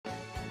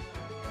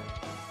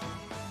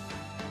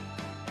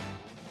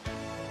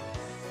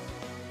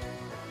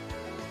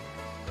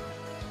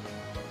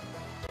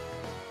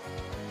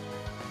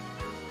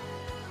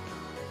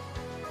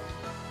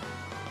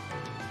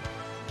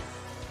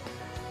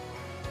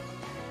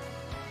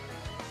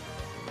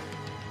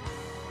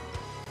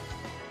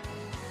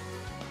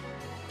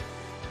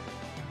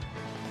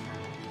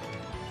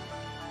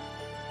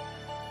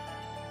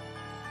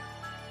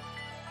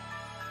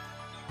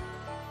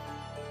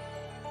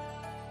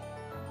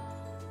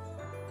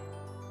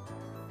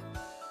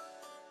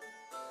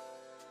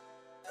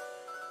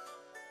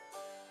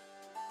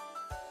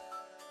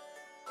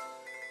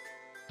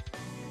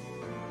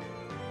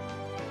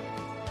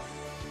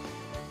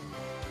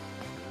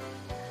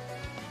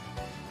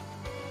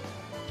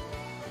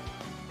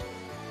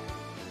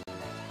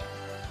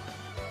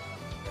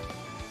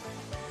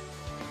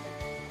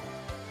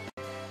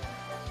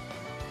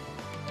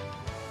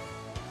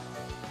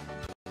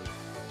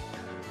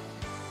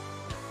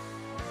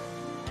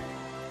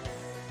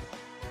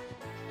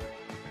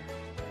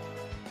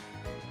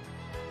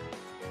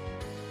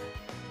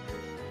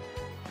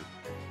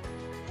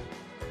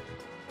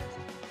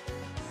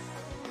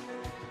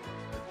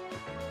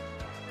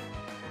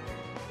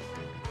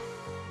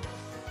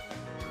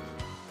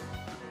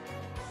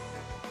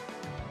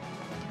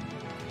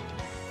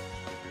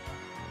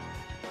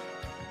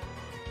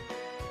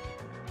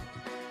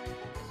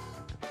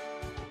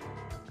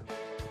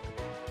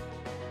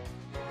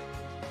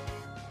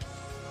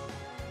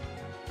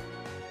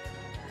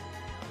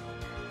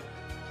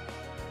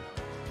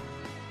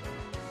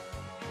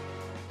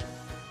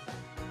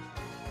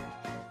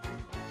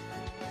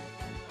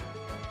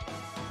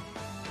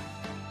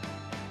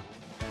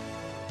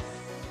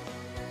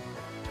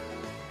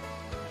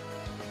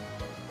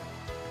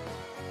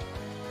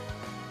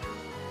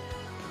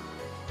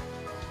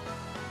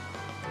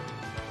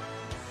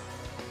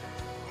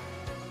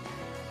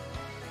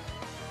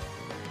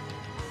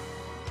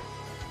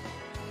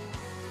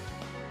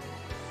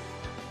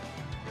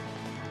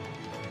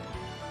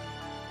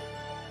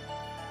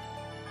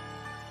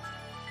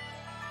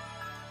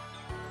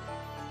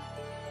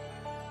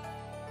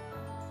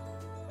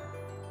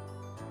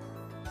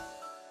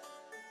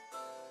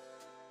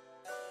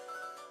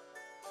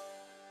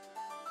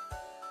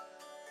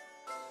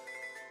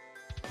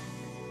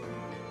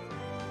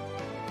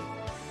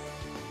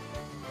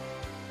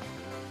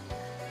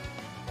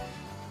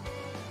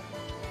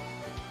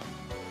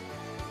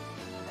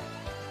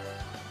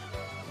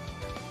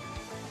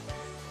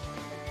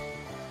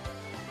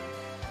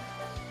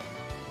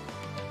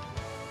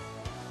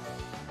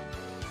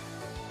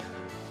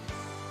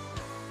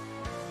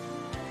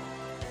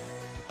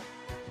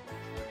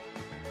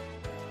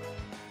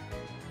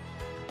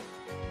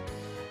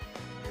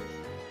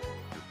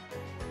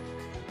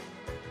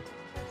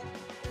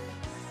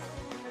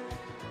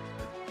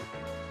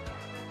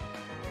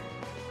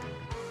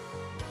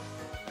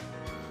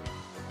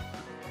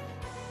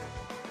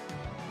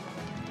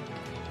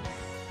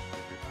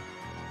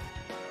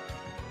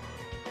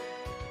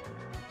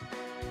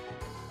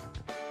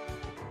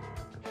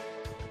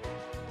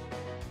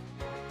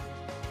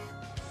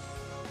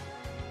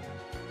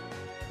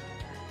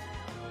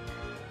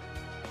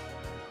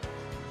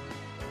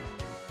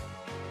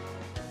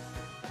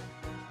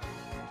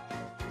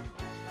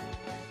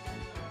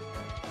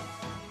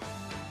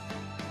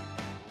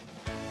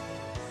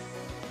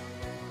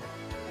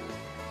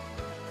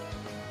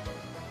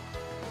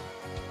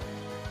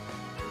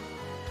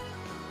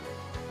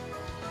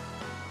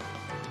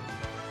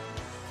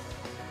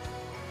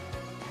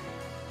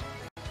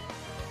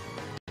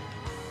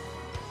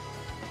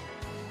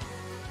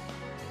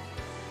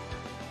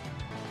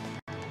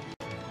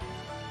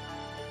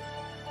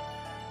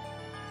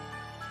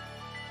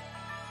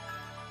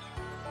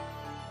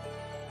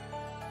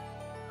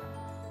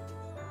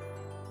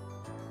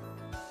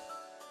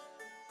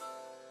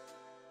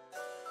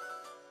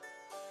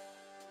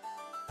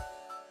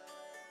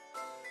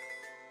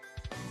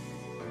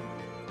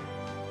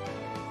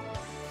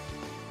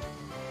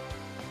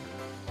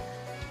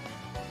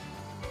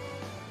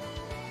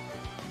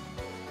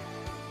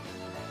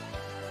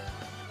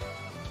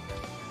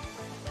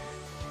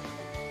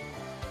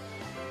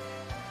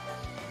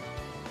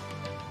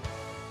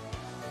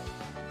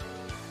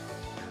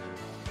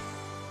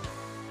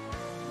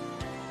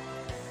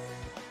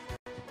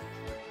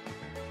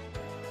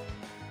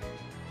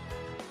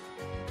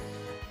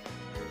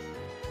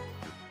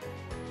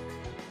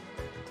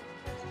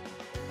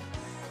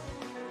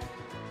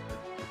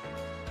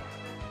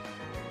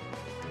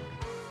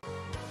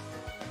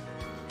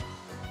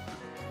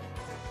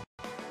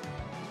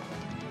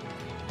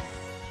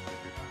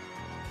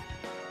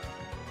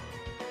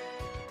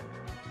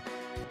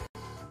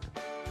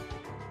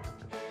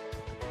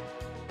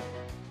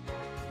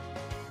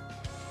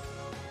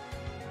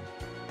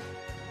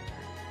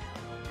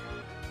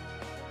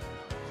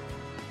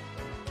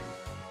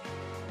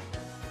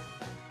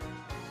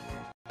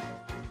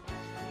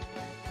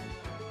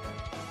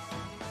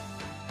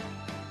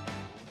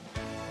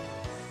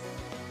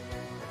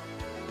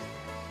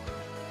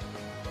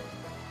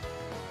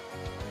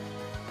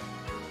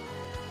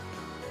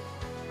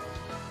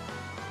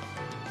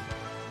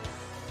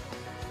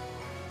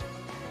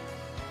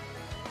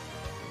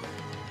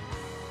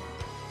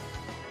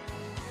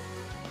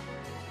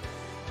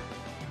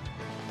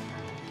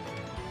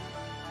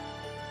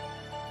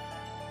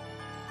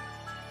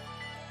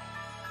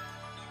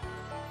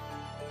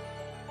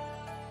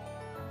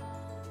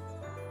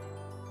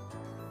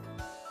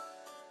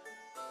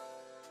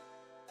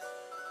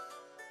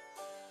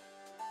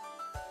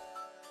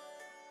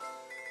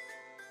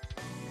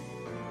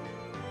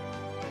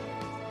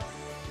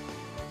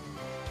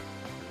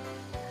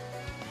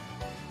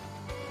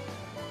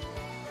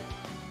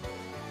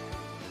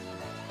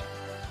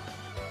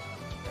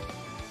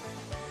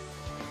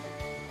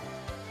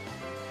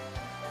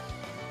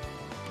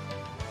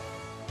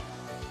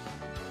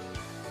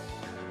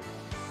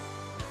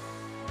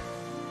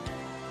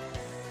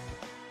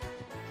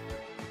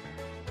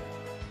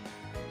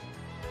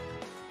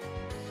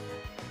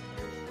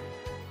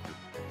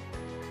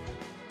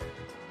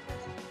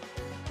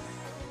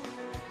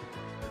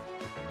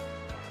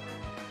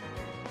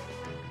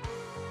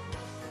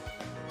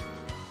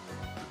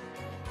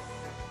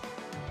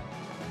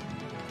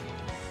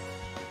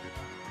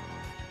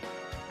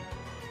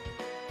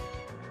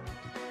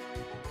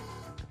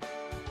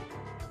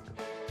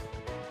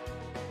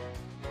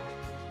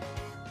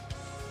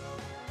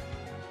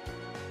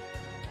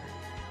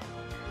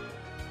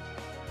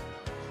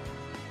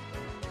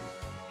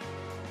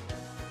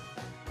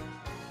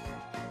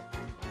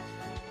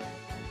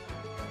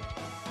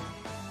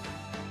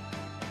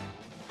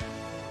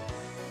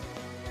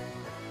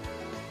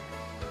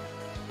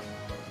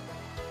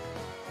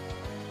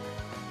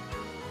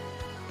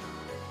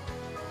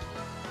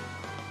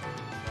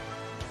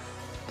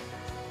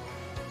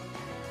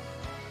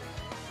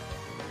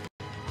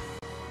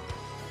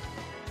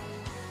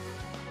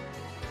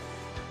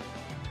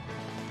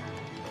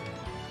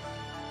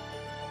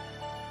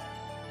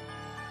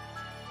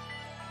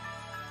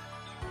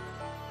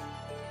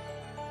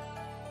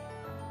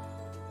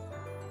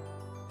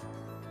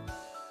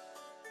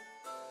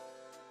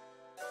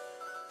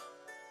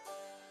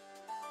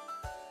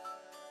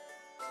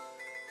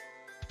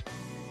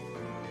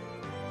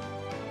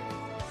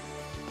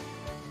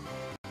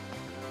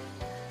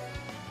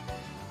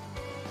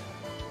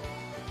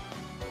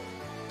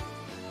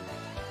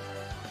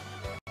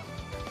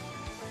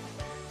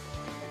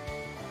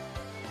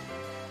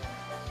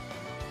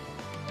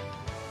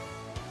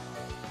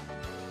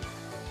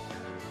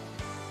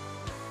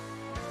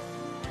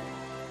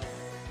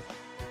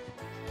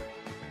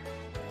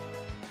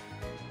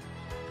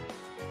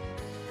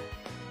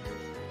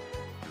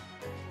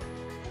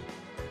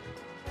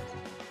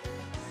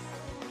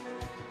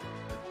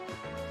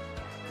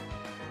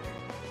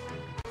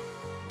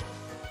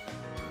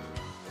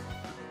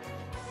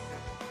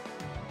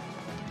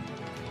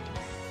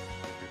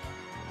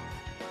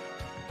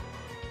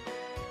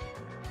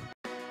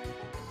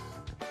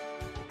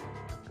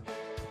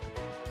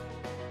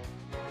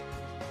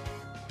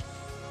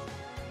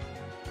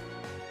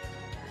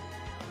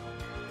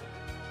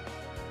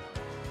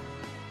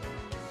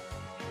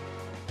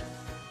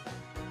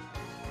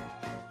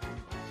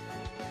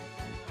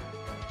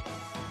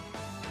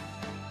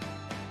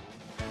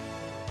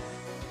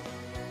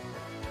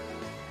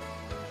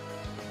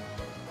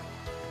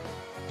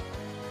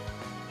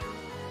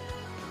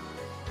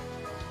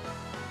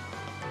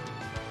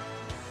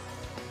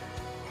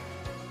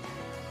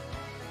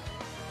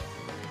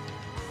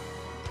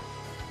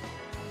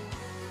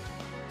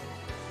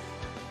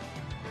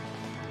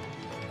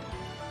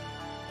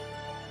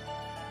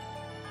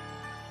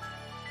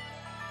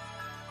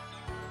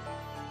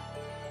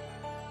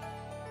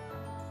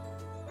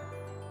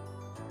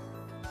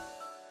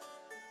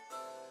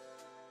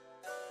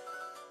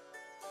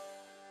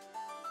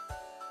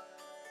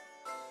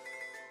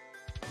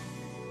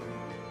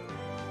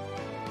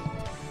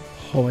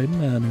Ahoy,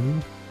 Manu.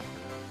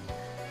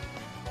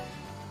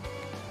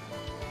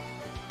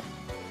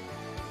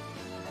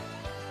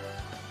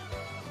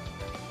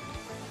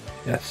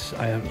 Yes,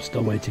 I am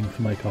still waiting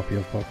for my copy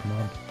of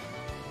Pokemon.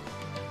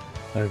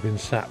 I've been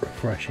sat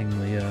refreshing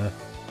the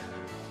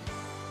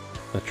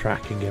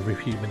tracking every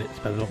few minutes,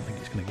 but I don't think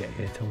it's going to get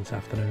here till this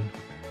afternoon.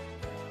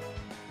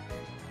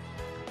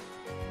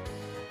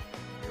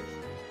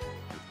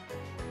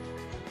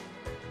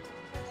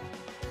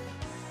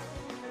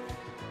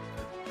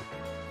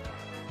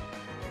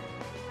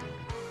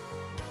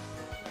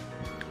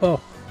 Oh,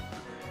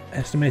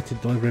 estimated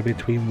delivery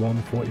between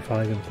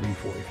 1:45 and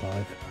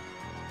 3:45.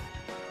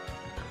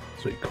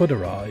 So it could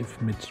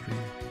arrive midstream.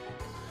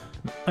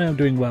 I am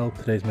doing well,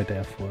 today's my day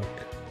off work.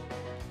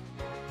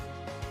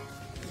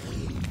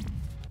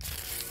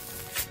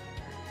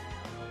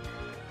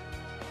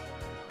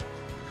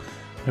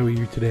 How are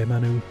you today,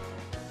 Manu?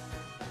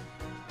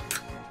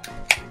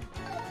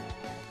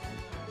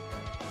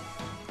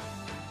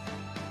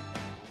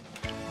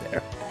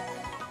 There.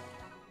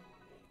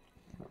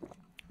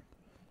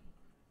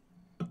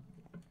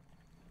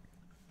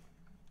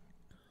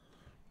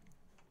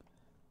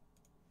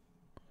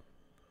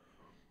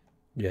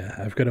 Yeah,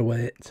 I've got to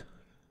wait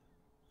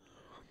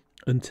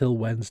until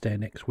Wednesday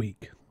next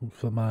week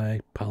for my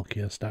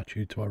Palkia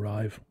statue to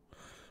arrive,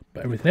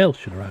 but everything else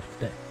should arrive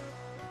today.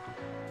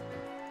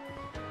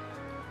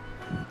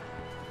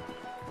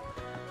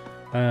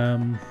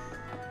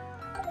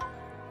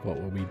 What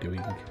were we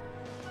doing? Right.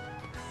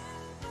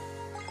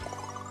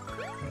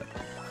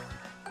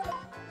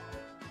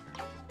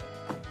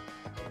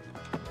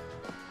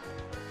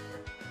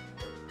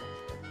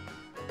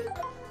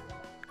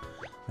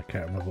 I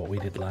can't remember what we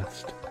did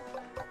last.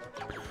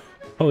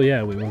 Oh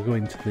yeah, we were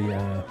going to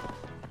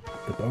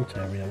the boat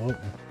area, weren't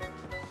we?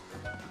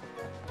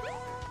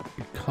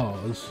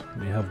 Because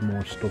we have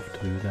more stuff to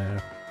do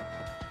there.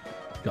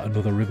 Got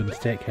another ribbon to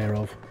take care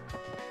of.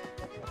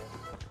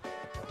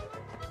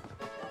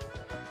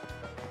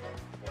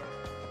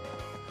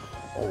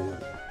 Oh,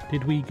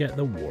 did we get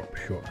the warp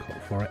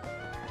shortcut for it?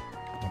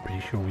 I'm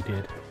pretty sure we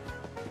did.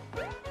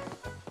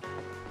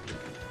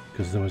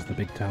 Because there was the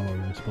big tower we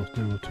were supposed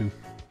to go to.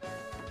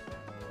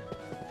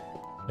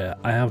 Yeah,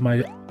 I have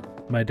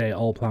my day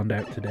all planned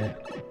out today.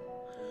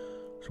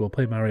 So we'll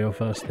play Mario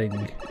first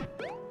thing.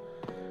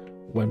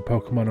 When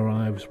Pokemon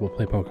arrives, we'll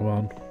play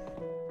Pokemon.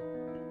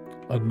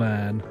 And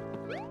then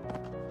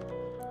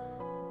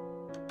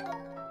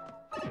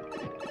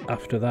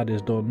after that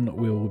is done,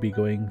 we will be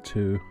going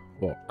to,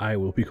 well, I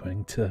will be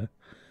going to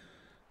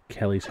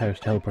Kelly's house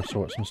to help her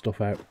sort some stuff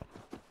out.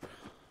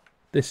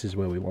 This is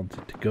where we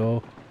wanted to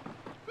go.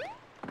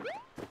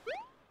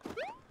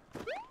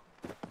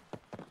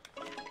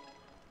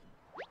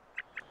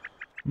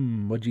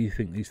 What do you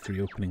think these 3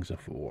 openings are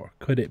for?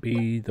 Could it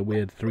be the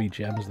weird 3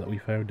 gems that we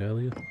found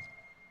earlier?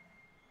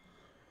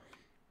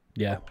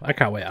 Yeah, I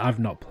can't wait. I've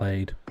not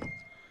played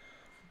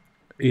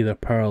either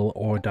Pearl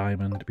or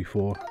Diamond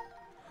before,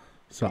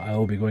 so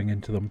I'll be going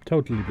into them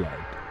totally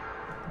blind.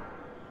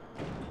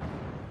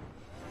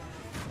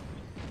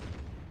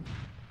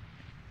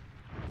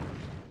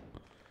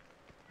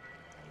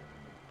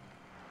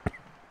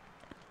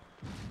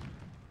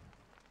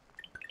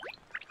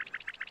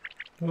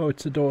 Oh,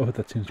 it's a door.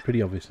 That seems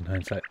pretty obvious in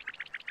hindsight.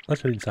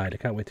 Let's head inside. I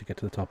can't wait to get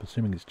to the top,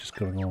 assuming it's just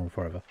going on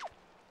forever.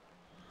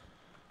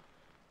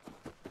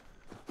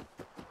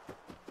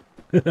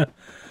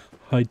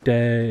 Hi,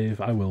 Dave.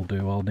 I will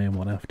do. I'll name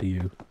one after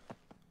you.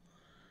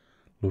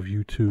 Love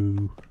you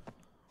too.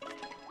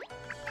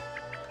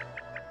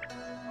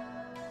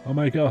 Oh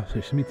my gosh,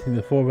 it's meeting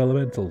the 4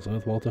 elementals,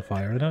 Earth, Water,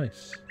 Fire and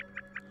Ice.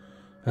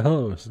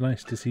 Hello, it's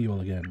nice to see you all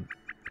again.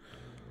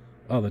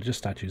 Oh, they're just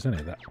statues, any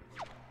of that.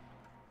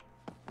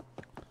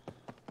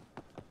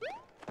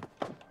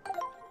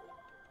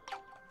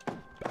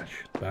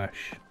 Bash,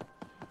 bash,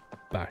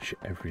 bash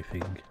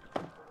everything.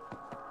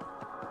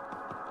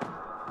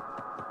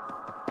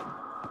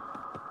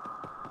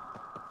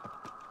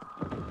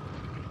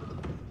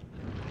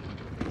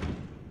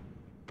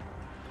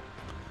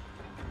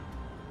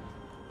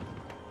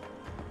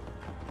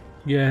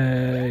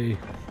 Yay!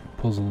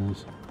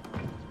 Puzzles.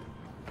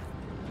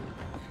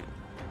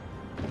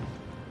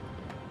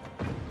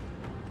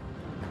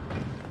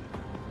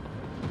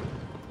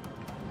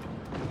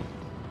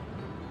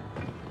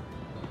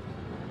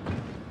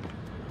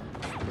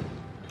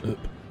 Up.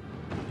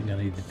 I think I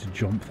needed to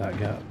jump that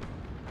gap.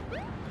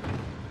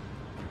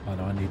 Oh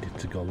no, I needed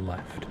to go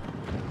left.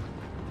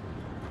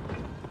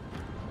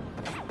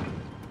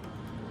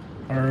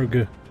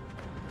 Arg.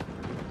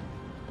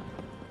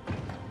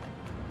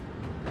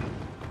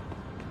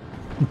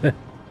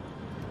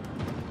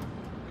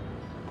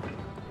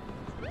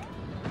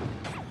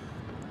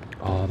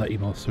 Oh, that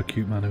emote's so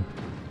cute, Manu.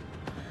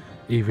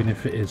 Even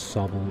if it is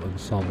Sobble and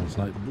Sobble's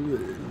like...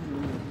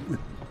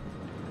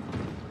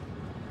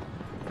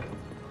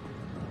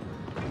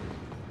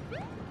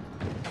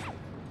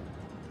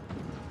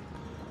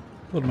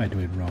 What am I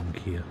doing wrong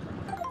here?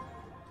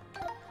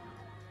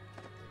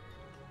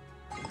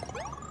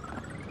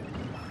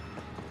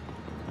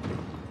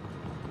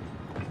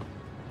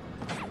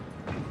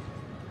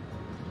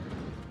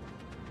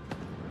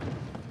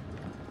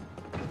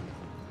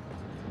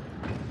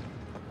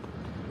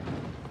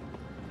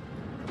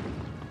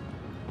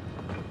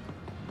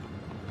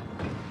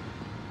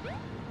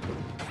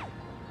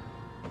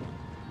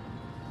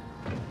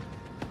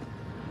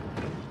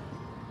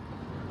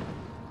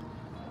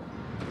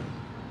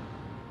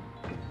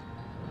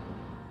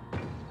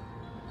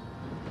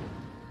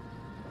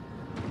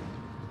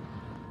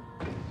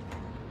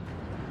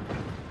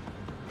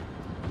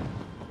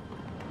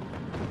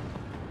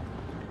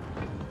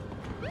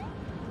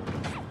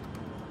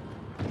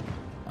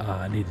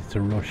 needed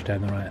to rush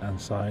down the right hand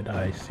side.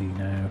 I see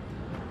now.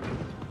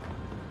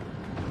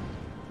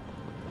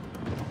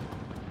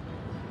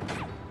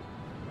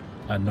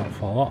 And not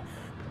fall off.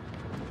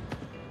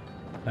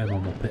 I'm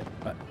on the pit.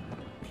 Right,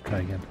 let's try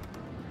again.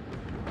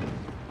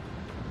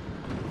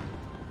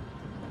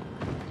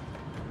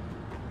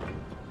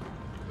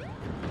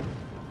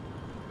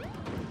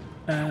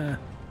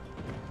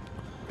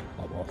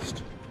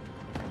 Almost.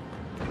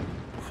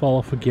 Fall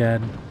off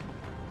again.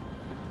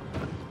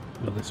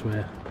 Go this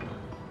way.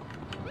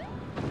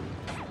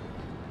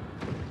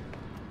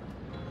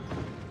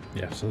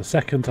 Yeah, so the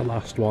second to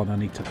last one I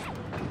need to...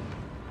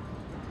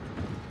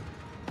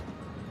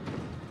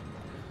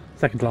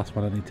 Second to last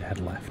one I need to head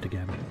left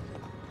again.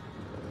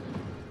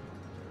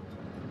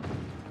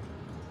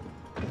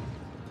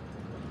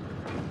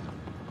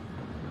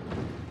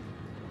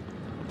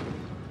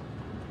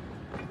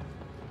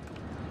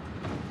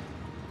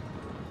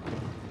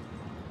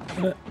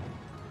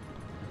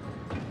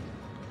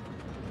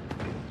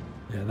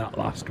 Yeah, that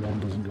last one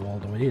doesn't go all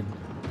the way in.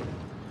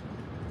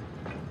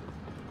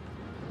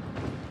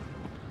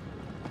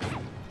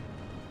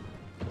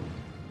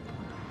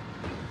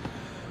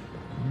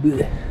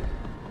 Blech.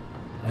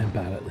 I'm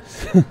bad at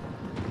this.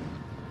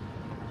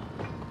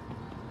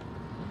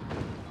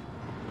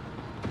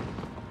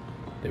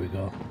 There we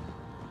go.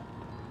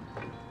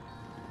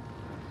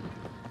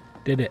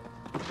 Did it.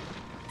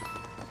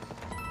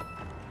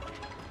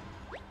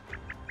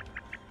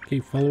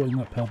 Keep following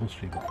that pebble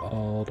stream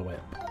all the way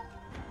up.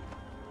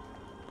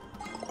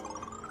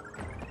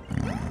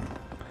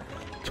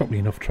 Took me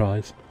enough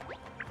tries.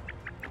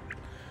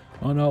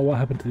 Oh no, what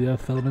happened to the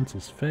Earth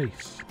Elemental's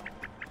face?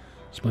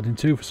 Split in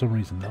two for some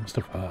reason, that must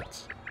have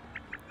hurt.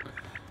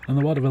 And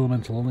the Water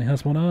Elemental only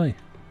has one eye.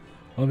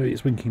 Or maybe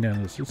it's winking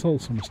down us, it's all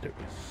so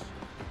mysterious.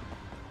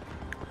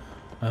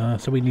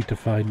 So we need to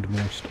find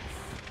more stuff.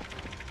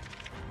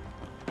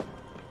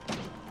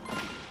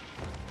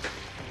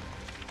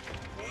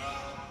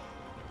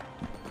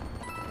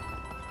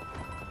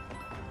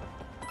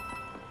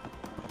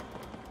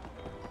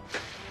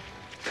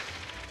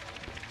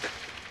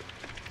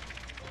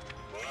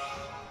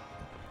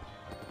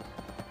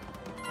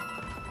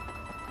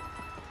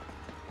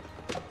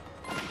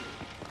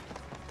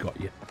 Got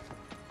you.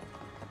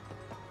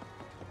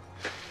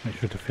 Make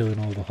sure to fill in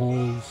all the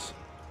holes.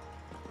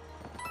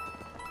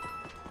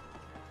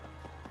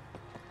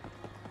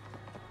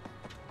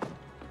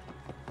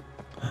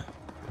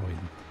 Coin.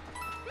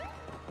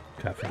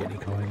 Can't forget any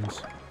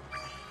coins.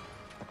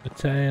 A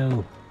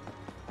tail.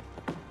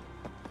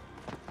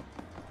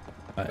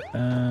 Right,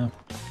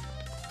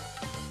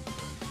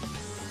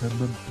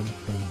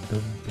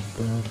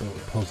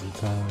 puzzle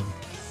time.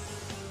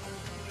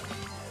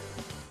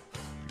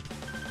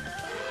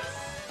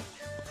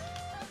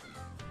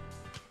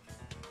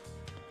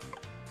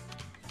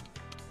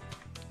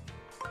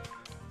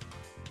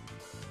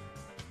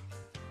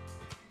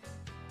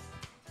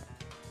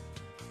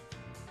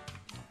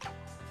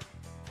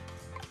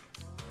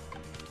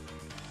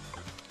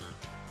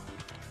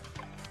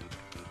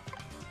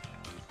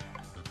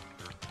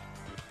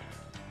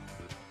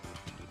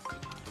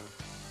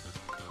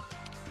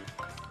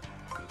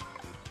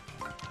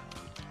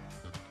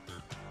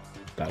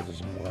 That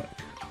doesn't work.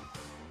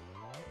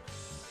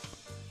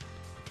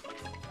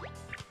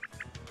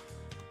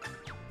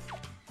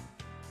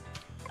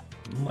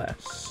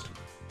 Unless...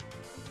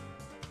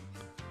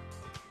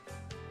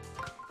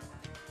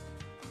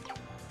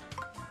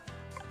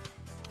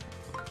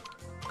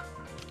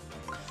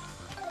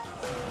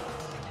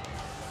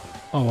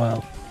 Oh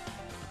well.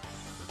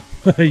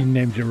 You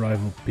named your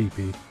rival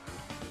PP.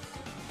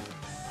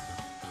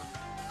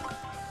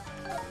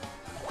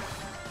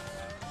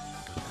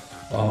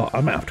 Oh,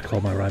 I might have to call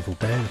my rival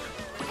Dave.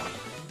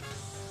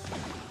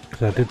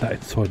 Because I did that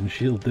in Sword and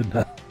Shield, didn't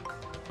I?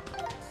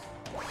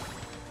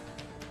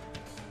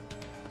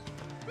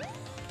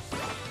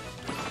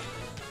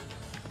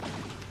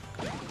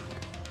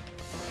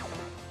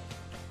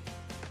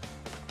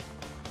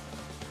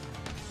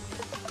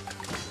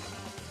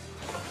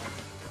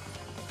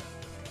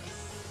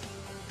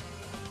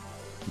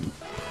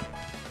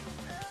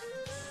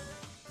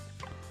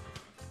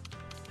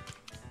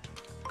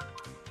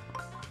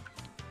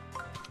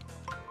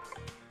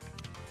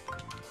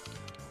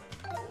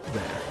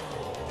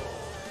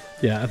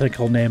 Yeah, I think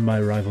I'll name my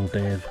rival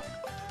Dave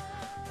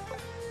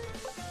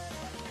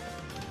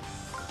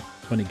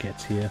when he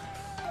gets here.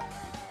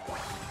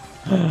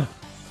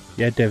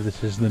 Yeah, Dave,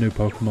 this is the new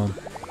Pokemon.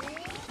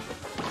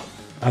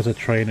 As a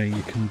trainer,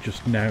 you can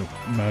just now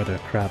murder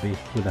Krabby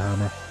with a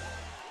hammer.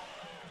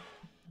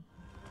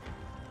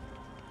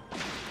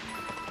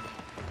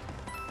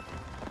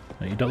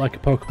 Now, you don't like a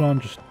Pokemon,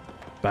 just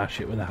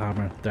bash it with a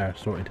hammer. There,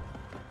 sorted.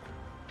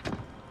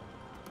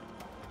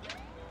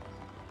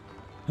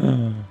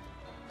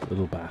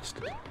 Little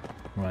bastard.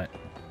 Right.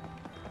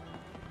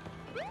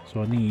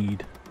 So I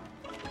need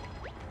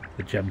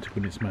the gem to go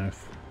in its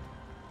mouth.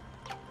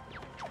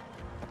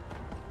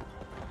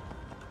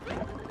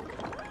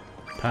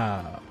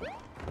 Pow!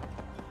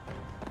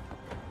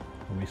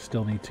 And we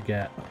still need to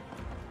get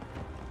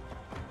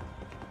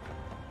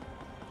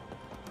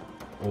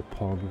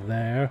up on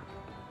there.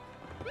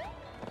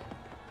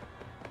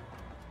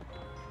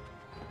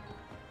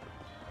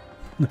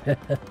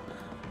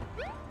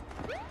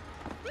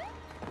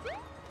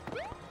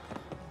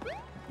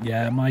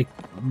 Yeah, my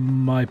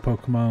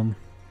Pokemon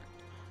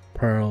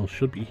Pearl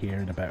should be here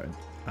in about an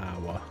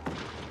hour.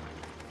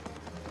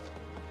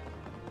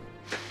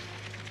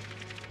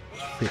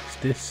 Fix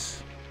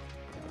this.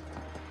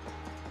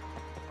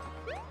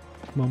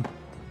 Come on.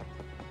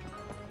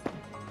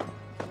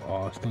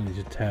 Oh, I still need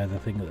to tear the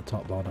thing at the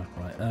top border.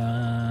 Right,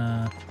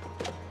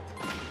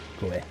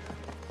 go away.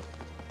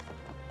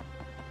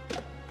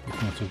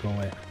 If not, to go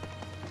away.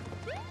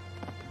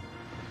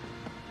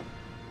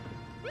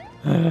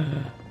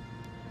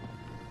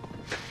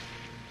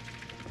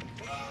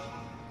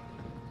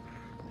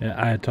 Yeah,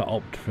 I had to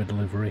opt for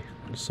delivery,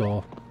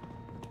 so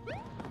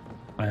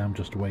I am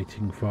just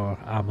waiting for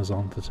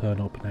Amazon to turn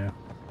up now.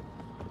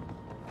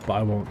 But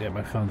I won't get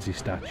my fancy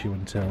statue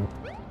until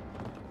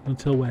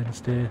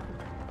Wednesday.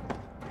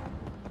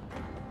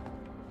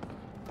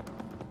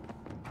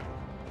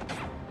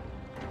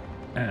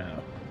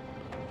 Ow.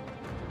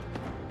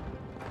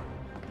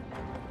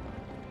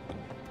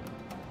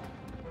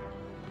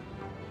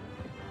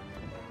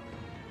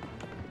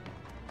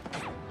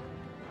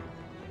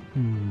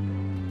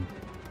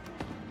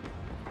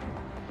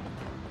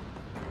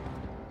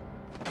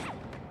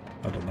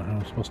 I don't know how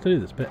I'm supposed to do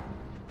this bit.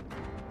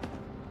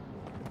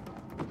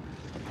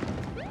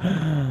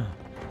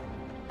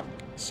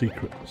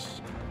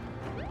 Secrets.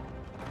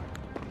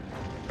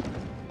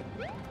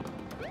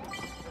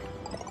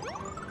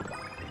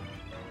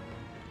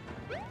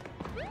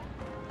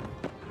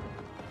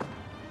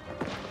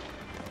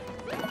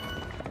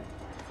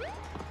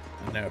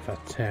 Now if I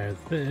tear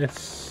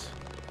this...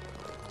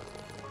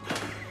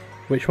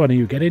 Which one are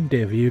you getting,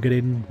 Dave? Are you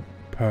getting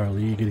Pearl? Are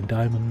you getting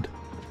Diamond?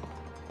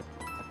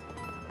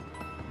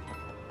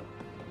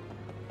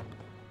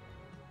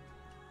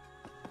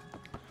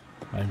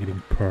 I'm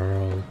getting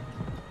Pearl.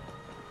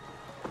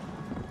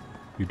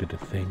 You did a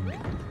thing.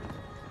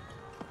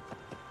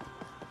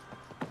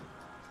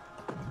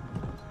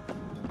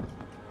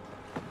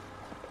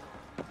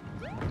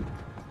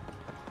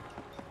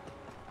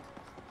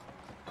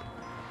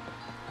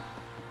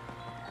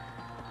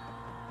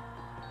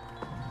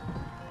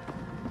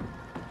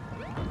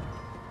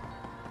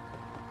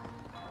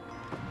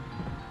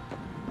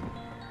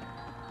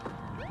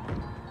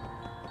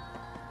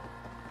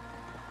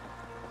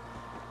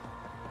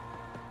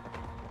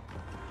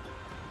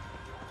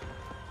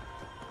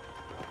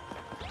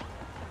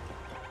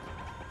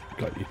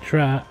 Got you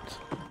trapped.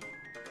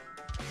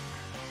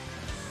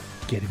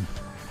 Get him.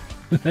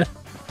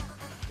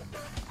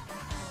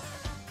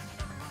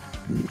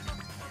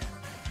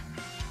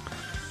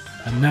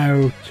 And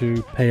now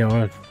to pay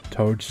our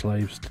toad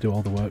slaves to do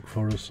all the work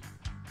for us.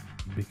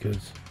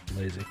 Because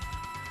lazy.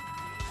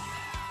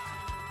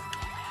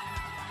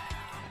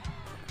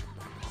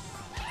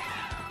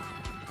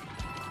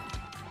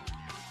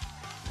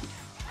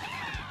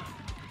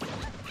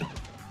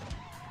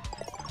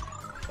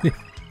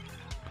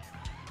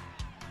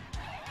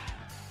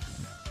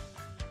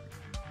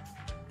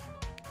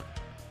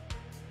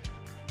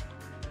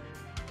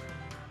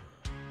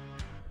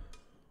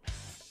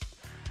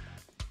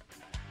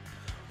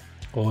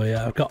 Oh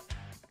yeah, I've got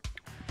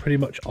pretty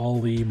much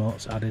all the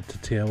emotes added to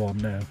tier 1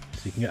 now,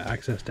 so you can get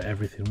access to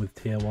everything with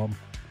tier 1.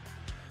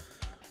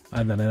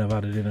 And then I've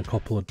added in a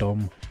couple of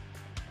dumb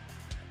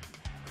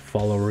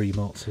follower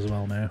emotes as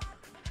well now.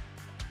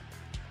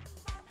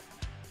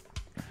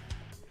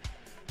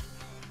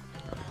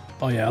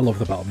 Oh yeah, I love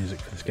the battle music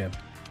for this game.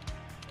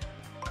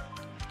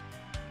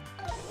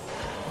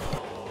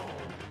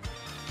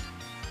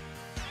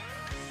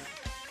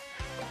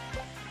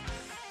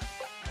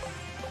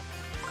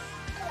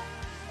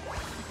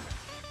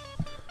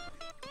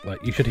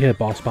 Like, you should hear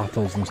boss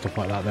battles and stuff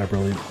like that, they're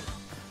brilliant.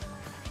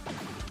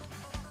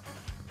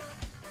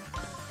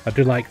 I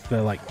do like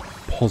the, like,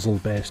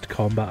 puzzle-based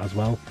combat as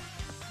well.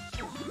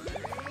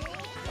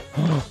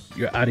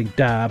 You're adding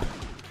dab.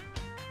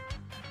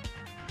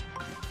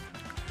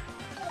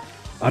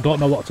 I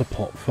don't know what to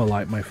put for,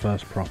 like, my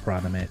first proper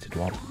animated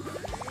one.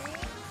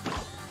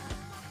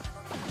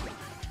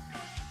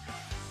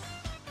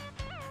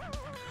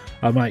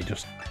 I might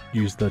just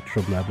use the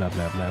blah blah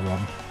blah blah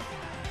one.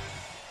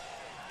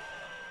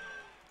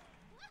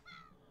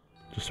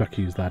 Just so I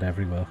can use that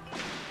everywhere.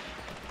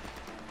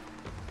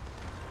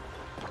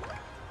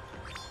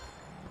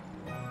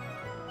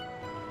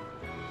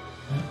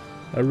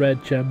 A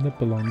red gem that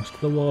belongs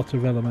to the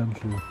water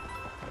elemental.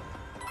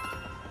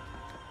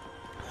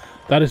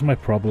 That is my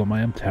problem, I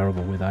am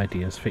terrible with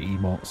ideas for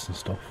emotes and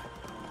stuff.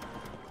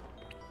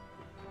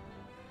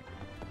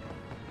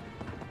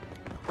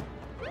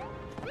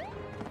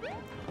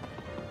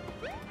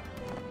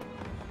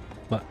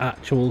 But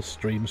actual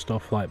stream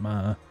stuff like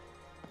my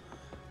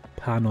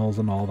panels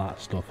and all that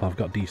stuff I've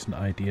got decent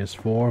ideas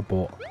for,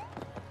 but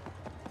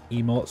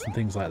emotes and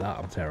things like that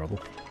I'm terrible.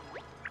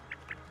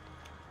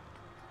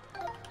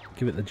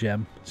 Give it the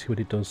gem, see what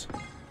it does.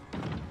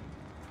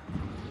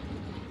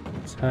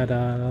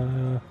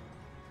 Ta-da!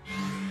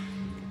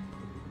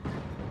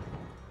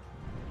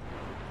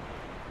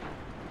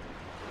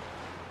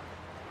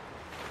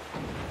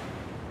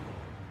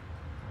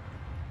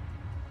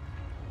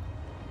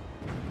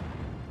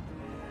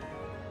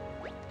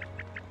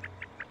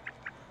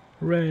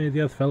 Hooray, the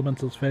Earth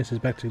Elemental's face is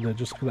back together,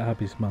 just look at that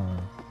happy smile.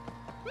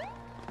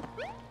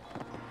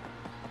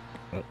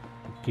 Oh,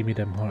 give me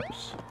them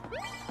hearts.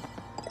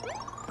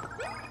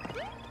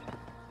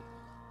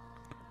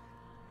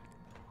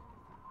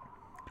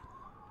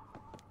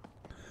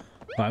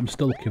 But I'm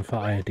still looking for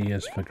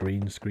ideas for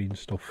green screen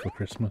stuff for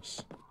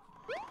Christmas.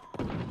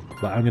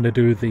 But I'm going to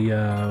do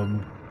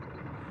the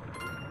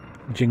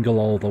Jingle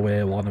All the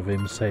Way one of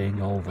him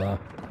saying all the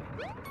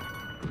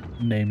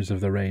names of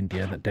the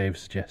reindeer that Dave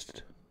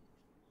suggested.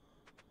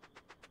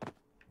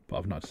 But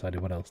I've not decided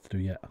what else to do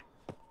yet.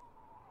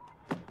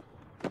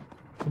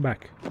 Come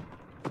back.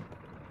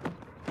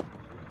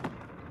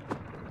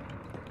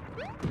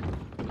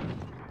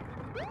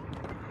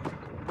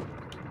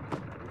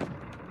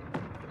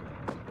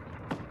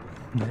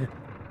 Yeah.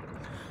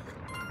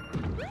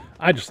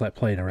 I just like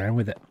playing around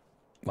with it.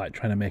 Like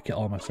trying to make it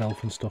all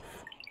myself and stuff.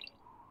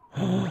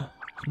 Somebody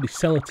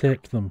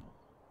sellotaped them.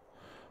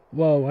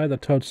 Whoa, why are the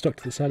toads stuck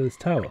to the side of this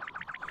tower?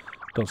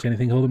 Don't see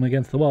anything holding them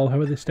against the wall. How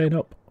are they staying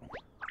up?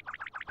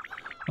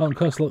 Oh, of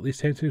course, look, these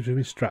tape tubes will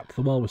be strapped to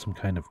the wall with some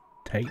kind of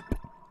tape.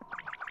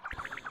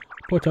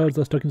 Poor toads,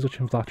 they're stuck in such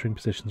unflattering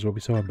positions, will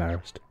be so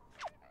embarrassed.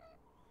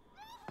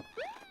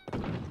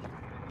 It's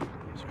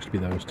supposed to be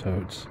those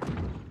toads.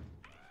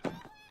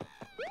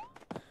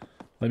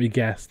 Let me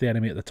guess, the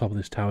enemy at the top of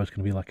this tower is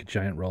going to be like a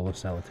giant roll of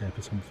sellotape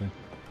or something.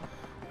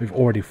 We've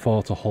already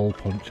fought a hole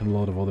punch and a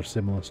load of other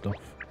similar stuff.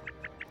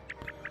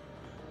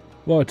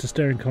 Whoa, it's a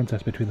staring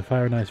contest between the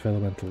fire and ice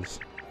elementals.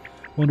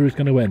 Wonder who's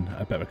going to win.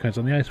 I bet my cards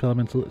on the ice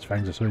elemental, its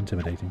fangs are so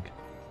intimidating.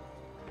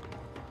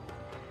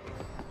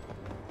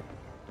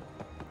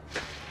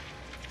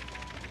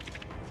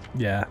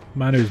 Yeah,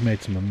 Manu's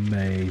made some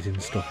amazing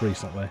stuff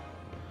recently.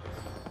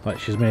 Like,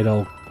 she's made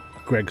all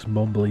Greg's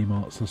mumble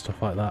emotes and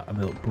stuff like that, and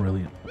they look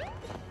brilliant.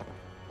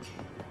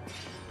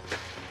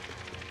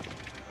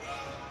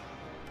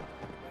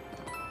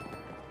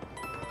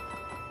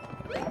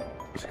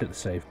 Let's hit the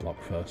save block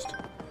first.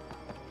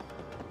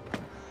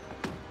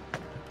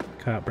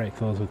 Can't break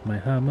those with my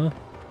hammer.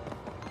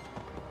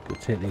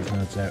 But take these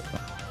nodes out.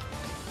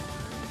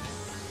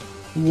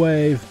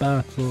 Wave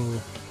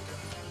battle.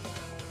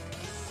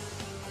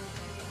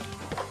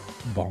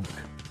 Bonk.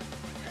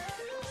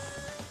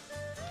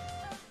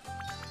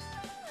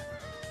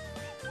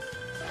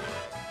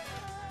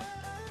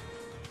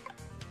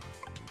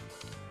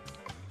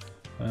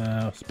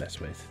 What's the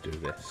best way to do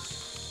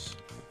this?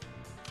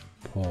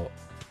 Put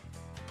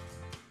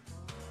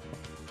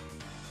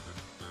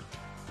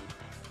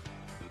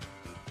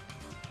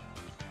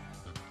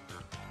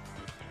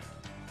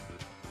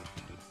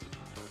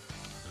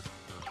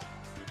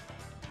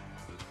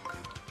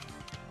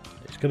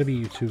going to be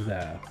you two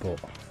there, but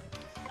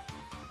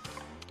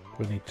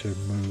we need to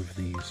move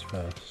these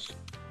first,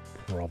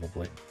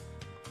 probably.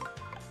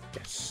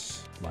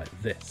 Yes, like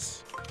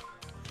this.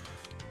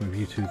 Move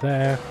you two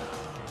there.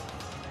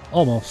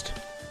 Almost.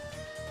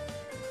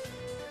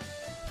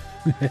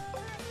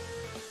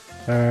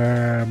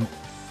 Right,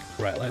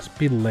 let's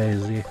be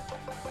lazy.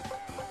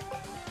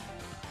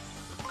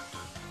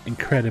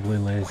 Incredibly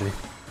lazy.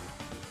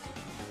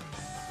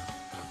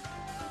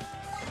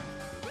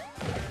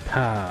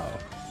 Pow.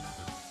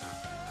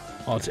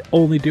 Oh, does it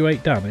only do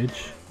 8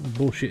 damage? What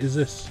bullshit is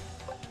this?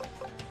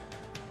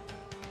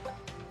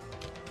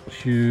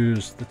 Let's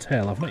use the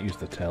tail. I've not used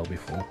the tail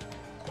before.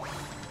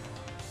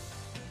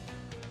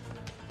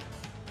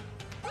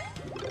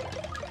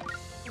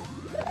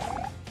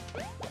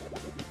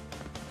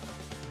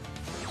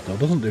 Still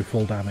doesn't do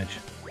full damage.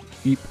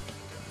 Eep.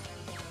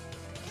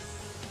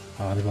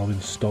 Ah, they've all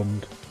been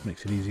stunned.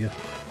 Makes it easier.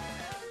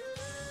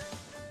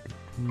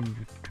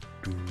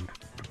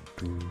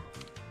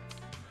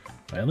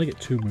 I only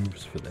get 2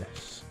 moves for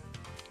this.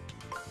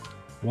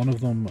 One of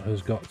them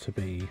has got to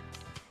be...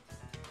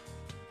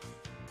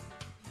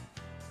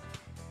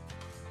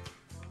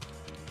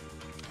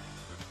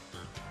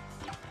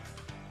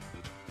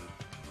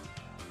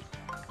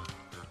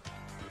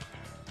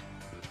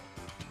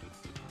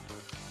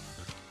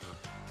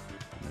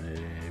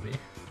 maybe.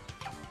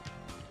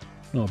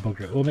 No,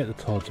 bugger it. We'll make the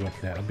toads work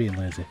it out. I'm being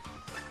lazy.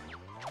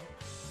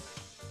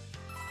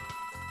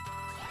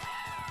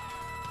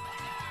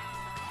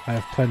 I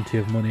have plenty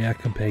of money, I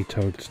can pay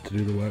toads to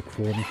do the work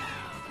for me.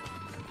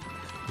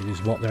 It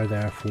is what they're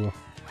there for.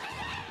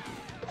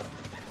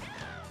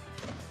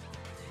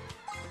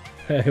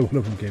 Hey, one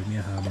of them gave me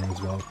a hammer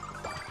as well.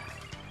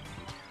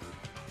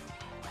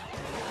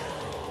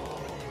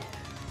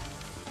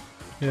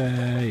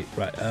 Yay!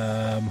 Right,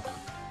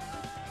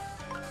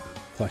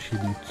 flashy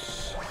boots.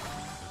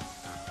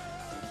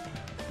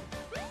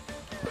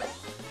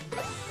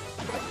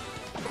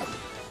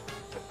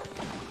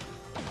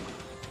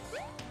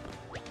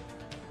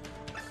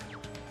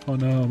 Oh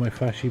no, my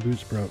flashy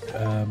boots broke.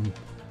 Add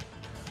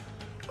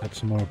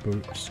some more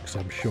boots, because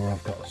I'm sure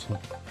I've got some.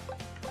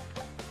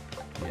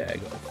 Yeah, I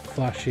got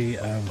flashy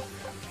and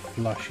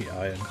flashy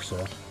iron,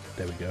 so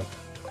there we go.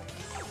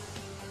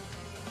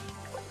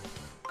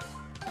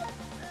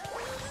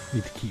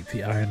 Need to keep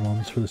the iron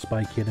ones for the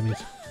spiky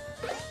enemies.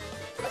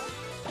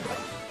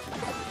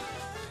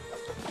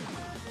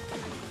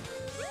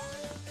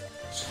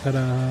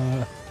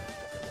 Ta-da!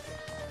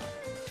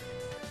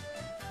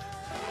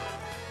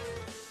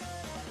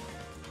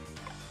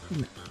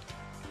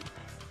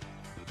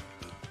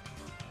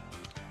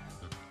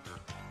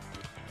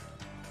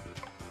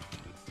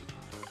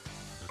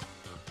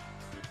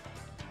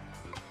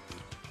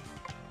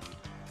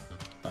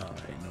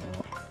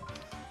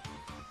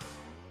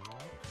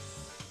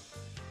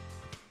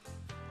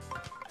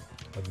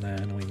 And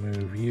then we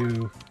move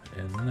you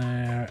in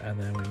there, and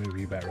then we move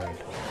you back around.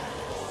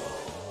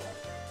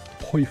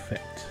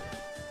 Perfect.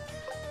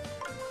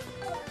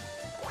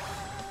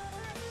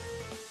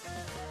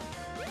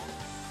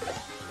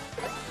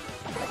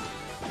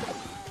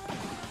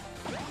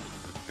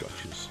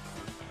 Gotchas.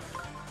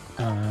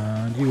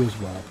 And you as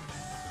well.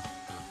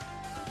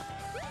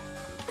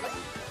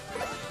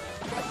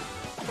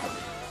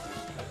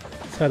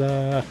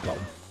 Ta-da! Got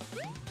him.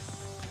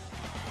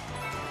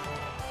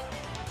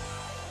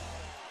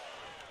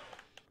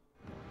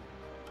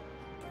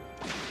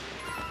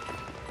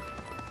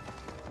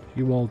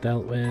 You all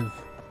dealt with.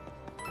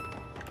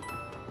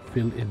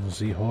 Fill in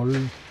the hole.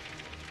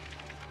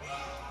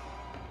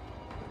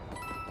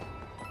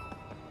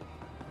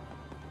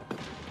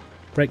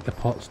 Break the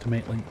pots to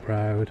make Link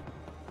proud.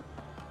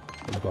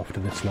 We'll go after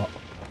this lot.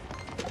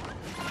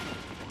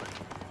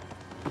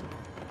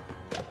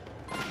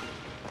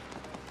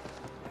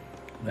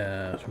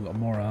 So we've got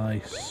more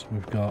ice.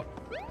 We've got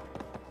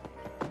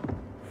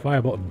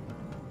fire button.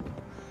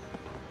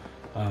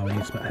 We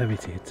need some heavy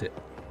to hit it.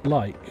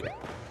 Like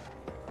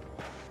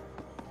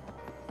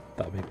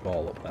that big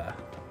ball up there.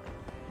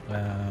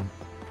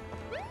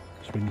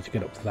 So we need to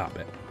get up to that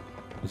bit.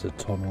 There's a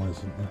tunnel,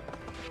 isn't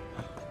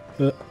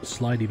there?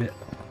 Slidey bit.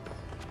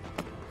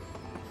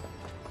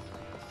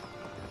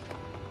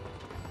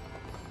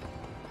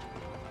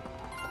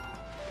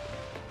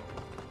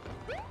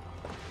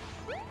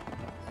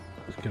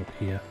 Let's get up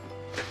here.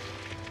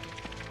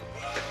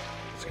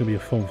 It's gonna be a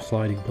fun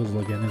sliding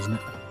puzzle again, isn't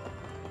it?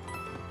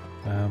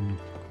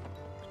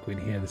 Go in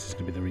here. This is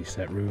gonna be the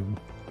reset room.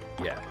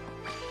 Yeah.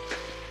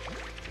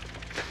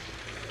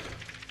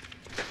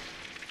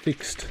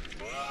 Fixed.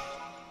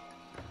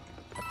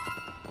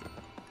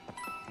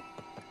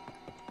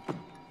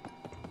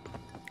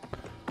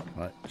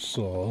 Right,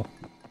 so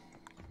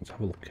let's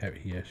have a look out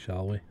here,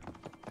 shall we?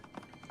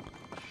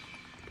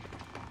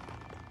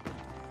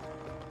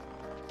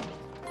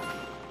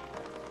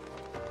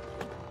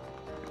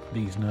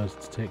 These nerds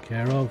to take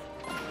care of.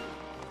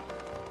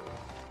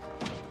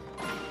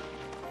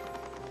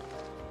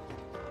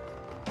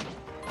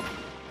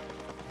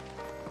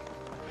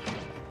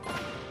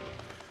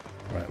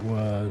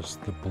 Where's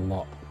the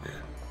block?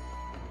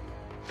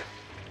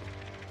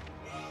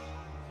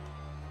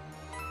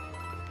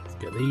 Let's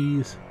get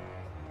these.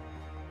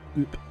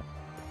 Oop.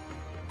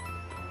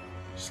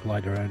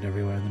 Slide around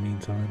everywhere in the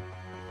meantime.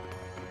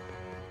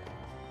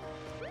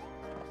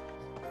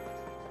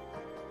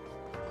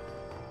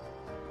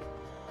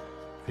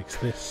 Fix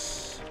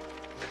this.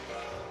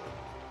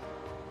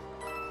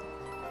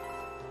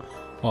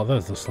 Oh,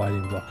 there's the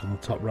sliding block on the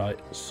top right,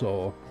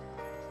 so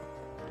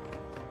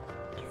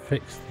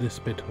fix this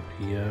bit up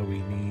here, we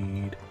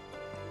need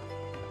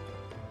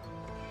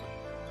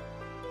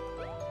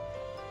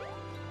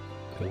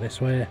go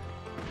this way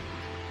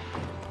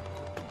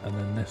and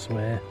then this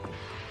way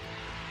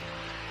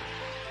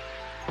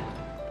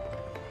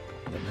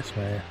and then this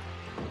way.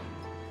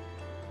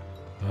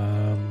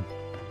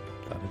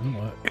 That didn't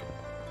work.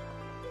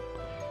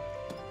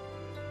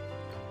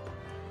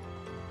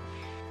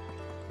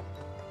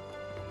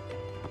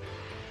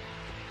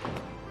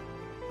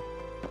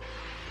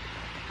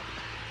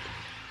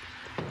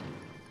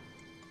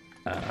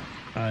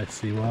 I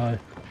see why.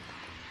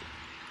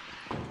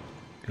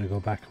 Gonna go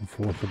back and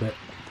forth a bit.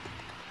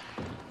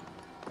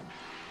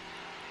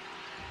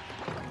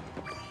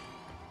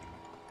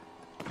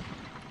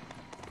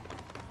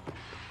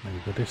 Maybe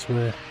go this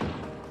way.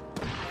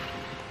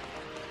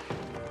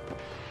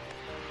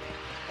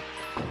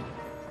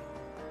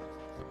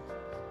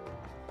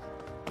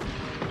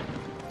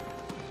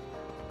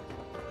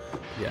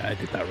 Yeah, I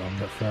did that wrong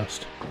at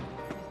first.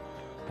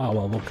 Oh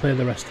well, we'll clear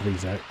the rest of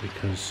these out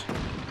because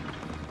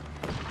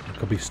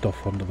could be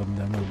stuff under them,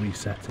 then we'll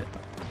reset it.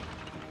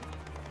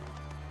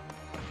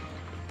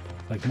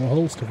 Like more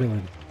holes to fill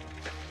in.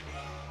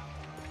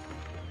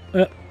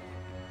 If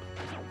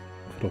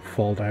I don't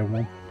fall down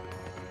one.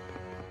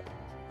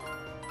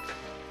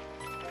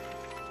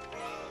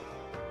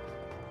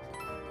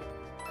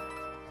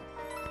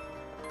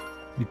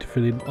 Need to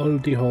fill in all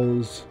the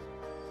holes.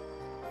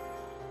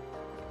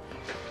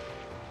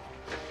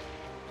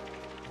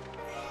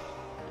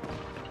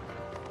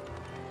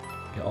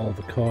 All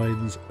the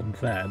coins and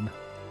then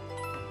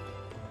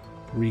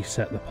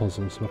reset the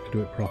puzzle so I can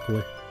do it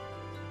properly.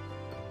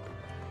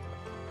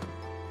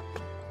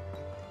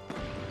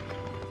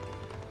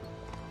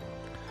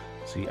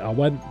 See, I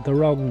went the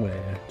wrong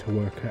way to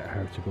work out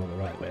how to go the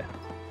right way.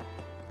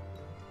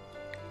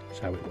 That's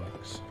how it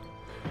works.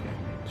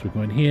 So we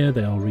go in here,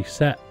 they all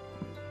reset.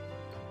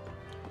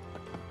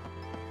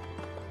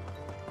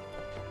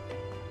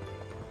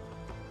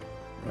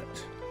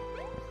 Right.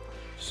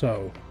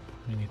 So,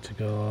 we need to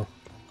go...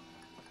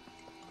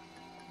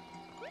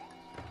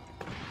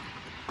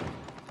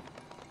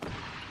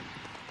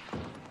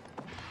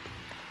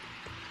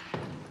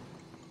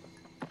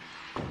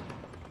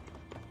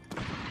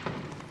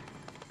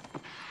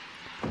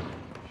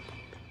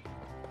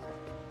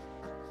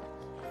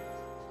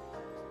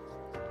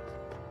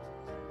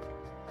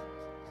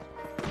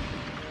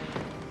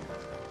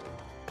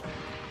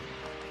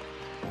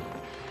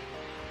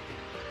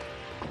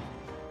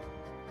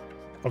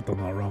 I've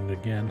done that wrong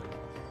again.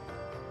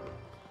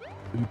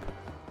 Oop.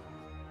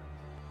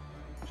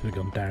 Should have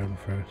gone down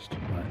first.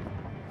 Right.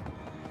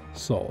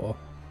 So.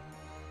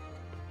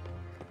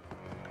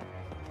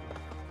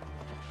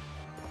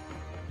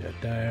 Yeah,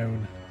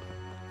 down.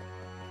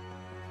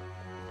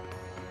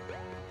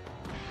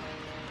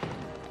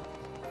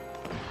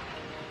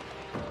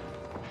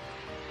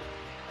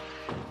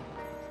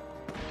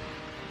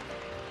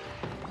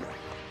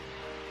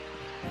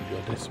 You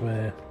go this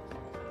way.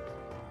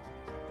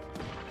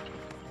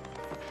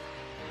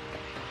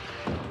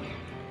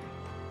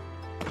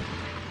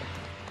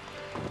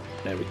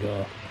 There we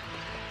go.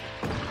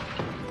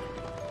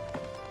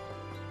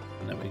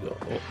 And then we go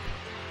up.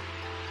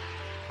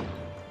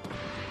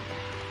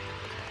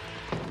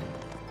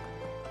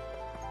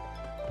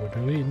 Or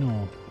do we?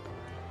 No.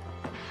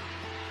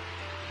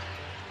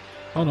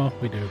 Oh no,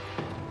 we do.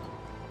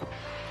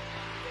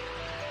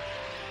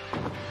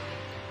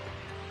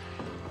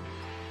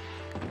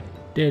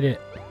 Did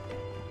it.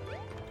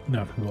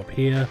 Now I can go up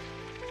here.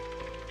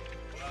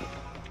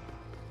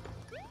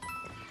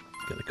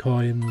 Get the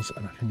coins,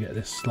 and I can get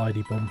this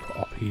slidey bump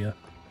up here.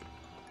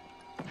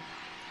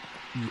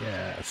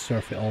 Yeah,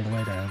 surf it all the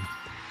way down.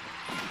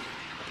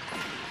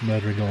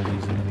 Murdering all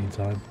these in the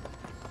meantime.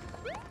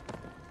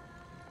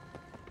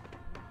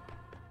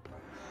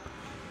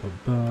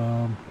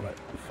 Boom. Right,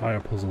 fire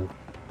puzzle.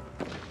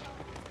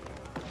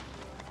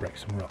 Break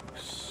some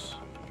rocks.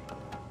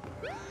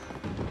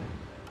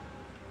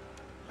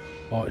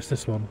 Oh, it's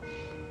this one.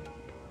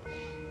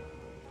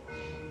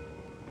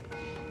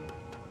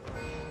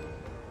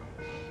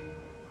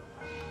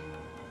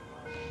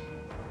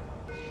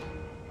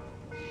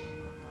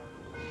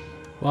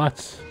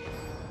 What?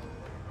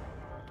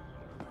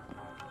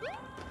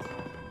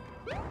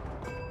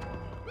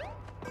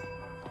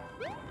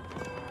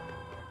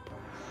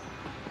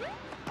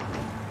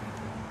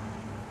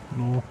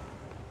 No.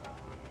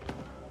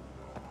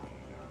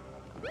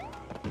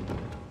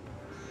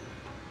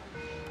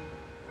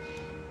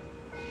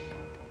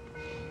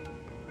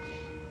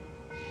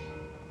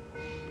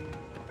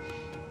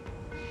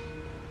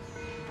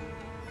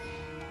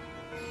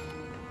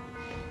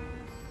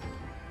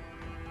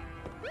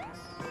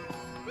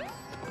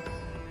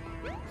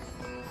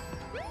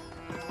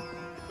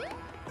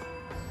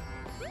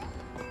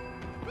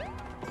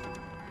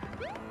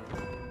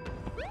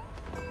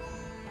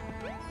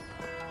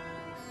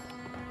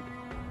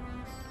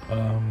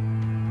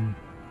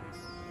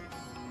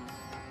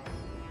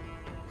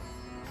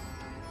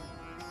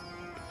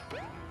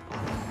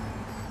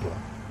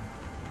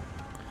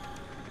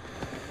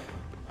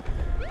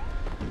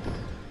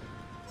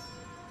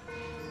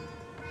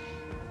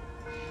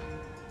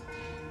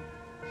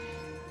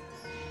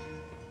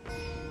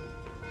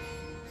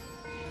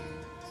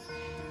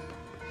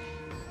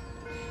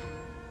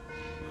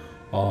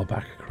 Oh,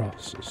 back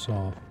across,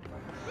 so...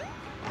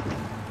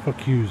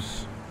 Fuck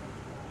yous.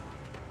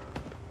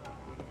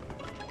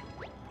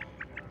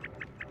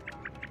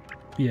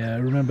 Yeah,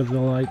 remember the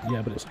light?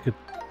 Yeah, but it's like a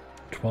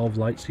 12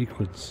 light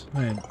sequence.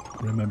 I ain't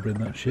remembering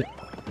that shit.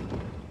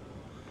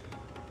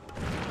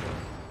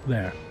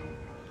 There.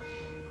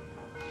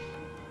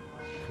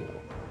 4.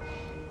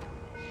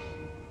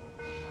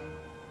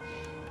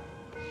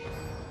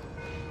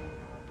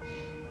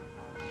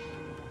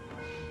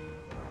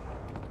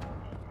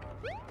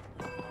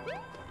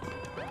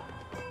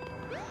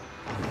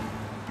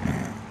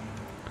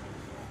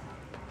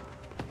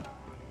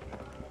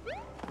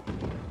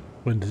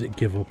 When does it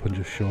give up and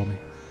just show me?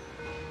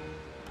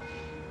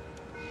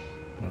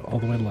 Right, all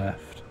the way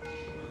left.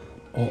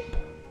 Up.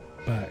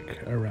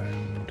 Back.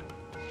 Around.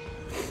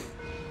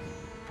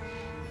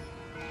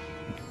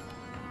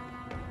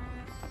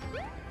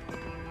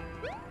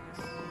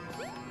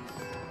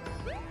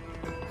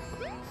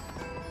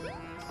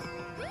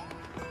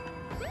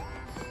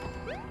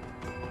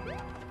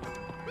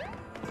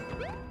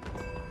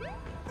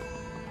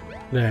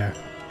 There.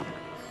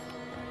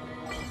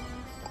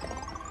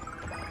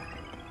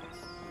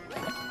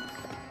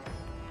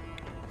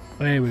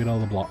 Hey, we got all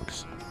the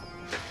blocks.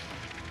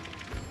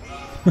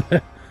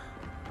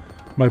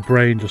 My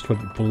brain just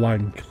went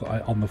blank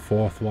on the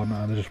 4th one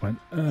and I just went,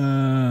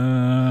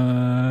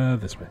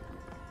 this way.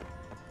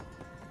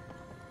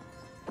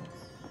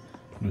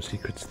 No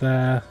secrets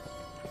there.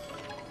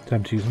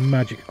 Time to use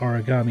magic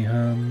origami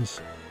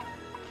hands.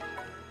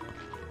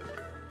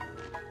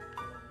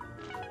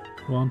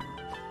 One.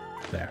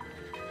 There.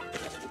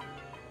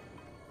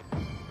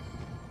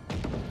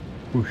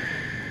 Whoosh.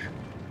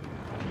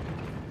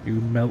 You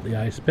melt the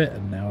ice bit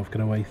and now I've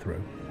got a way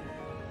through.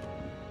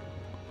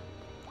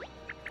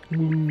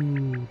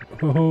 Ooh.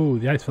 Oh,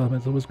 the ice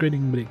elemental was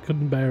grinning, but it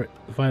couldn't bear it.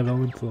 The fire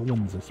elemental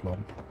wins this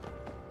one.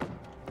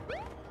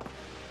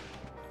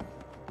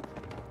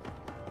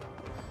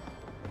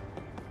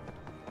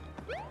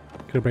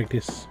 Can I break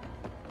this?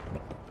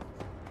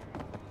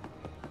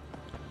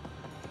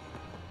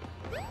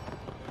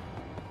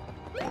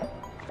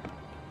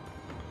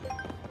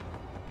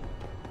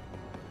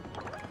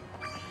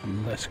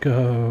 Let's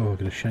go!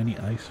 Get a shiny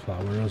ice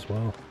flower as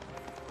well.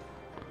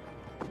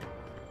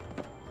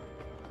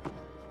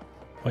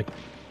 Oi.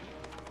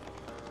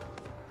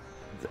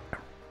 There.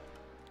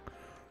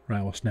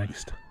 Right, what's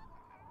next?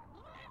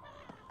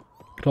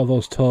 Look at all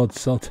those toads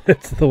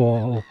selted to the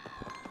wall.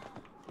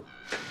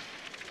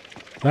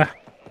 Ah!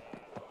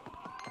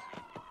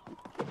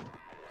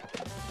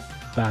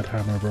 Bad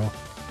hammer, bro.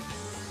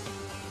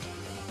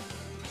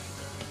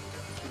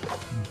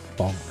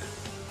 Bonk.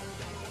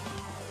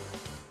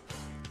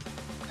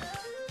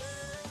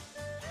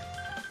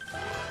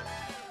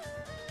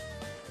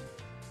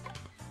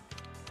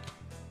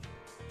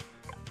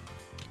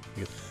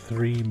 You get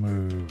 3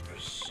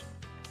 moves.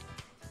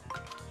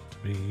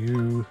 Be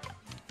you.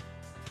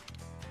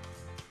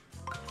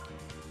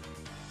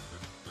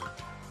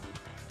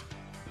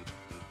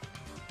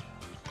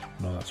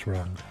 No, that's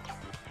wrong.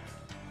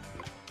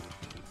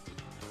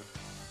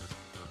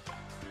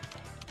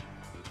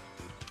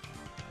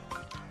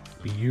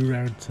 Be you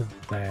round to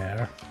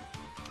there.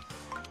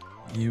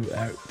 You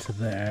out to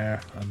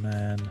there, and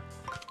then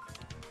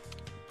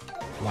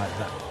like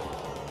that.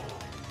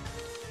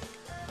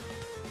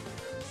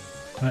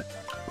 Right,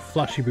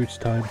 flashy boots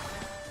time.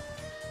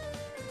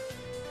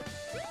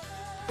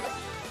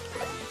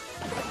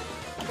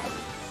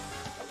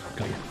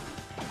 Got you.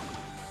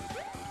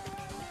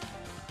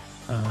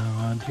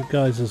 And you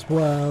guys as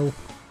well.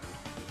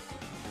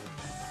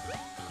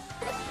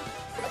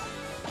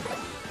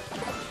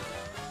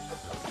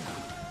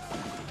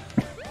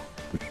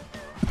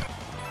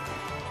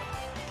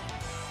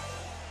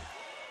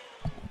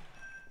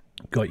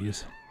 Got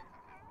yous.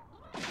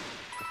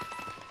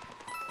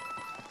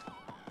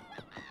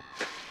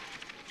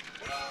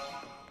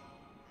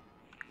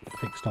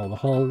 Fixed all the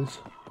holes.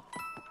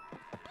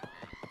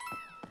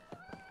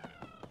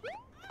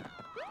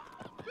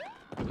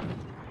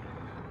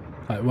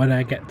 Like, when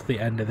I get to the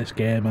end of this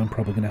game, I'm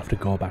probably going to have to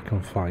go back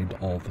and find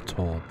all the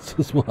toads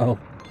as well.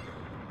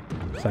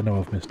 Because I know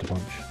I've missed a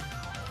bunch.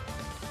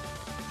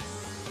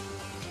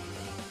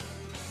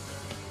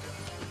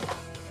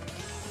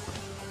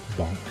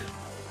 Bonk.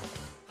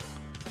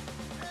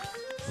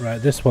 Right,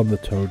 this one the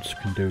toads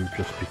can do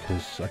just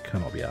because I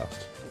cannot be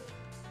asked.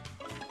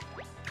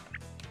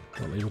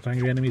 Don't leave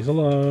angry enemies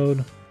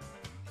alone.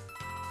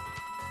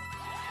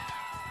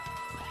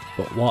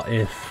 But what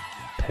if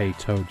pay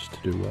toads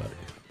to do work?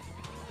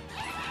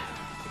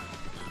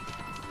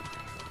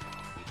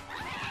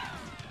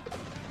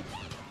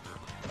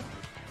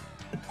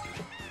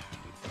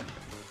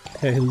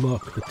 Hey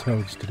look, the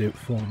toads to do it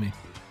for me.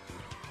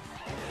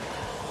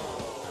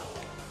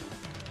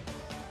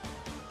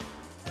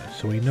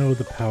 So we know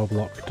the power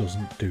block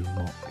doesn't do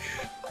much.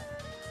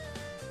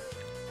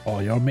 Oh,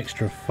 you're a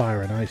mixture of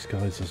fire and ice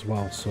guys as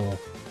well, so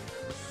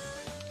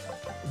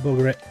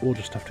bugger it, we'll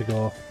just have to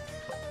go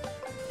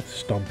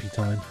stompy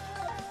time.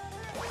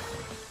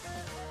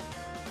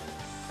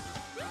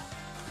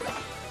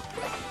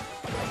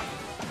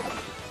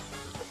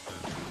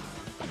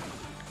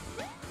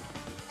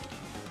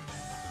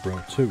 Row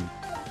 2.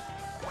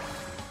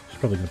 She's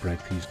probably going to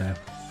break these now.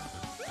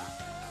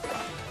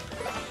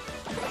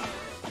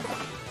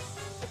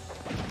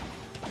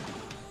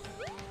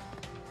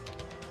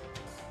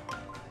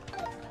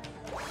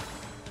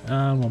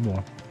 And one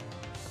more.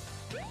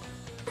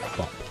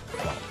 Bop,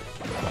 bop,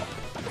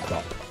 bop,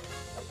 bop.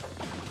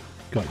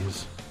 Got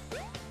yous.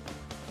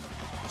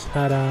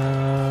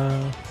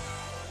 Ta-da!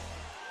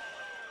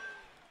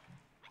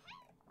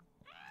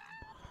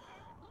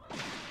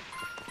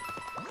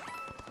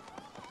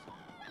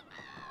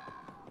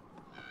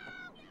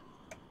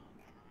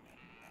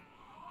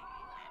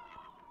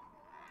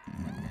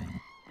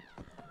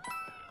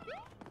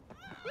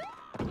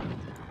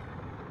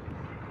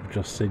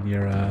 Just seen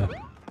your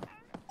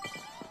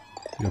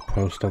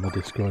post on the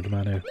Discord,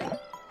 Manu.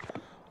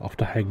 Off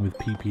to hang with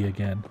PP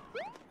again.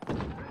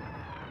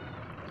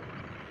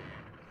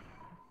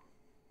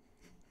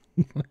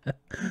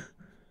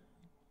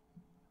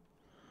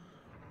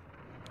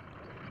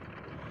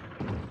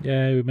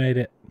 Yeah, we made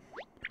it.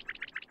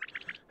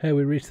 Hey,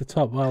 we reached the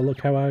top. Wow,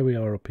 look how high we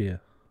are up here.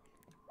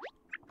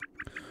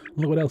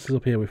 Look what else is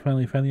up here. We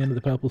finally found the end of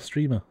the purple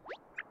streamer.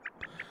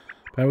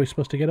 How are we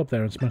supposed to get up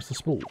there and smash the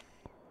spool?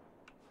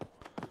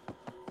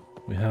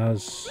 We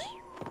has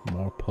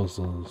more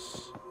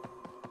puzzles.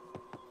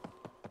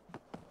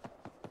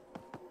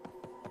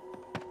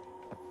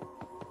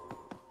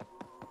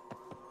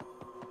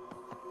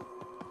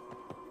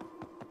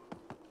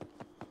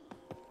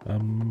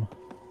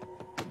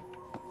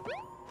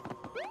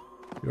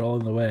 You're all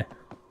in the way.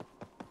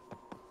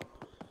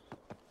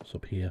 What's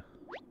up here?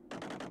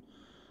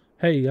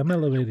 Hey, I'm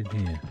elevating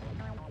here.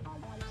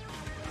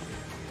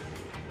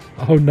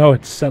 Oh no,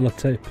 it's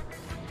sellotape.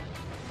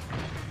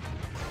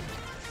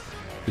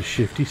 The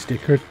shifty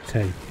sticker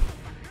tape.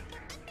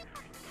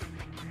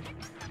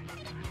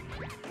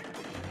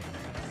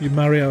 You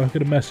Mario, I've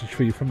got a message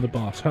for you from the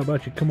boss. How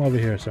about you come over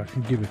here so I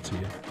can give it to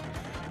you?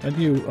 And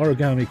you,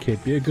 Origami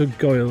Kid, be a good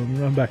girl and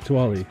run back to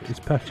Ollie. It's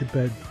past your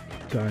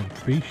bedtime,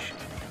 bish.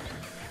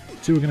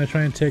 So we're gonna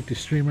try and take the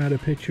streamer out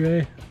of picture,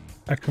 eh?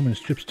 I come in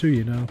strips too,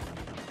 you know.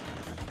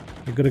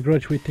 You've got a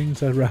grudge with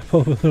things I rap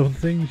over those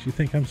things? You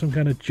think I'm some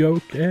kind of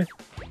joke, eh?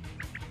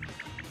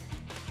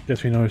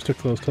 Guess we know who's stuck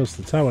close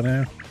to the tower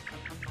now.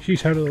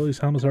 Sheesh, how did all these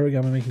harmless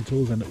origami making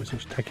tools end up with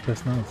such tacky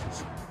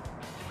personalities?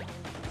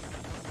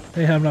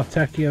 Hey, I'm not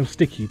tacky, I'm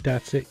sticky,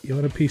 that's it. You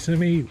want a piece of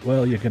me?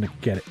 Well, you're gonna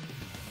get it.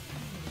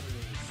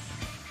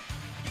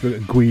 We've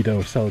got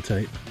Guido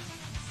sellotape.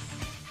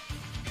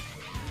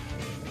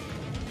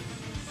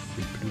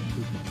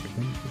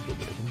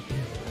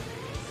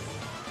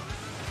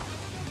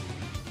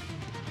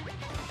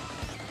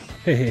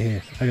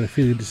 Hey, I got a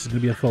feeling this is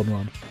gonna be a fun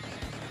one.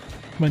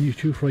 Come on, you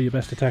two, throw your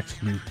best attacks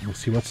at me, and we'll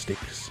see what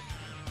sticks.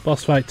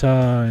 Boss fight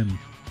time!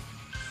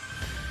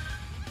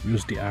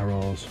 Use the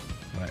arrows.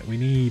 Right, we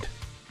need...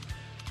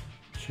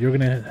 So you're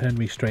going to hand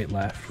me straight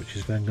left, which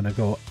is then going to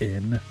go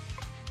in.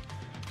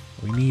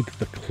 We need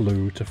the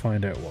clue to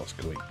find out what's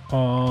going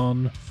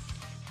on.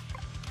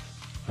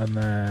 And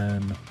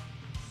then...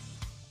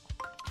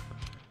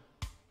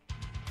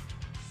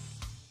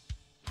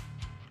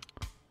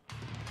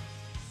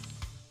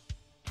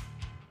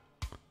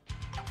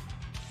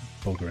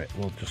 bugger it,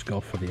 we'll just go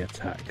for the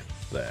attack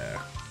there.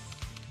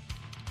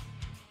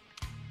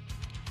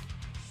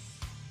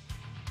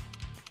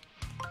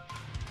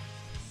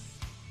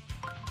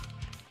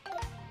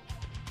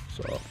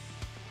 So,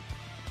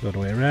 the other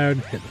way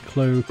around, hit the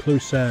clue. Clue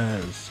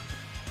says,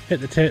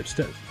 hit the tape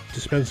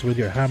dispenser with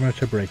your hammer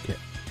to break it.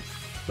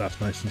 That's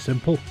nice and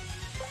simple.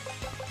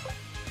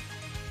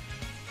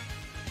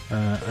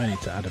 I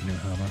need to add a new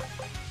hammer.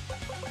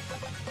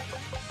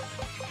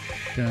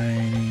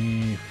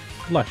 Shiny,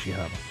 flashy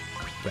hammer.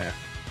 There.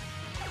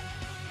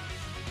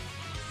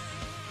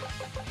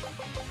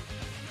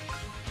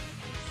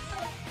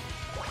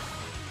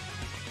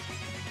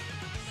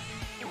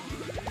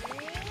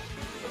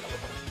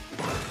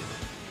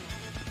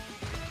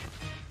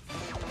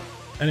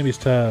 Enemy's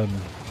turn.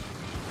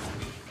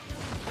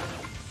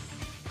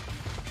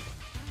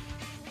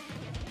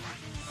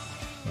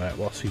 Right,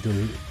 what's he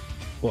doing?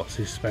 What's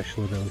his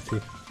special ability?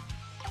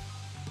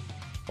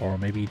 Or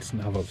maybe he doesn't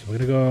have it, so we're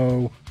gonna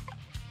go...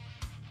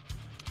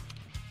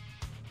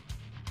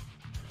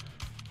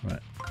 Right.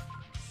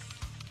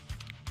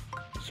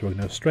 So we're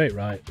gonna go straight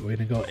right, we're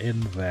gonna go in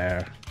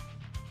there.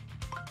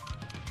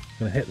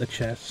 Gonna hit the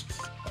chest,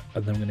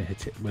 and then we're gonna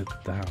hit it with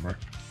the hammer.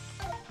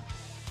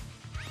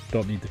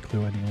 Don't need the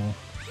clue anymore.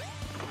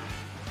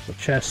 So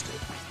chest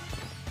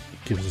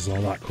gives us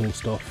all that cool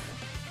stuff.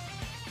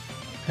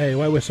 Hey,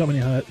 why were so many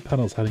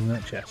panels hiding in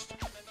that chest?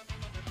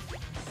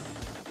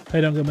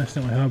 Hey, don't go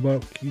messing up my hard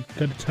work. You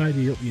gotta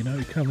tidy up, you know.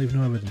 You can't leave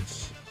no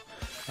evidence.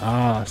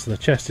 Ah, so the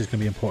chest is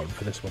gonna be important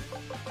for this one.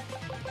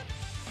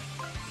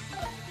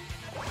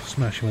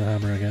 Smash him with a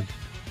hammer again.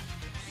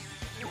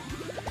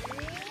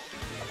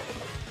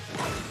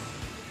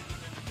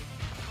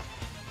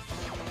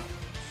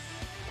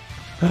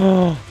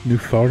 Oh, new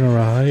phone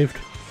arrived.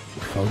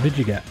 What phone did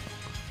you get?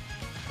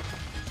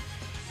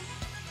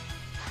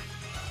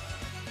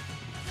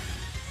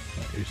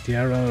 Right, here's the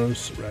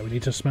arrows. Right, we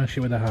need to smash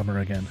it with a hammer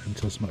again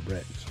until something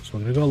breaks. So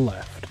we're going to go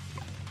left.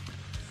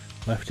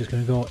 Left is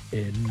going to go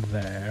in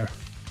there.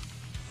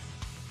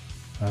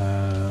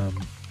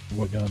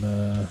 We're going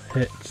to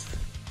hit...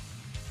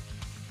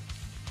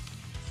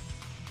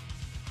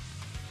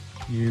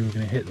 You, we're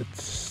going to hit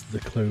the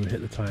clue,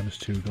 hit the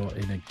 ×2, go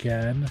in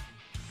again.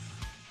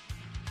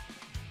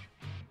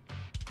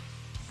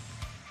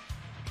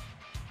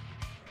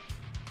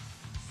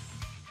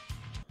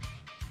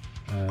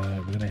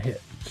 We're going to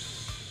hit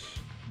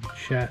the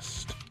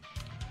chest.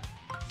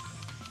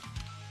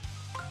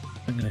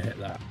 I'm going to hit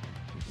that.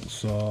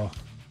 So,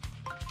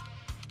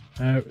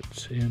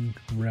 out, in,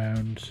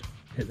 round,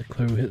 hit the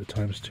clue, hit the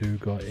 ×2,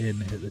 go in,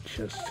 hit the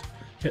chest,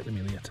 hit the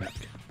melee attack.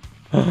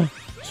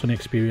 Sunny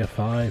Xperia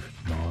 5.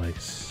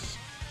 Nice.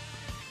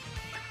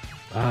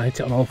 I hit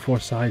it on all 4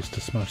 sides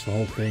to smash the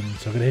whole thing,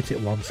 so I'm going to hit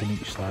it once on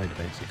each side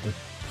basically.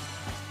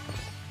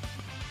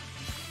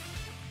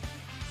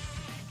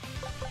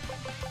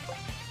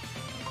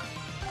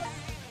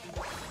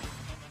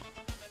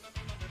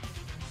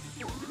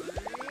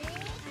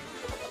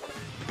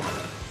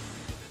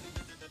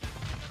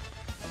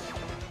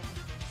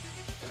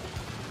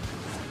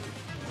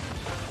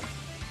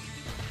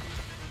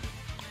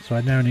 So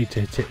I now need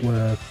to hit it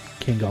where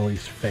King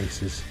Ollie's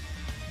face is.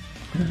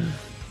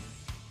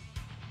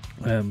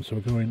 So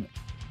we're going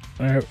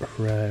out,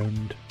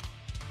 round.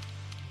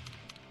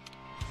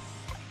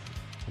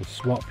 We'll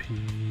swap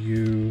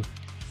you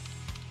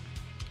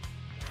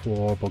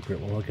for bugger it.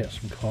 We'll get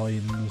some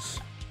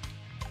coins.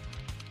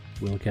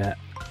 We'll get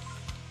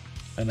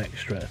an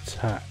extra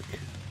attack.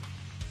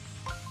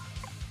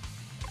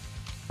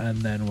 and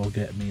then we'll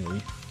get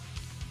melee.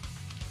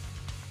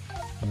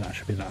 And that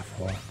should be that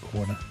far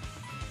corner.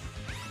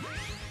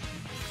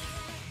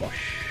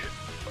 Bosh.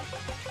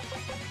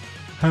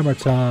 Hammer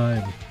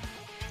time!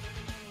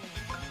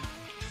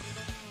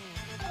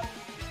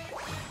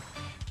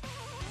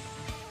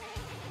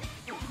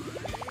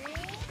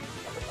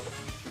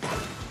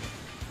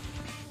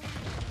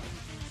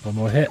 One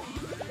more hit.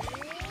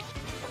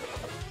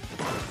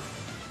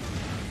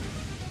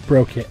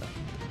 Broke it.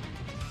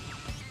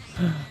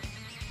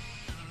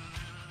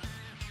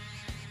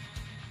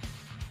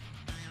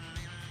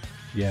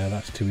 Yeah,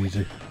 that's too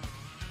easy.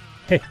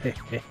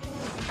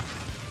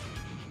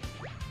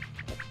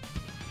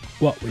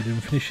 What, we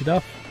didn't finish it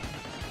off?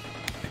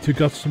 It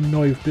took out some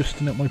knife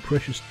dusting at my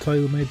precious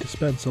tailor-made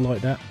dispenser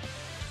like that.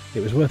 It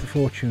was worth a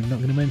fortune, not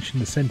going to mention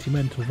the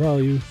sentimental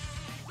value.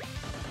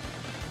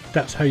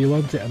 That's how you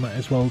want it, I might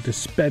as well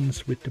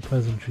dispense with the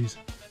pleasantries.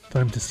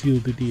 Time to seal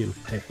the deal.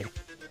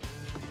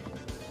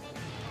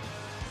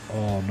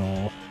 Oh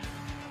no.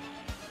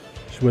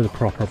 This is where the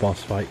proper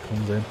boss fight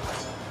comes in.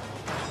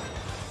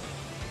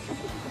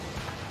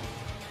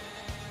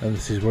 And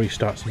this is where he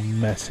starts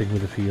messing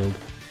with the field.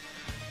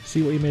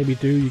 See what you made me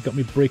do? You got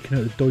me breaking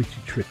out the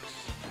doity tricks.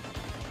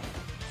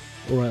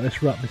 Alright,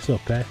 let's wrap this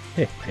up, eh?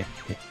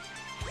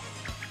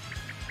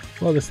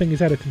 Well, this thing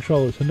is out of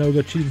control. It's a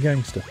no-go cheating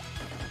gangster.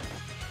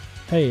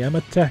 Hey, I'm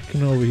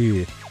attacking over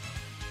here.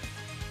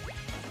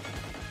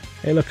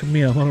 Hey, look at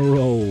me, I'm on a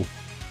roll.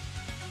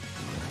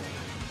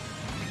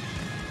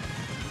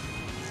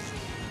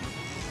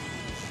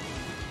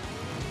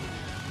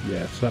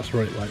 Yeah, so that's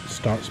where it like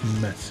starts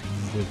messing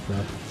with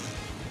the...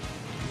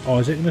 Oh,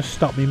 is it going to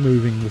stop me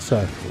moving the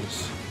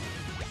circles?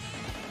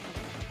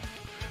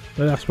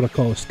 Well, that's what I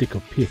call a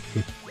stick-up.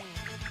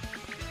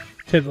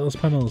 Take those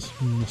panels.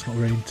 That's not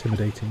very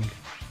intimidating.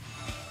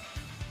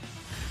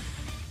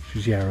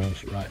 Choose the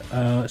arrows. Right,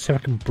 let's see if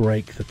I can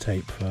break the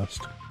tape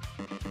first.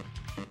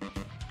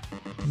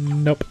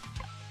 Nope.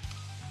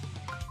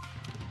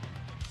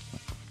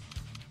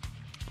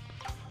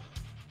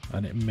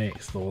 And it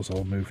makes those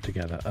all move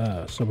together.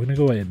 So we're going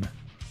to go in.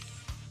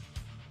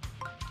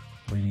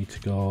 We need to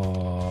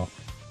go...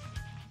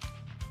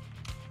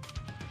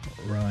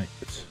 Right.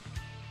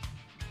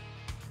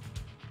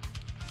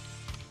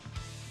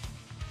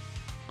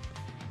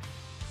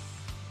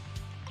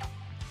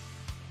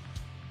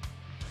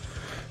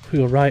 If we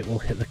go right, we'll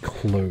hit the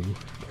clue.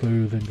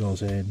 Clue then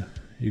goes in.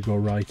 You go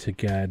right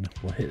again,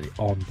 we'll hit the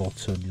on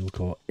button, you'll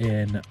go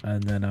in,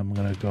 and then I'm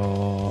going to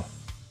go...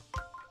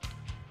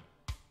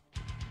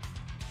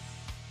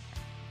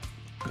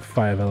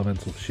 5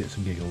 elemental shits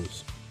and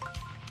giggles.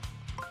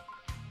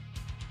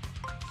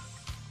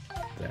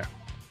 There.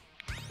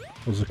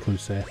 What does the clue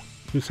say?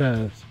 Clue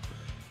says,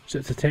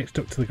 ships to take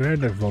stuck to the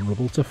ground are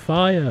vulnerable to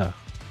fire.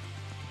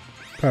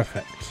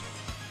 Perfect.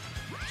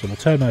 So we'll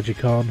turn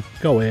magic on,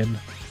 go in,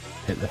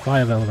 hit the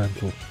 5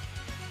 elemental.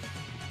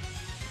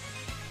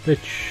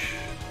 Which...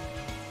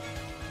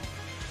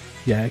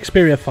 Yeah,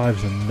 Xperia 5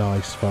 is a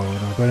nice phone.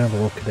 I'm going to have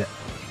a look at it.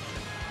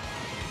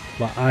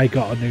 Like, I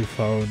got a new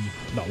phone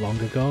not long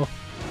ago.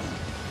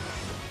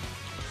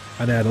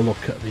 And I had a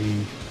look at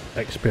the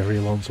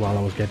Xperia ones while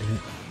I was getting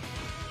it.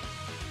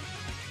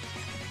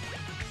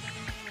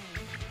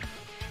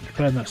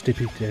 Burn that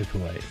sticky tape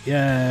away.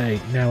 Yay!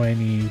 Now I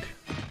need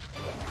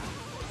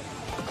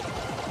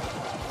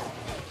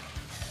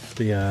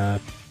the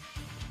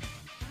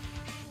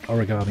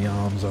origami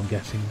arms, I'm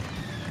guessing.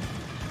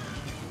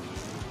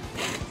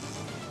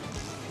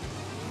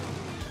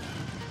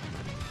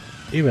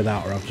 Either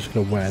that or I'm just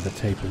going to wear the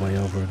tape away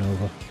over and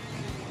over.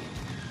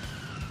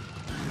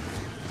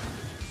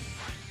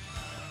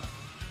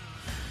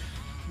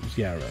 Use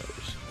the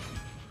arrows.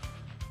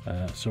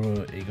 So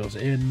it goes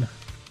in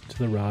to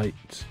the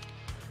right,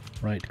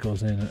 right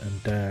goes in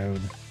and down.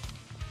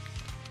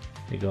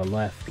 You go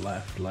left,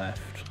 left,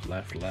 left,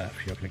 left,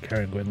 left. You're going to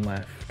carry on going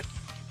left.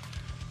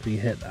 So you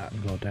hit that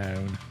and go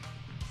down.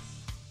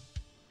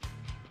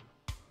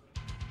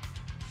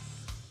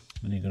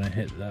 Then you're going to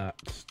hit that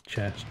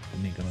chest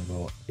and you're going to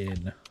go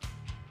in.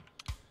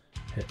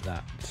 Hit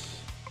that.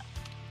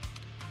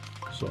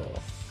 So,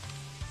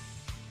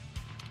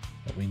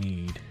 what we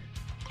need.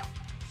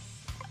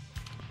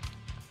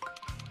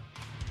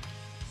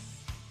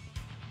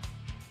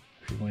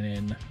 If you're going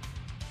in,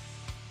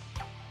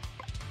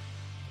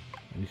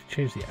 we need to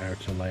change the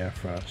outer layer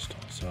first.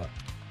 So,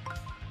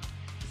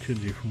 change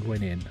you from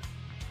going in.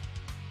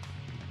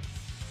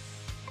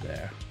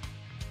 There.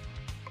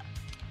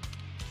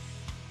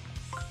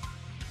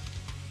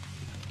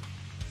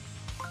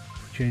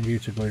 Change you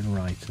to going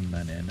right and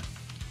then in.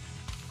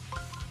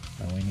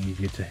 And we need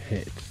you to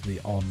hit the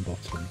on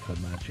button for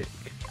magic.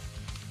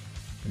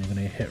 And you're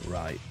going to hit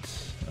right.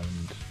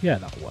 And yeah,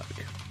 that'll work.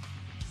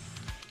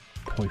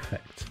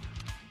 Perfect.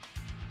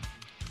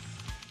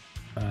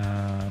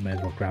 May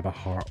as well grab a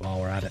heart while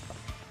we're at it.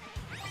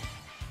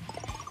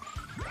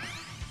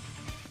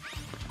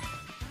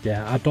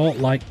 Yeah, I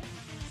don't like...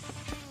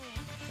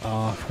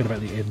 Oh, I forgot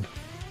about the in.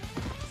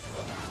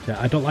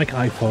 Yeah, I don't like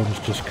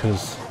iPhones just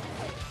because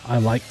I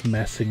like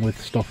messing with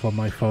stuff on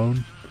my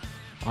phone,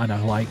 and I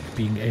like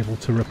being able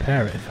to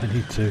repair it if I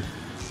need to,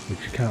 which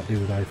you can't do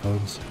with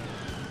iPhones.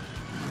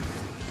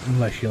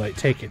 Unless you like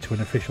take it to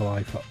an official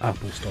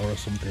Apple store or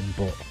something,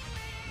 but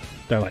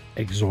they're like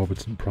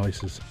exorbitant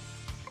prices.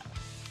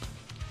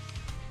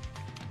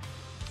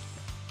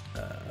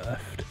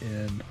 Left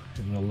in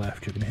the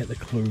left, you're going to hit the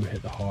clue,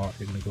 hit the heart,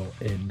 you're going to go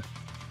in.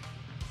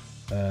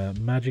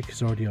 Magic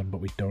is already on,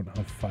 but we don't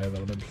have fire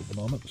elemental at the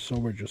moment, so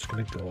we're just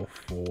going to go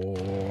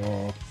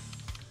for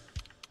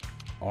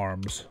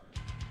arms.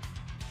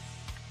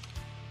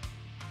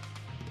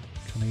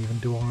 Can I even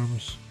do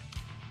arms?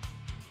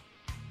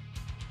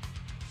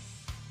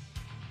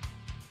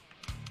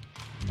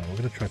 No, we're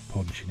going to try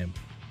punching him.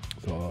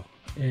 So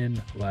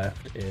in,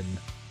 left, in,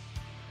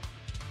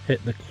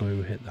 hit the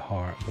clue, hit the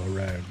heart, go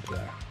around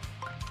there.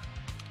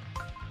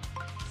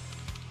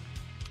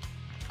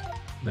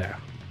 There.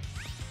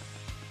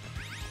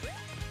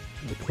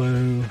 The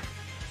clue.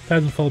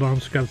 1000-fold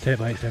arms, grab the tape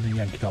by its end and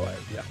yank it all out.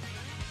 Yeah.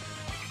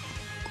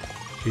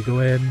 So you go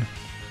in,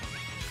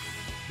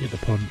 hit the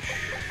punch,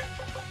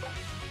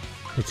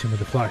 hit him with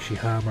the flashy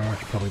hammer.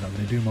 It's probably not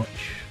going to do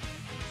much.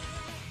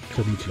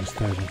 So I need to use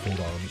 1000-fold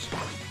arms.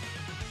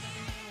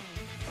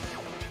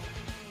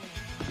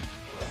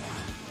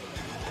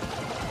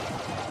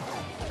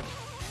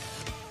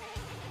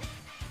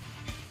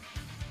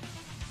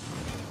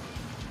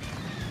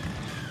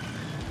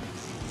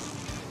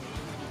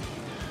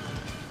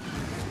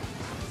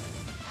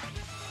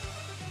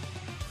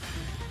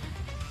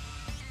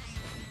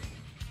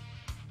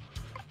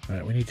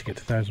 Right, we need to get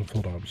to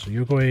 1000-fold arms. So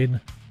you're going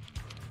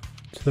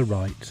to the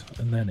right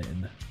and then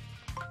in.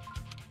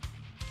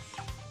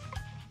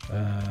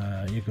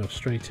 You go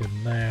straight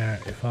in there.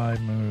 If I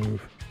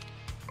move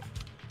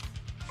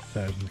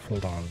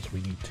 1000-fold arms,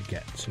 we need to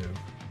get to.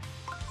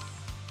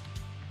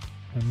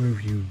 I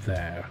move you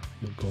there.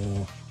 You'll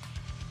go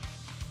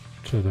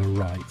to the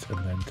right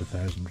and then to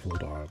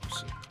 1000-fold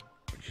arms,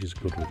 which is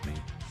good with me.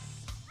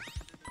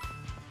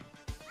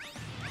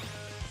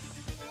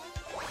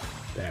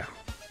 There.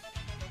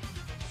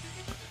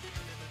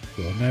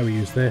 So now we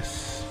use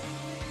this.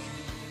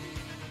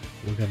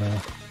 We're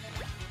gonna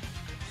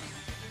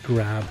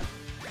grab,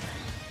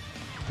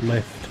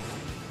 lift,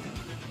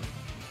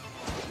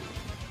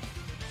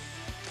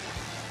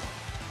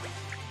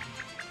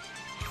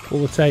 pull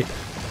the tape.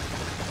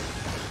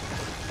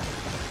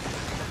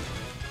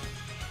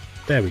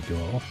 There we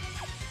go.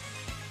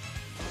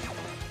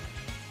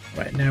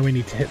 Right, now we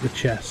need to hit the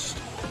chest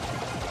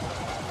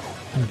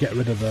and get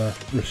rid of the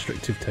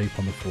restrictive tape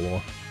on the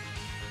floor.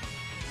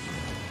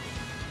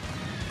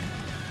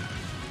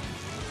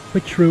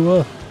 Which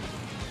we're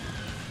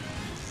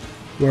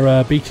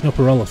beating up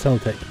a roll of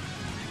sellotape.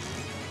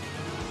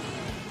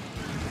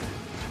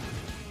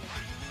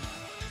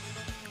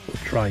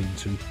 We're trying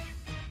to.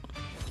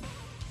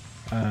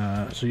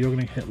 So you're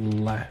going to hit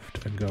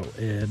left and go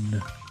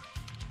in.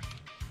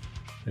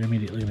 You're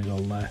immediately going to go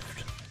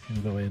left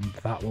and go in.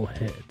 That will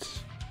hit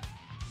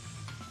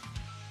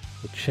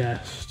the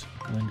chest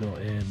and then go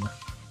in.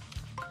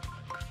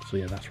 So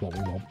yeah, that's what we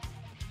want.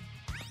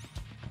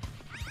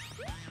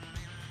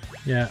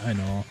 Yeah, I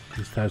know,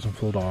 these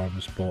 1000-fold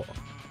arms, but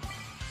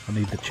I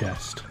need the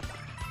chest.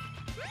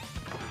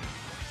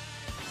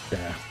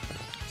 There.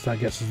 So that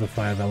gets us the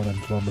 5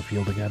 elemental on the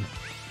field again.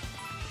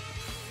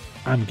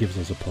 And gives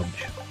us a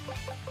punch.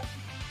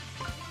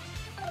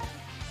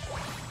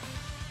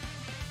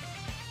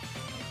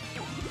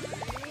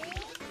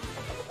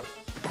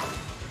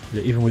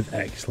 Yeah, even with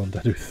excellent,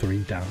 I do 3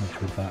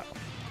 damage with that.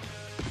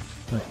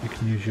 Right, you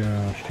can use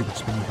your stupid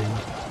spinny thing.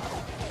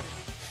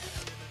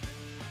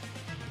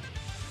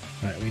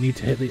 Right, we need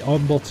to hit the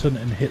on button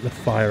and hit the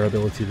fire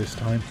ability this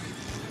time.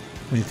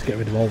 We need to get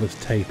rid of all this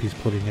tape he's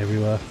putting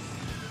everywhere.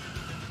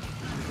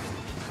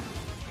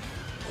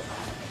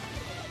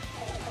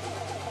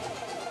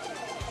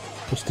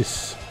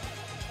 Justice.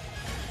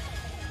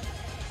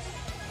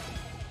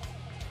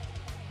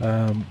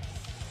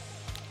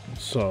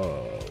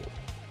 So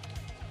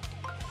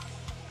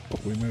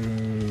we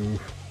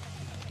move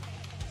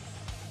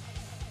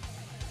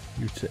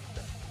you to.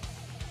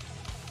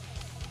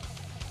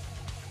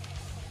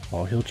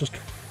 Oh, he'll just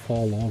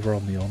fall over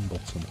on the on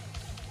button.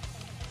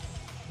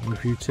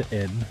 Move you to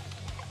in.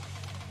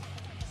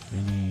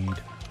 We need.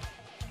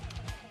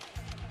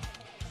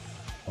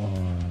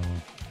 Oh,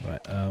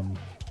 right.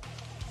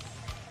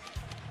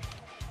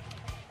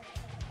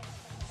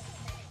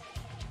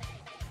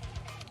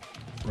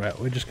 Right,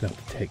 we're just gonna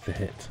have to take the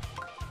hit.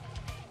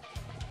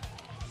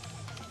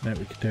 Now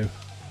we can do.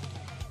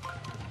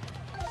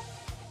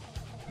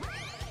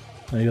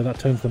 There you go, that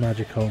turns the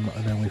magic home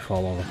and then we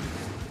fall over.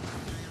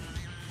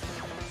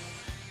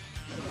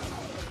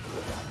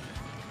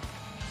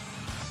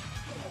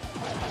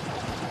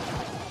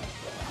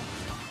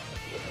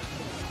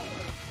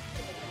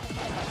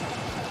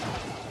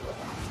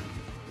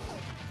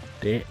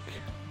 Dick.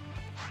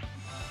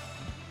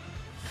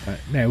 Right,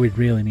 now we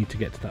really need to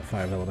get to that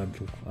 5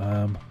 elemental.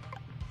 So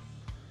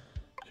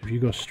if you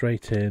go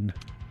straight in.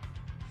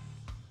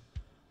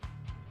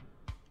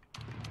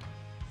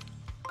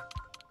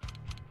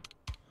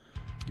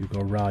 You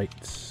go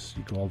right,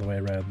 you go all the way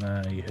around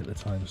there, you hit the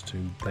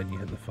 ×2, then you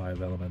hit the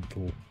 5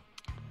 elemental.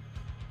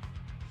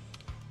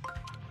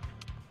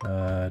 Do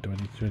I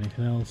need to do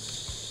anything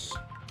else?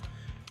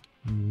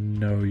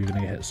 No, you're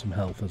going to hit some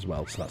health as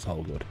well, so that's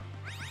all good.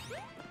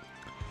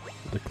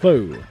 The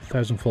clue,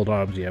 1,000-fold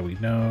arms, yeah, we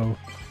know.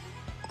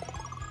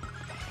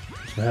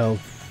 Some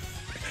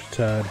health, extra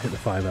turn, hit the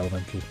 5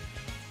 elemental.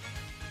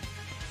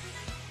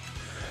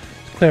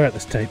 Let's clear out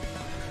this tape.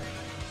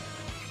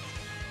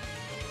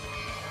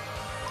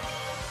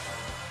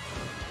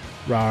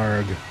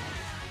 Rarg.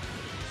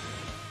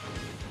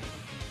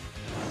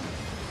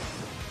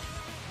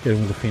 Get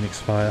him with the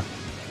Phoenix Fire.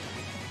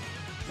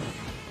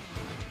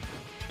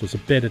 Does a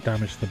bit of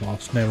damage to the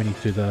boss. Now we need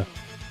to do the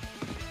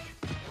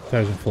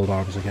 1,000-fold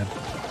arms again.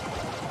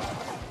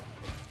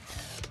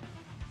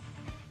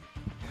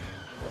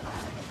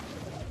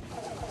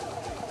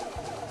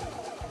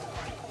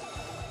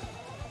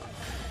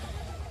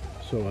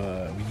 So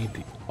we need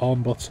the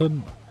on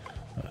button.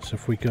 So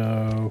if we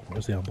go,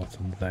 where's the on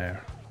button?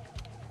 There.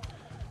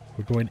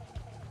 We're going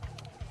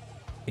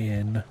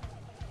in.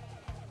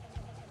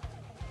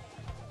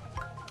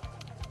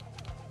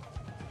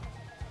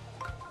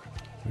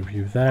 Move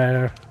you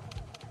there.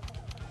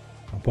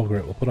 I'll bugger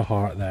it, we'll put a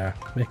heart there.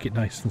 Make it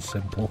nice and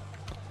simple.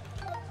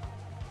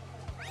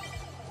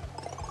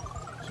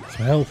 So it's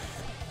some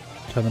health.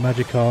 Turn the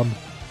magic on.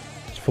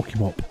 Let's fuck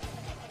him up.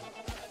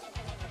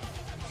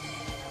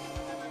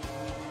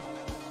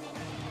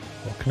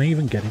 Oh, can I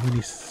even get him when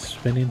he's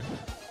spinning?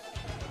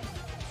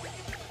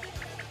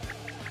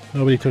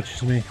 Nobody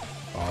touches me.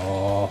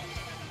 Oh.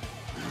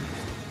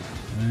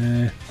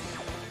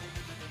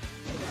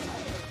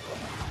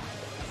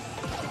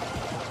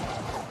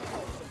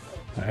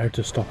 How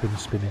to stop him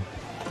spinning.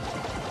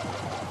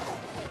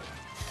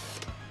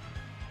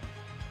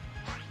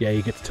 Yeah,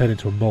 you get to turn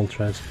into a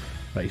Moltres.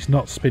 Right, he's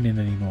not spinning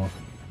anymore.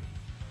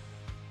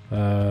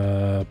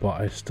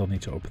 But I still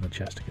need to open the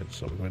chest again.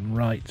 So we're going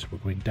right, we're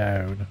going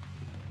down.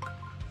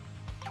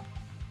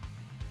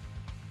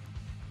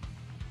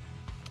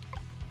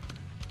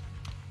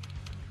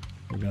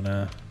 We're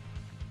gonna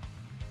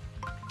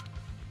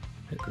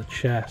hit the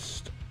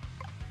chest.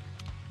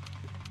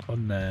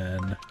 And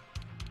then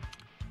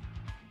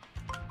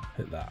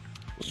hit that.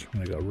 So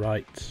I'm gonna go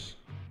right,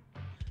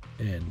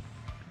 in,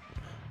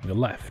 go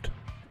left,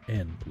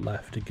 in,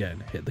 left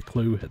again. Hit the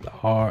clue, hit the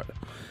heart,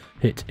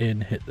 hit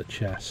in, hit the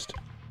chest,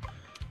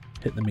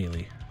 hit the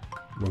melee.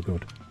 We're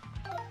good.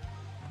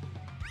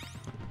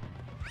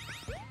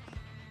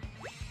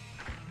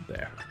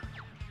 There.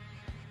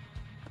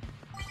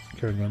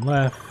 Carrying on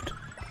left,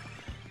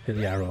 hit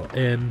the arrow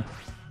in.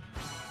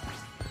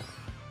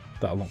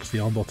 That unlocks the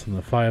on button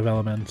and the 5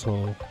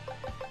 elemental.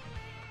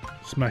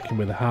 Smack him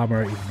with a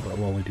hammer, even though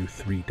it'll only do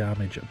 3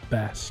 damage at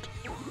best.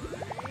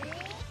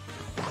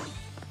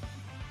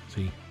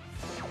 See?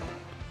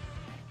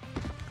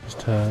 His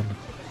turn.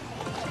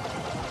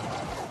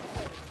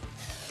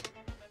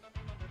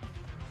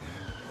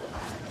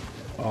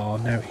 Oh,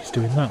 now he's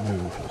doing that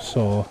move.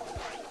 So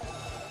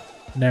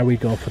now we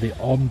go for the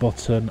on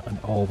button and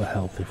all the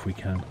health if we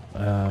can.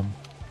 So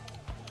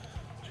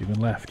you're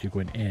going left, you're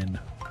going in.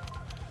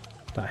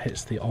 That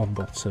hits the on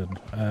button.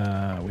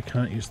 We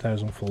can't use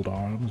 1,000-fold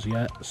arms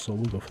yet, so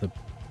we'll go for the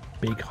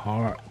big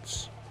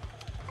hearts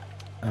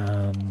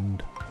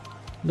and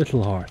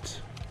little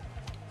heart.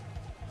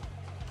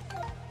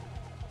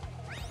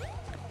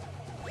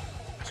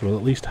 So we'll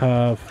at least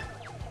have.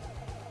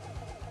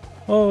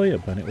 Oh yeah,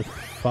 burn it with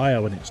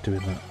fire when it's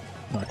doing that.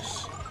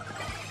 Nice.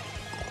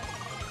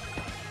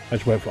 I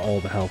just went for all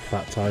the health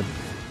that time.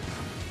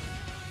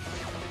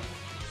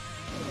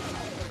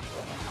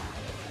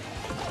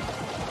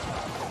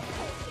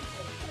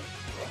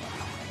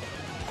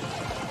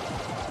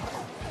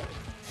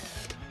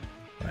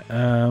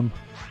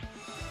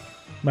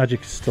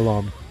 Magic is still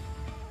on.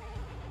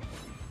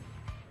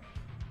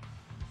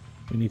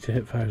 We need to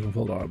hit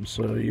 1,000-fold arms,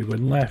 so you're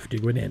going left,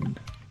 you're going in.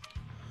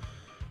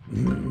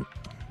 I'm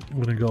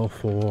going to go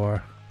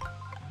for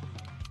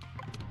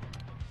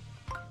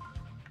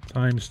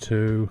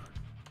 ×2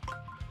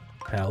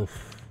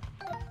 health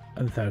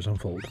and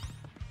 1,000-fold.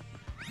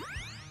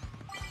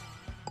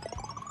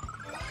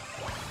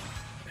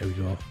 There we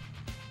go.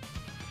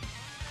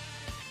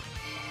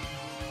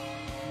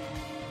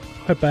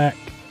 Head back.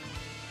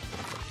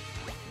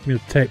 Give me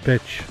the tape,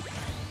 bitch.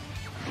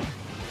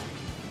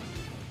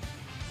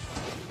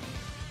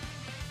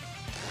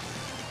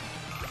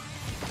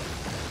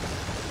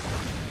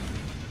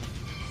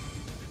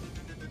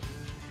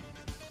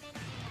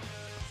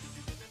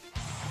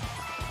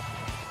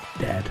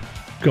 Dead.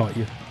 Got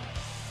you.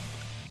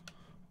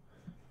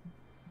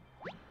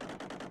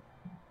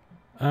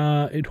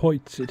 It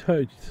hurts, it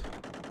hurts.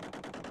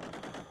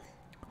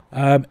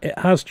 It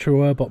has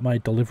truer, but my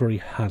delivery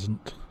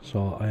hasn't,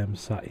 so I am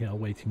sat here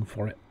waiting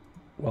for it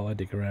while I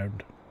dig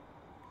around.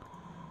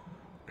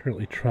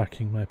 Currently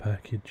tracking my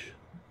package.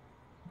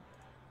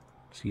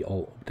 See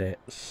all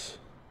updates.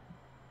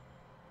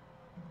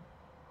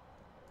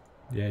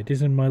 Yeah, it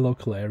is in my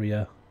local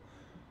area.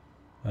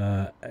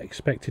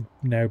 Expected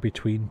now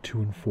between 2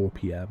 and 4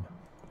 p.m.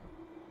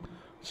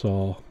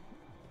 So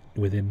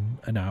within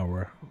an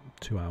hour,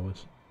 2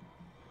 hours.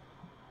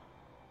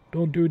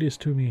 Don't do this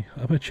to me.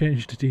 I'm a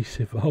changed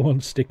adhesive. I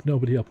won't stick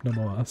nobody up no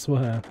more, I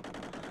swear.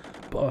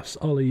 Boss,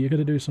 Ollie, you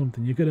gotta do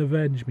something. You gotta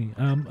avenge me.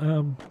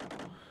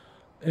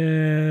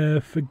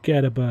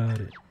 Forget about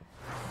it.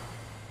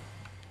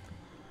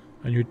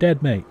 And you're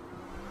dead, mate.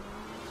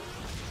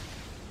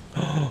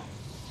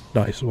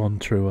 Nice one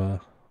through,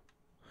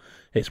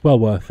 it's well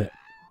worth it.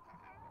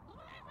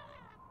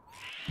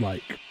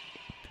 Like,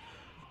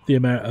 the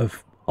amount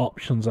of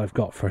options I've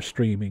got for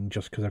streaming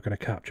just because I've got a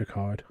capture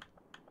card.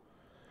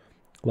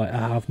 Like,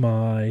 I have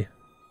my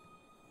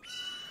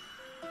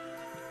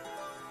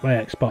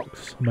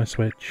Xbox, my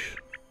Switch.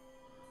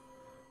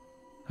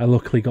 I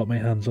luckily got my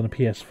hands on a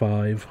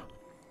PS5.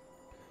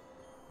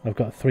 I've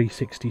got a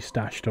 360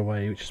 stashed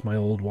away, which is my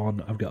old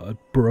one. I've got a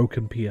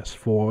broken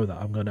PS4 that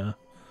I'm gonna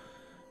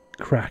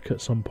crack at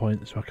some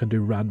point so I can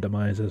do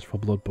randomizers for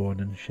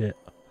Bloodborne and shit.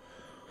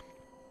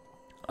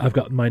 I've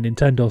got my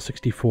Nintendo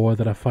 64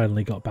 that I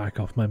finally got back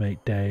off my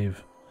mate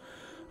Dave.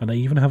 And I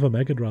even have a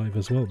Mega Drive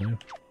as well now.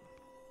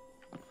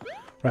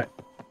 Right,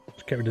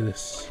 let's get rid of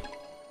this.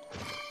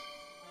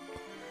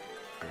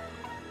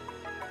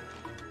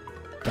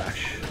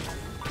 Bash.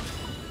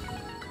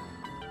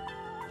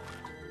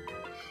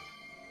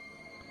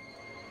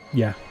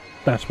 Yeah,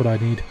 that's what I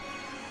need.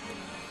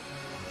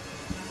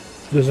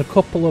 There's a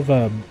couple of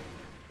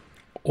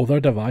other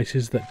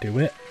devices that do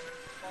it,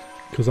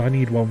 because I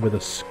need one with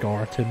a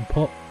SCART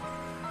input,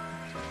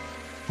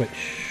 which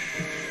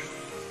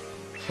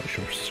I'm not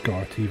sure if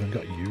SCART even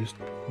got used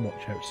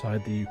much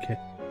outside the UK.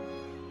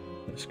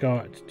 But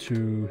SCART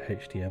to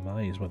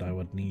HDMI is what I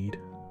would need.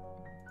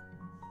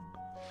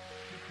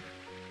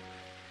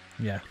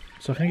 Yeah,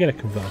 so I can get a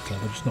converter,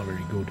 they're just not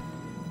very good.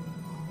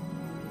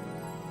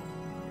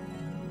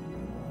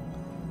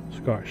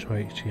 SCART to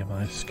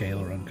HDMI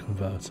scaler and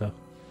converter.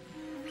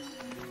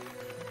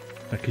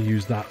 I could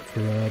use that for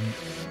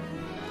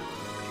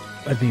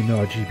I need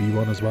an RGB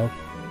one as well.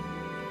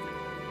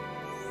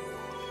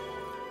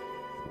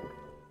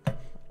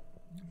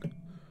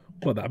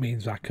 Well, that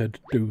means I could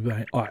do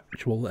my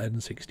actual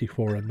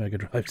N64 and Mega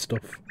Drive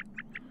stuff.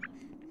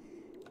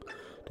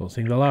 Don't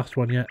think the last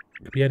one yet.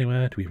 Could be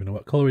anywhere. Do we even know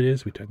what colour it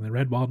is? We turn the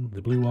red one,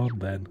 the blue one,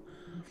 then...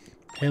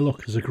 Hey look,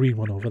 there's a green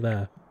one over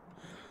there.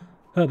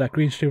 Oh, that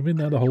green stream been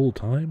there the whole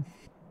time.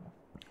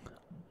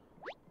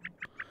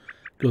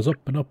 Goes up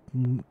and up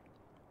and...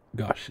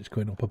 Gosh, it's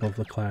going up above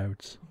the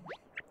clouds.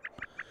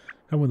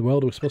 How in the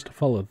world are we supposed to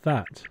follow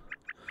that?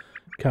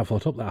 Can't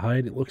float up that high,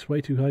 and it looks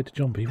way too high to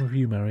jump, even with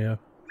you, Mario.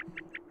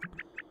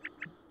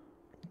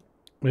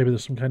 Maybe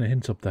there's some kind of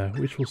hint up there,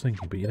 wishful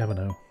thinking, but you never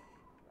know.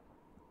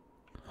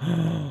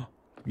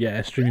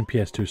 Yeah, streaming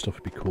PS2 stuff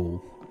would be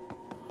cool.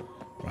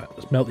 Right,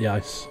 let's melt the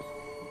ice.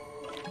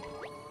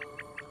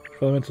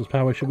 Which elemental's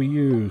power should we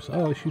use?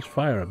 Oh, let's use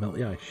fire and melt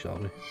the ice, shall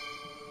we?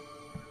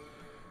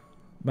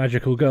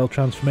 Magical girl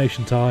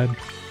transformation time.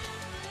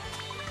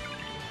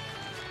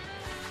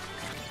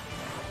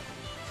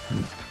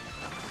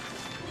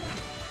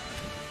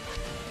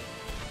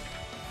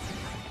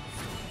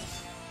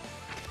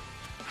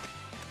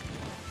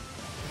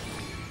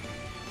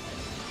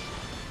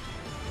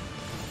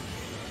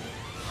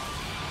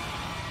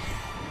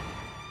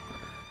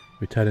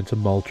 We turn into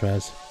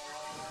Moltres.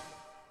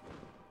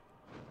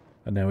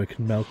 And now we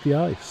can melt the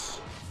ice.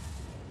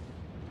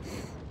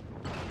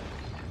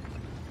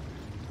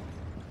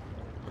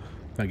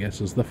 I guess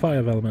is the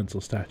Fire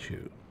Elemental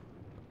statue.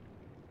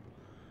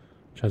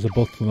 Which has a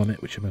button on it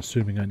which I'm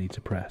assuming I need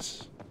to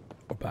press.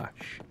 Or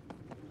bash.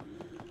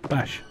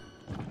 Bash!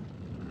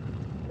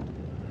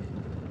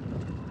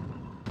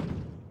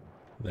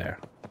 There.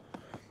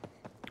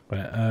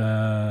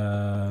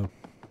 Right,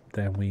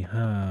 then we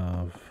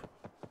have...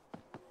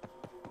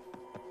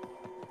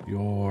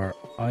 your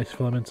ice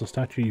elemental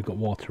statue. You've got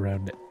water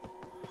around it.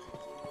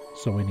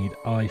 So we need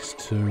ice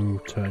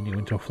to turn you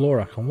into a floor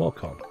I can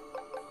walk on.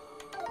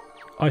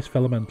 Ice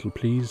elemental,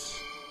 please.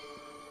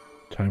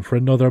 Time for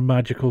another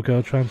magical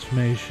girl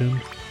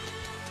transformation.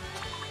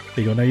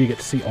 There you go, now you get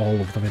to see all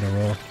of them in a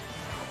row.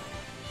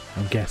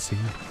 I'm guessing.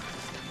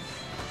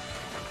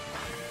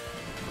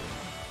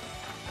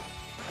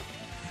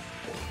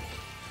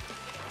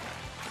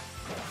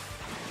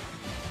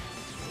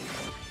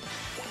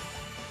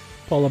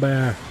 Polar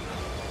bear.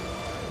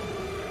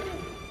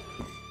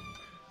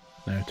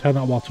 Now turn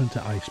that water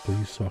into ice,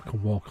 please, so I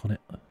can walk on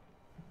it.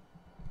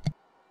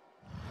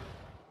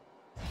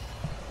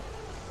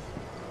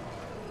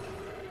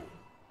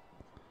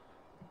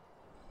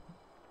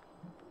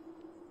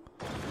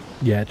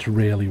 Yeah, it's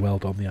really well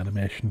done, the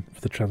animation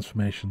for the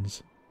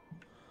transformations.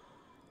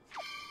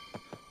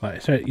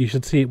 Like, so you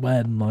should see it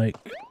when, like,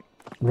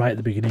 right at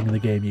the beginning of the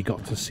game, you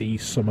got to see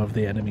some of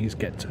the enemies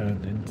get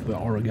turned into the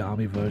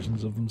origami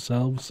versions of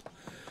themselves.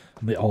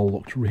 And they all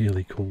looked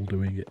really cool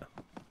doing it.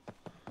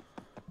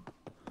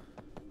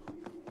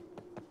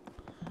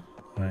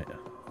 Right.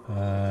 What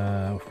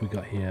have we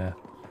got here?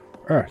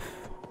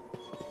 Earth.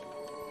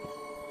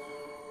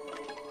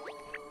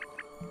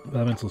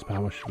 Elemental's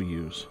power should we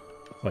use?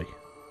 Wait.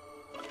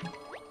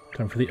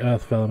 Time for the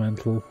Earth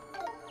Elemental.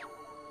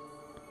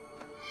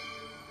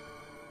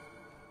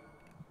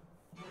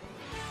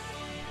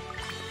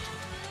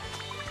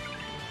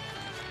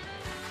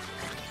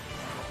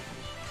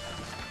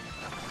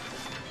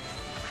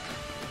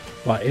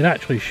 Right, it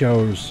actually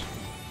shows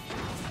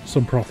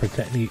some proper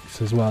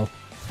techniques as well.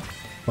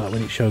 Like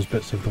when it shows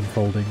bits of them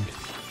folding.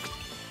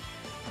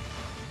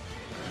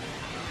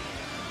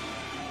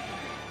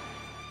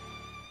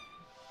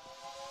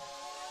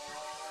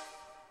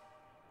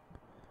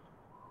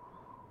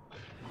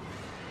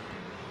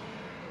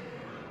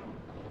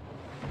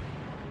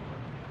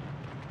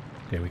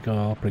 There we go,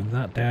 I'll bring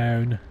that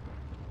down.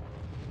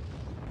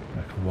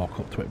 I can walk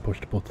up to it and push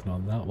the button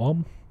on that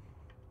one.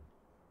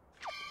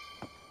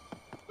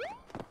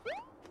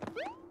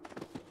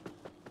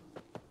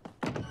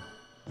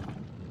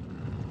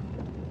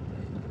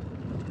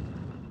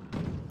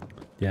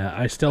 Yeah,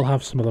 I still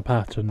have some of the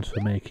patterns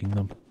for making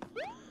them.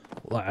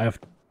 Like, I've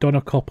done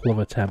a couple of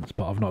attempts,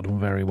 but I've not done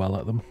very well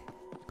at them.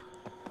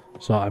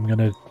 So I'm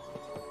gonna,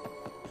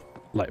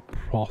 like,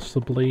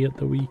 possibly at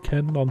the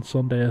weekend, on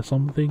Sunday or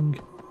something,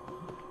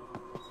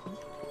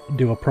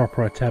 do a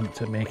proper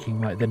attempt at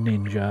making, like, the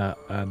Ninja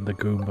and the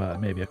Goomba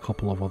and maybe a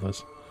couple of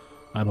others.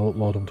 And I'll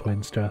upload them to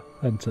Insta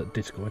and to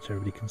Discord so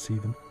everybody can see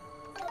them.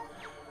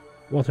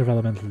 Water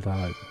Elemental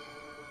Time.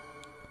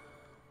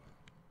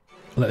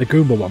 Like, the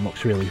Goomba one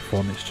looks really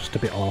fun, it's just a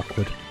bit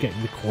awkward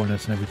getting the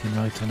corners and everything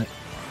right on it.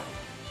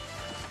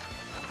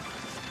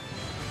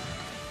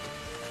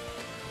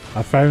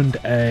 I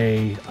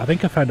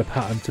think I found a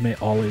pattern to make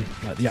Ollie,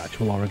 like the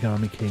actual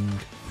Origami King,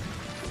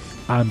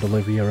 and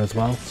Olivia as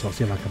well, so I'll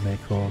see if I can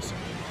make those.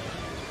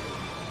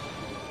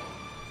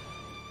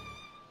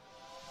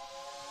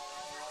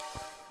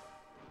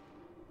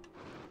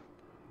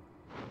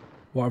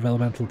 Water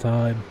Elemental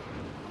Time.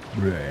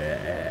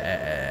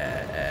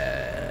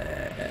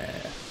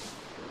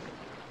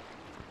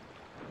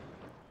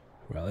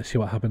 Well, let's see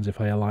what happens if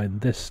I align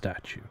this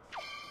statue.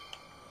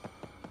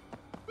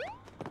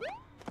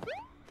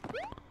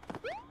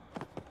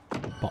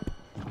 Pop.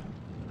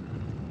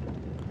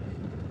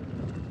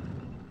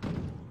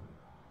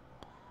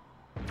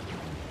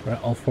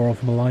 Right, all four of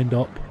them are lined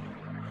up.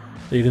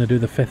 So you're going to do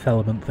the fifth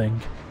element thing.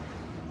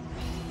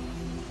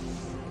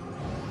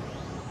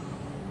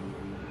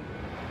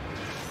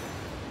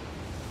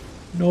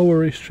 No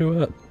worries,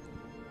 Stuart.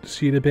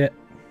 See you in a bit.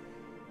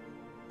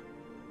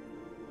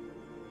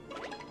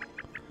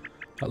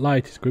 That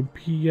light is going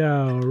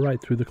peow right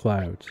through the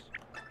clouds.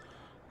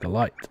 The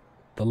light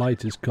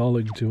is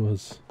calling to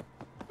us.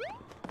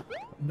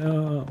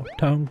 No,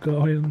 don't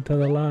go into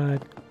the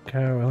light,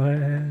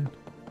 Caroline.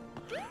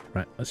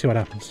 Right, let's see what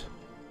happens.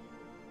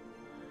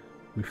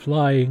 We're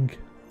flying.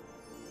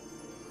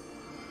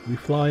 We're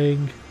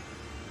flying.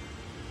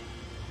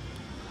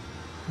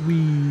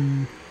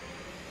 Whee.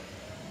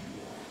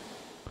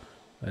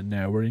 And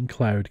now we're in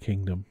Cloud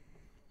Kingdom.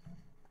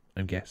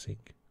 I'm guessing.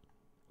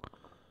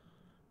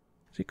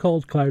 Is it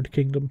called Cloud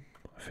Kingdom?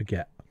 I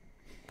forget.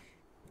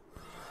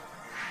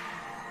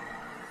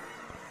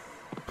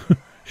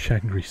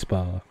 Shangri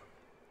Spa.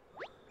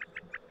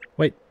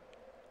 Wait,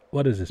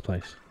 what is this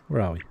place?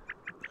 Where are we?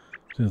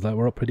 Seems like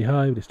we're up pretty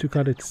high, but it's too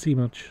cloudy to see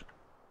much.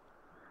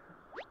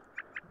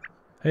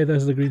 Hey,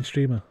 there's the green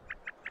streamer.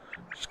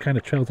 Just kind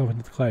of trails off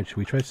into the clouds. Should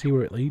we try to see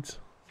where it leads?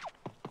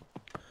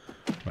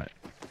 Right.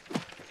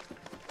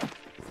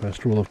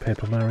 First rule of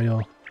Paper Mario.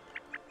 I'm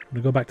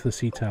gonna go back to the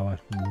sea tower.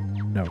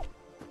 No.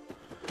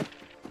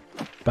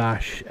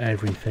 Bash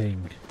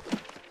everything.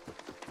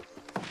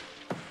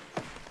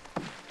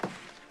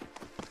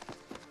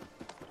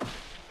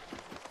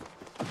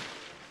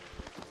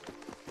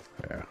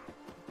 There.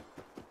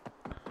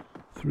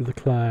 Through the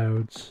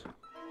clouds.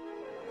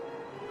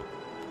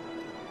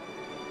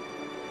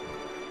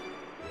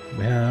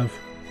 We have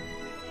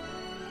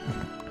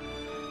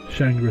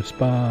Shangri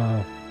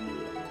Spa.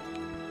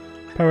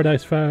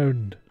 Paradise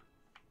found.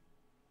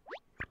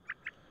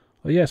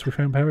 Oh yes, we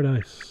found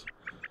paradise.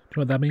 Do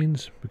you know what that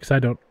means? Because I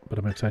don't, but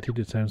I'm excited.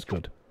 It sounds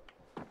good.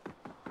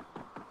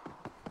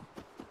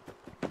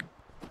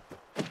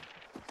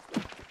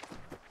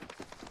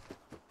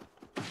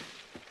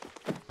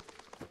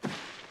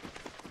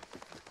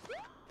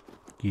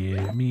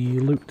 Give me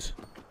loot.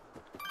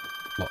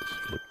 Lots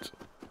of loot.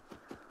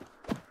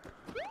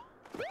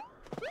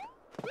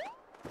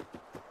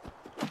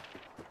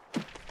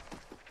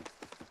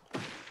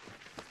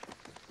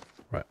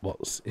 Right,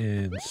 what's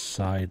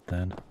inside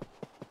then?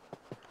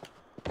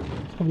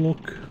 Let's have a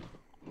look.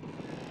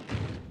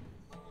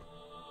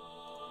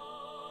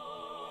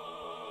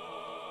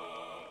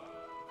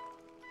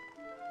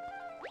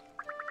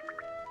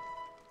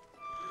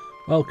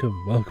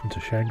 Welcome to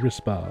Shangri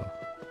Spa.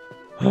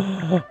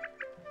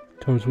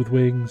 Toads with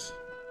wings.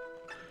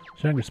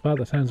 Shangri Spa,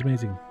 that sounds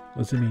amazing.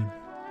 What does it mean?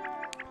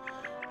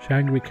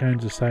 Shangri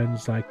kind of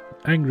sounds like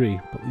angry,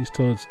 but these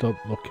toads don't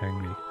look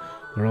angry.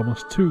 They're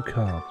almost too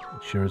calm.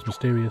 It sure is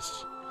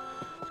mysterious.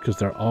 Because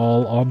they're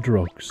all on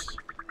drugs.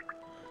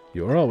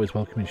 You are always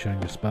welcome in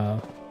Shangri Spa.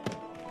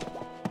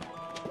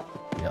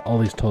 All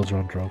these toads are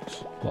on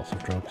drugs. Lots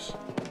of drugs.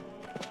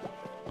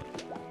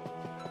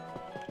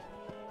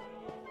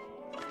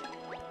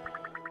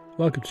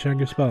 Welcome to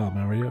Shangri Spa,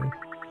 Mario.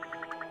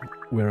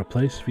 We're a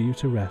place for you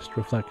to rest,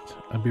 reflect,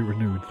 and be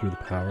renewed through the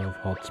power of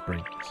hot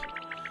springs.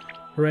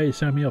 Hooray,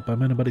 sign me up.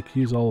 I'm anybody could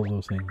use all of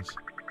those things.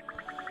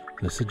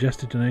 The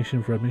suggested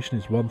donation for admission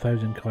is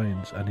 1,000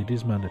 coins, and it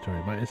is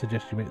mandatory. Might I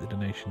suggest you make the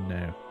donation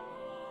now?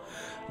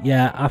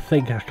 Yeah, I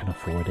think I can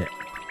afford it.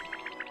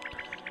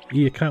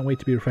 You can't wait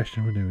to be refreshed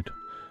and renewed.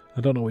 I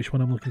don't know which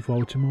one I'm looking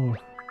forward to more.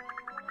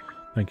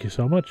 Thank you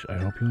so much. I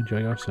hope you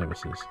enjoy our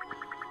services.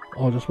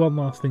 Oh, just one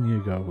last thing,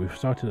 Hugo. We've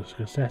started a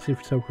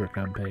successive Toker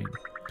campaign.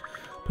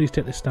 Please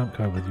take this stamp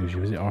card with you as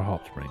you visit our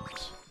hot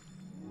springs.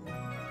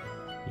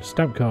 The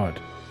stamp card.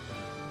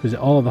 Visit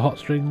all of the hot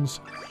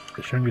springs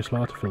at Shangri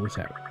Spa to fill this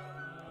out.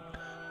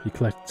 If you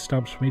collect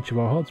stamps from each of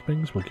our hot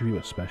springs, we'll give you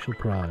a special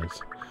prize.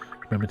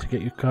 Remember to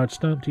get your card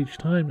stamped each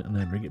time and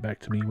then bring it back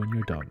to me when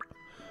you're done.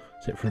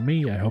 That's it from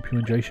me. I hope you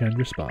enjoy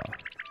Shangri Spa.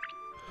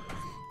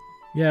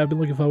 Yeah, I've been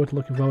looking forward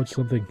to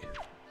something.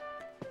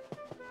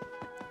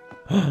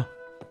 I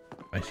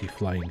see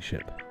flying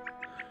ship.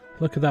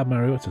 Look at that,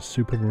 Mario. It's a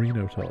Super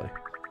Marino toy.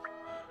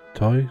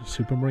 Toy?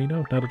 Super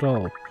Marino? Not at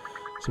all.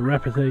 It's a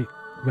replica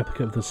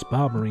of the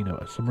Spa Marino,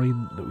 a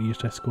submarine that we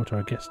used to escort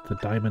our guests to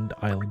the Diamond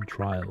Island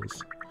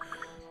trials.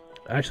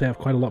 I actually have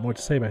quite a lot more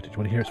to say about it. Do you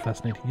want to hear its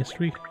fascinating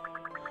history?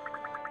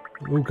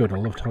 Oh good, I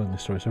love telling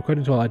this story. So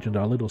according to a legend,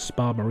 our little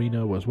Spa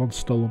Marino was once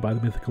stolen by the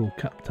mythical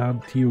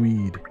Captain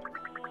Tioid.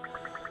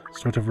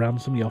 Sort of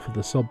ransom, he offered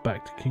the sub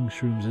back to King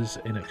Shroomses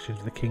in exchange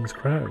for the King's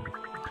crown.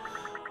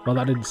 While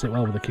that didn't sit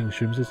well with the King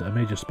Shroomses, a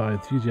major spa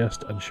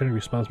enthusiast and Shangri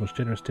Spa's most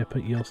generous tipper,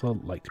 he also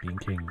liked being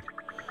king.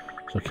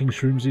 So King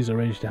Shroomses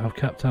arranged to have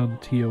Captain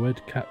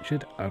Tioid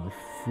captured and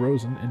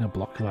frozen in a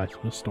block of ice.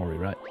 What a story,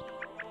 right?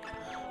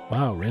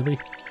 Wow, really?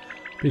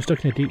 Being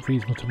stuck in a deep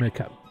freeze must have made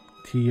Captain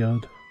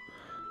Tioid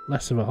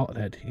less of a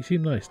hothead. He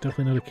seemed nice,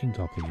 definitely not a king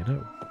topper, you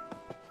know.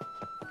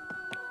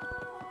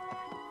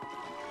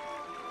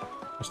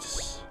 What's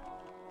this?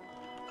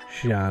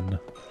 Shan.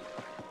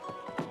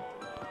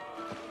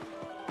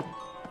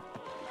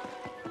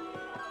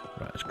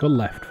 Right, let's go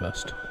left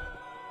first.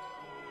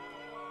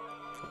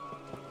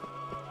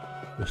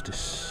 What's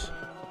this?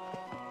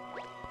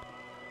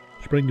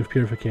 Spring of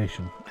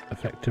Purification.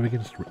 Effective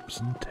against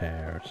rips and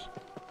tears.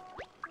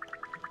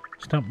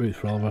 Stamp booth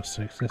for all of our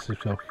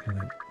successive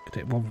talking.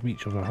 Take one from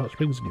each of our hot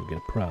springs and you'll get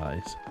a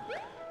prize.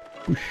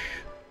 Whoosh.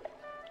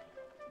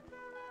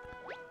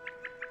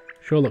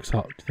 Sure looks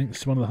hot. Do you think this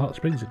is one of the hot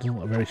springs? It doesn't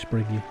look very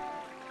springy.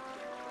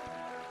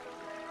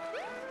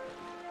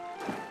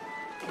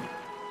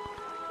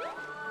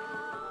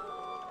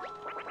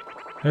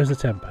 How's the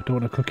temp? I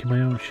don't want to cook in my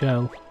own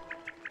shell.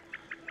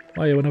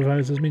 Why, you're one of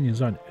Bowser's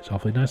minions, aren't you? It's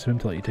awfully nice of him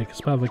to let you take a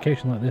spa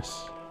vacation like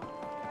this.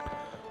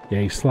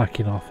 Yeah, he's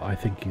slacking off. I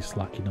think he's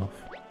slacking off.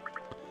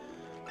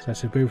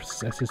 Excessive booth,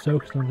 excessive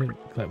soak, something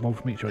like one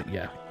from each, right?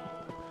 Yeah.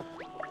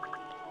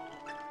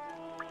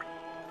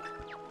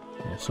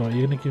 Yeah, so are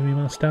you going to give me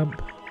my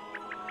stamp?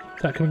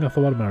 Is that coming off the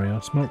water, Mario?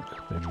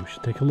 Smoke? Maybe we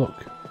should take a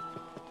look.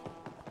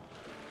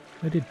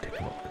 I did take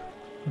a look.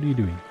 What are you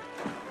doing?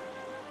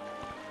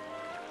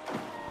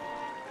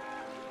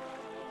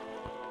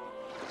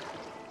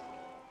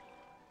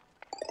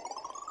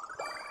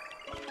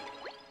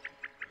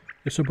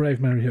 You're so brave,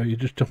 Mario. You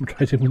just jumped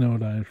right in with no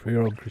iron for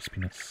your own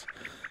crispiness.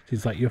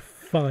 Seems like you're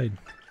fine.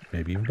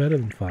 Maybe even better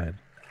than fine.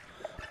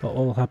 But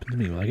what will happen to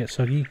me? Will I get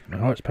soggy? My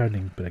heart's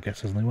pounding, but I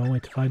guess there's only one way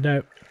to find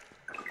out.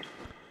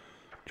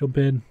 Jump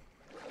in.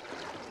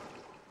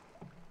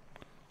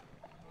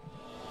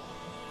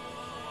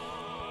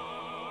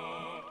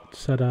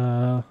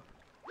 Ta-da!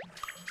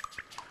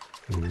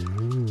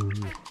 Ooh.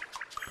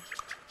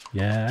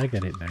 Yeah, I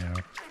get it now.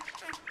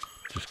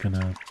 Just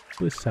gonna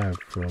bliss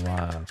out for a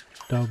while.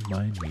 Don't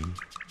mind me.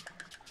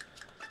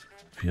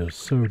 Feels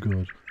so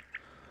good.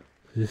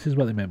 This is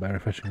what they meant by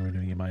refreshing and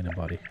renewing your mind and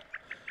body.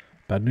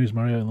 Bad news,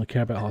 Mario. I only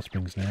care about hot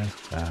springs now.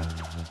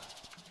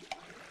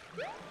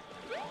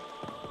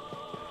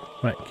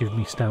 Right, give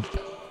me stamp.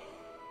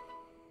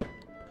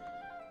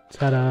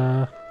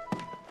 Ta-da!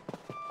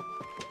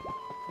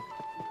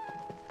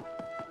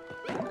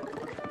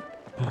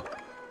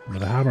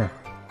 Another hammer.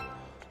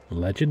 A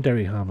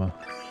legendary hammer.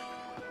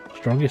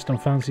 Strongest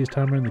and fanciest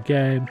hammer in the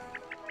game.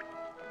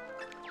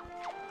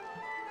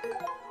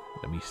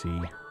 Let me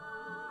see.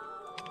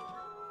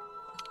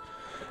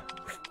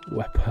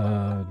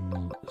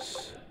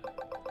 Weapons.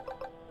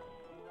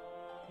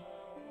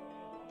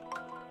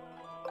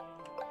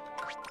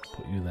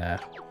 Put you there.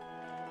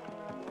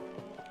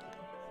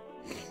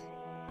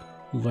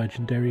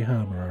 Legendary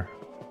hammer.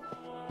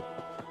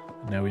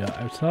 Now we are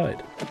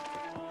outside.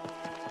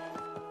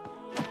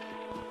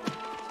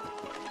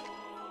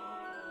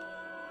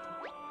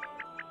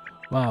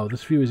 Wow,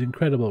 this view is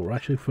incredible. We're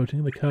actually floating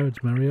in the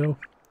clouds, Mario.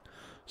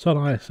 So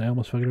nice, I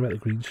almost forgot about the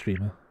green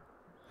streamer.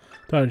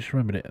 Thought I just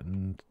remembered it,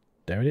 and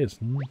there it is.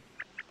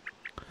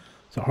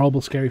 What's that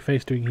horrible, scary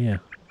face doing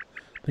here?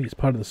 I think it's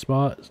part of the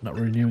spa. It's not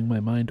renewing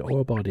my mind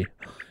or body. It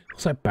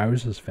looks like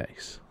Bowser's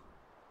face.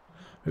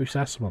 We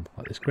should ask someone,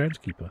 like this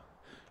groundskeeper.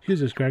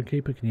 Excuse us,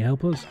 groundskeeper, can you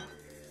help us?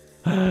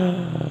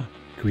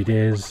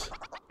 Days.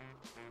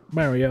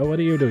 Mario, what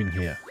are you doing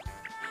here?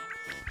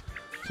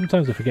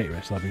 Sometimes I forget you're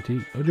a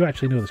celebrity. Or do you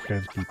actually know this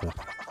groundskeeper?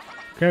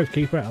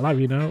 Groundskeeper, I'll have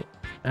you know.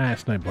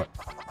 It's no important.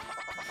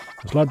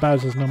 As Lord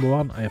Bowser's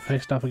 #1, I have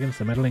faced off against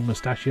the meddling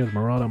mustachioed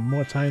marauder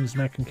more times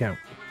than I can count.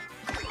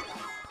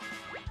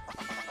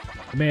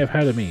 You may have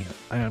heard of me.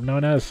 I am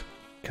known as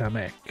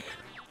Kamek.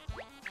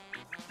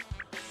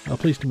 Well,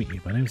 pleased to meet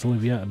you. My name's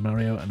Olivia, and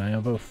Mario and I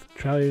are both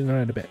travelling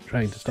around a bit,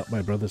 trying to stop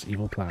my brother's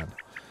evil plan.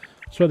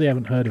 Sorry they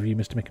haven't heard of you,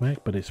 Mr. Mikamek,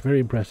 but it's very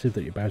impressive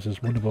that you're Bowser's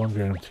 #1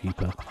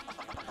 groundskeeper.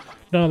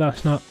 No,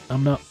 that's not.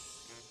 I'm not.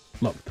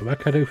 Look, the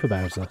work I do for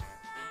Bowser.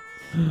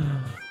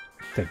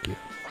 Thank you.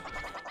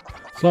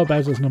 So, Lord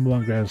Bowser's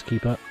 #1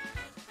 groundskeeper,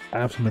 I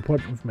have some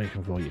important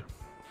information for you.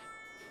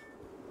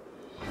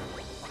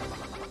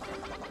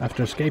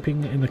 After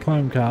escaping in the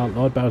clown car,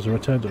 Lord Bowser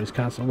returned to his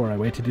castle where I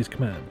waited his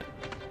command.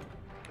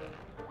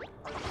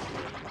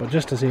 But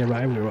just as he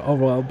arrived, we were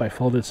overwhelmed by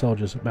folded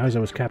soldiers.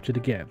 Bowser was captured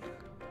again.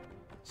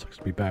 Sucks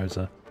to be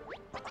Bowser.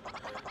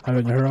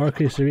 Having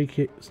heroically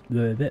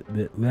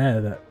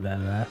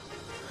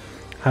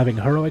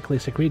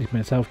secreted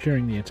myself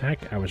during the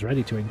attack, I was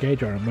ready to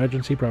engage our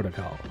emergency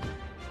protocol.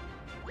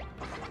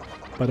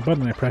 But the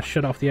button I pressed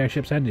shut off the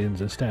airship's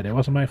engines instead. It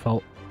wasn't my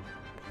fault.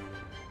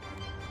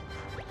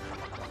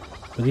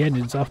 With the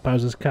engines off,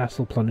 Bowser's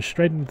castle plunged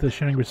straight into the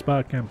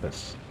Shangri-Spa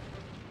campus.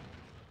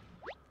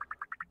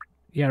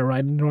 Yeah,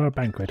 right into our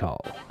banquet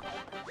hall.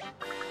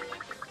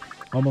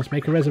 Almost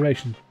make a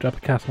reservation, drop a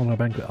castle in our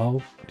banquet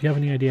hall. Do you have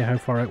any idea how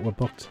far out we're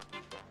booked?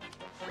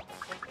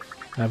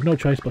 I have no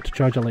choice but to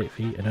charge a late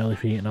fee, an early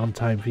fee, an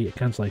on-time fee, a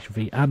cancellation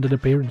fee, and an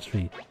appearance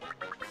fee.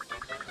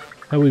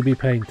 How will we be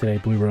paying today,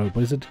 Blue Road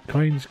Wizard?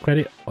 Coins,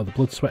 credit, or the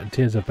blood, sweat and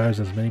tears of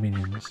Bowser's many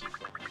minions?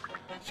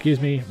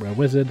 Excuse me, we're a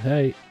wizard.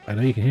 Hey, I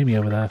know you can hear me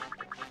over there.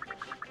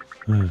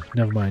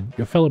 Never mind.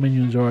 Your fellow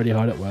minions are already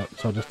hard at work,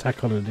 so I'll just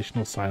tack on an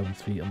additional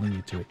silence fee and leave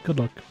you to it. Good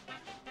luck.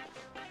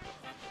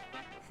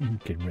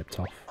 Getting ripped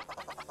off.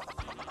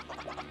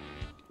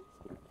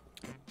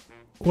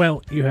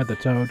 Well, you heard the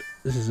toad.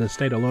 This is the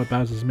state of Lord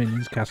Bowser's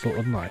minions' castle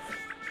and life.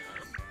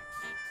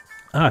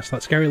 Ah, so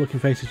that scary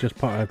looking face is just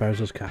part of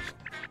Bowser's castle.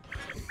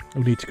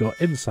 We'll need to go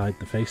inside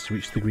the face to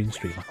reach the green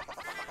stream.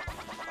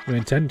 You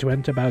intend to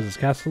enter Bowser's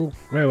castle?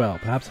 Very well,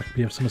 perhaps I can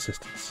be of some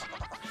assistance.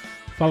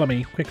 Follow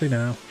me, quickly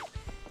now.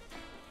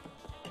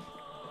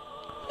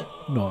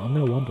 No, I'm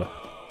going to wander.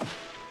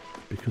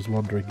 Because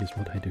wandering is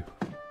what I do.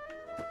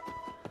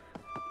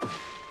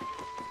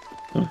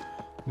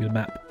 Get a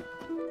map.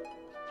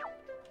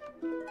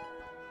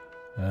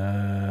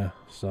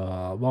 So,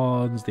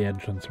 1's the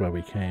entrance where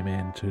we came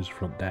in, 2's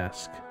front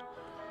desk,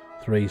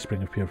 3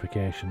 Spring of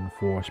Purification,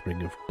 4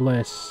 Spring of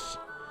Bliss,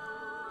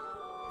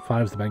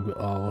 5's the Banquet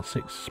Hall,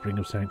 6 Spring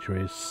of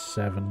Sanctuary,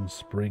 7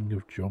 Spring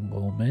of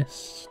Jungle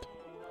Mist,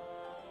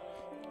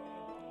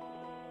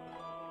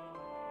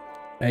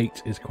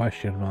 8 is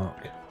question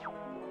mark.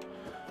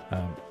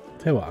 Tell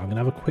you what, I'm going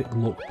to have a quick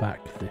look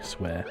back this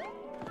way,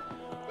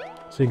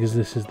 seeing as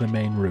this is the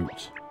main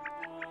route.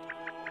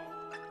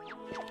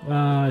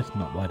 Ah, it's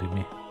not letting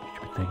me.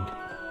 Stupid thing.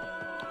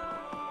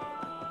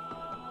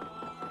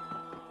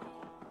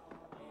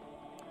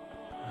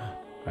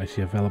 I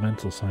see a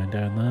Vellumental sign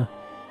down there.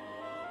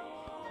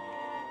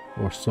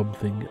 Or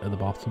something at the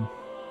bottom.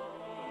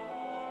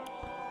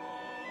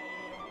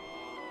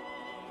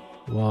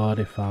 What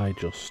if I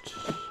just...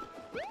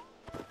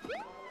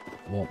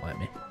 won't let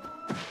me?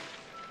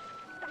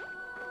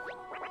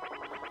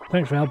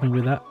 Thanks for helping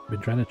with that. Been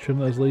trying to trim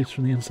those leaves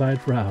from the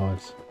inside for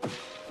hours.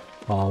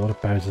 Oh, what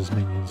if Bowser's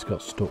minions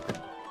got stuck?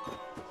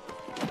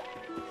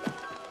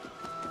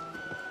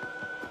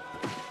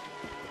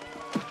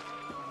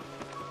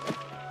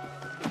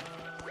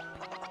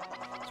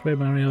 Sweet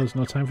Mario, there's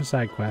no time for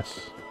side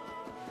quests.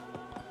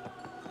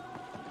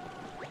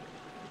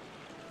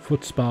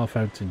 Foot Spa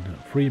Fountain,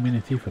 free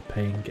amenity for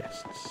paying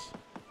guests.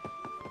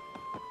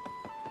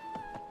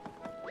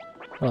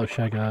 Hello,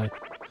 Shy Guy.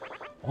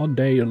 One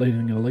day you're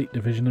leading an elite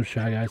division of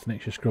Shy Guys,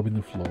 next you're scrubbing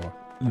the floor.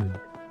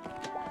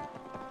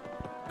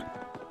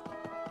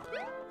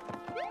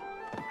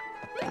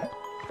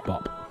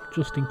 Bop,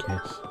 just in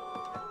case.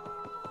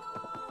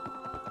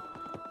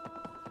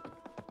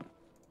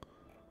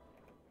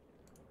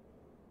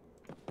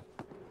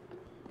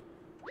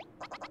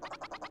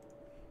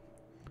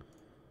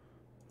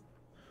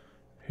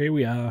 Here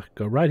we are.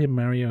 Go right in,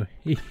 Mario.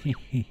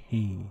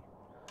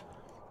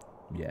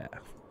 Yeah,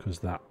 because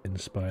that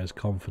inspires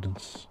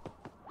confidence.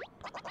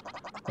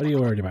 What are you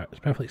worried about? It's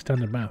a perfectly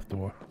standard mouth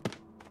door.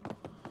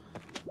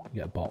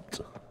 You get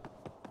bopped.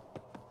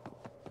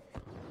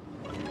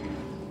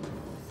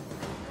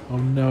 Oh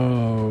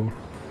no.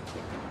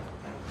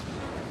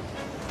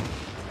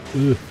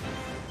 Ugh.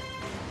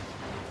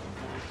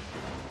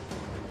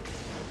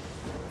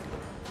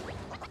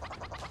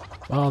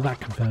 Well, that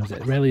confirms it.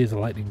 It really is a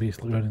lightning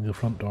beast running the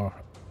front door.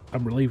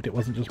 I'm relieved it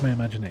wasn't just my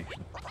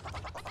imagination.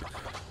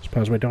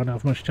 Suppose we don't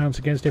have much chance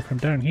against it from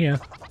down here.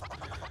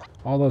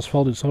 All those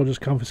folded soldiers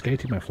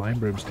confiscated my flying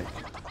broomstick.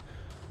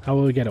 How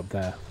will we get up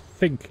there?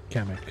 Think,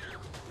 Kamek.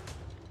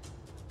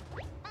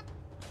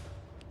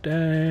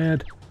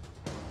 Dad!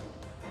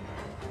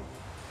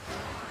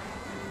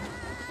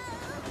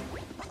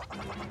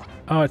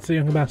 Oh, it's the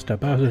young master,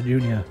 Bowser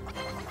Jr.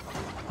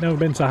 Never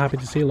been so happy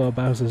to see Lord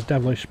Bowser's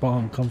devilish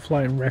spawn come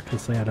flying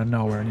recklessly out of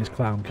nowhere in his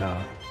clown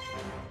car.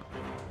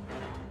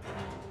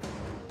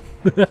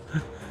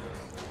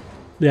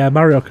 Yeah,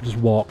 Mario could just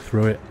walk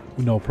through it,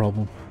 no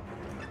problem.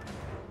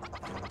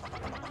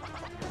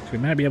 So we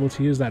might be able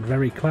to use that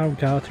very clown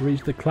car to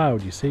reach the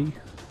cloud, you see?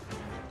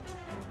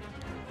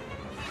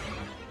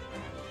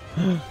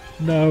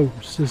 No,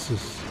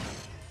 scissors.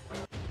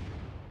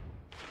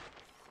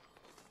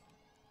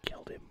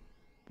 Killed him.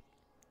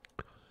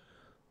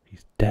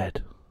 He's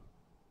dead.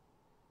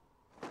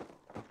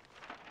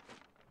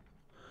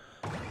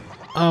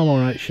 I'm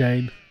alright,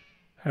 Shane.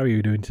 How are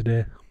you doing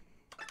today?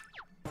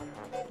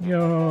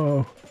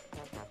 Yo!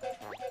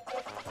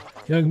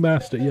 Young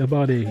master, your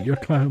body, your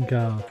clown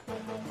car.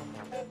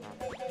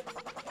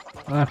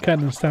 I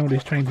can't understand what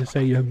he's trying to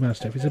say, young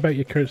master. If it's about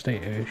your current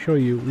state, I assure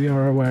you, we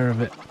are aware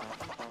of it.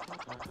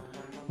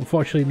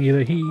 Unfortunately,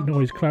 neither he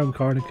nor his clown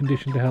car are in a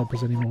condition to help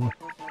us anymore.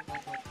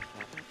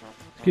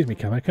 Excuse me,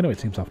 Kamek, I know it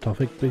seems off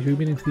topic, but have you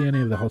been into the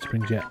area of the hot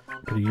springs yet?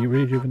 Pretty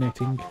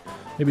rejuvenating.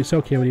 Maybe it's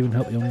okay, I would even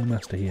help the young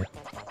master here.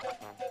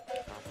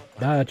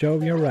 By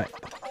Jove, you're right.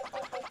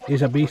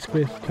 Here's a beast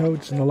with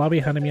codes in the lobby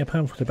handing me a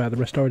pamphlet about the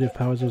restorative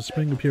powers of the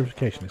Spring of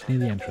Purification. It's near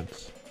the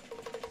entrance.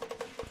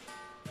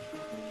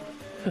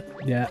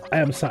 Yeah, I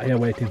am sat here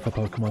waiting for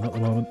Pokemon at the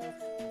moment.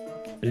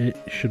 It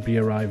should be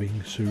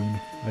arriving soon.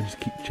 I just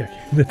keep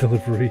checking the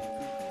delivery.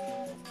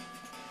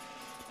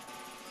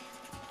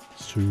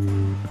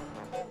 Soon.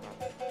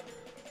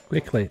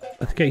 Quickly,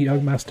 let's get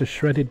young master's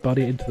shredded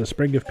body into the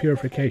Spring of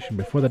Purification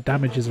before the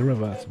damage is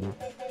irreversible.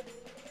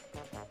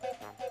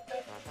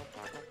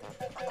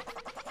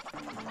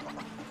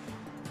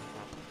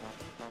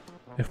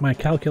 If my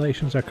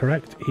calculations are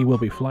correct, he will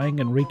be flying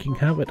and wreaking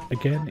havoc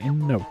again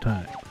in no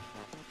time.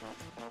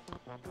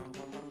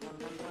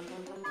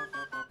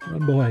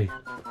 Run, boy.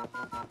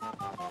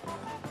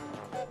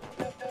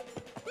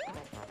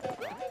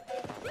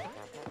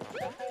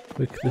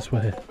 Quick, this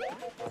way.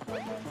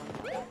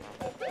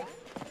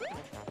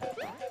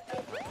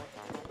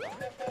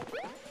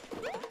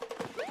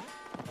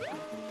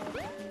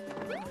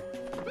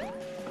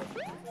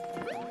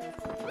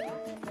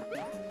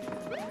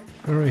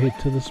 Hurry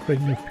to the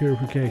Spring of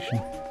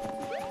Purification.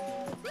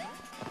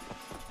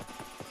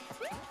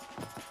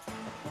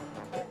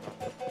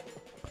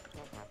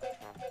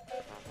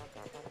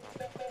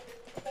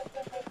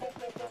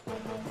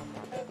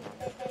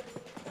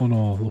 Oh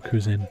no, look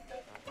who's in.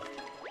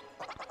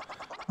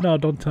 No,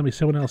 don't tell me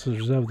someone else has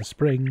reserved the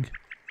spring.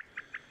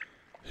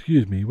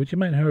 Excuse me, would you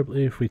mind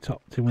horribly if we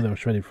topped in with our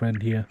shredded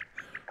friend here?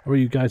 Or are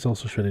you guys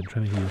also shredded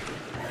trying to heal?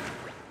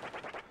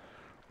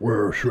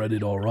 We're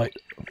shredded alright.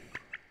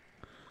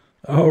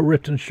 Oh,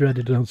 ripped and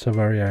shredded, I'm so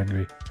very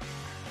angry.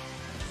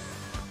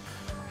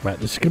 Right,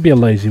 this is going to be a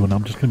lazy one.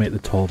 I'm just going to make the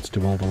Toads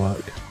do all the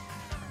work.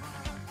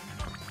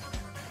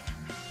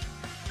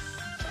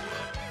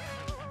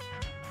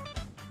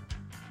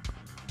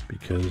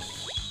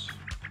 Because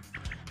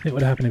I think what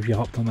would happen if you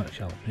hopped on that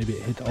shell? Maybe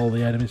it hit all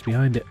the enemies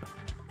behind it.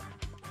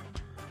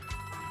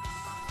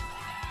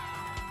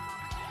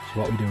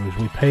 So what we do is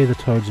we pay the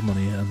Toads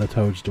money and the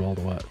Toads do all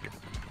the work.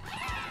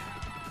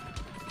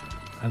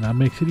 And that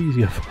makes it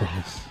easier for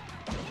us.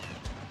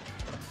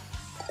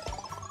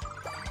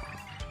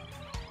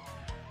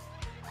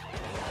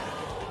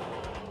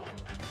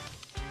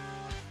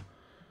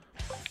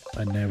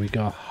 And now we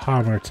got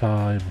hammer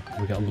time.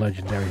 We got a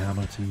legendary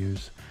hammer to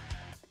use.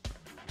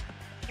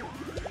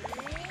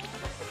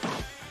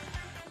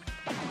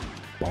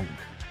 Bonk.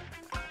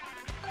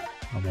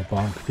 And we'll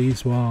bonk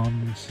these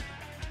ones.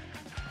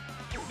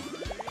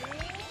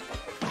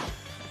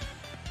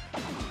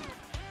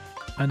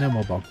 And then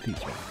we'll bonk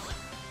these ones.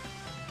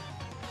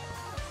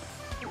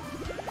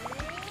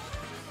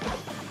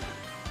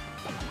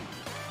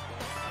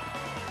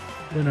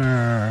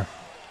 Winner!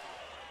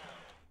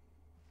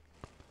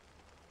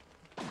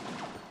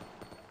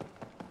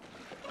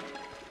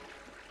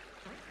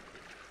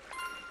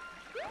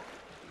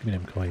 Give me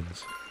them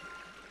coins.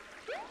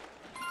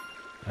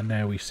 And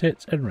now we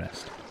sit and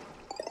rest.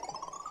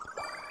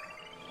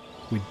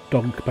 We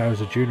dunk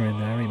Bowser Jr. in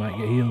there, he might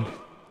get healed.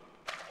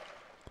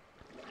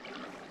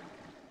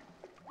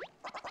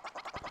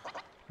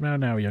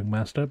 Now, young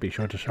master, be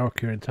sure to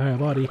shock your entire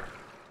body.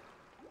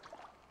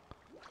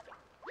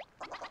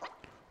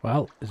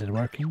 Well, is it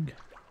working?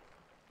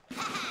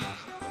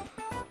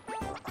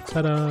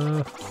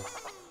 Ta-da!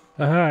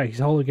 Aha, he's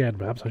whole again.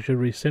 Perhaps I should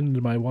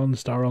rescind my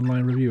 1-star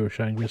online review of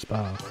Shangri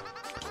Spa.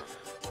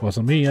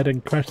 Wasn't me, I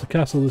didn't crash the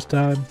castle this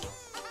time.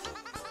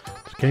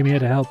 Just came here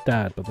to help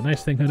Dad, but the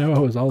next thing I know I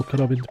was all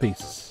cut up into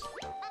pieces.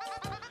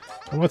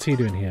 And what's he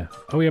doing here?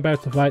 Are we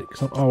about to fight?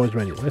 Because I'm always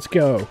ready. Let's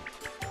go!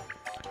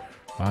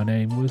 Her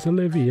name was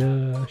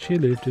Olivia. She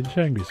lived in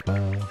Shangri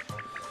Spa.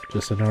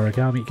 Just an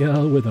origami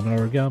girl with an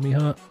origami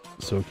heart.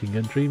 soaking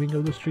and dreaming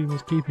of the stream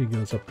is keeping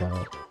us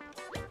apart.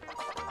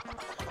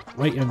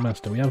 Wait, young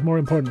master, we have more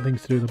important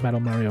things to do than battle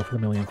Mario for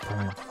the millionth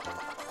time.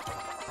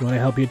 You want to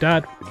help your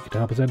dad? You can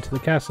help us enter the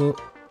castle.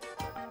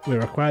 We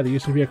require the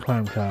use of your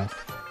clown car.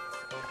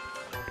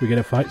 Do we get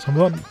to fight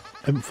someone?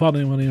 I haven't fought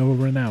anyone in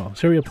over an hour.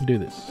 Let's hurry up and do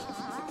this.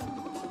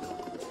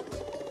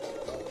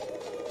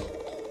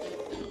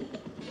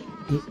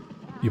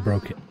 You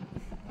broke it.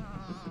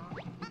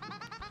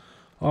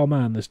 Oh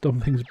man, this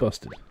dumb thing's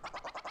busted.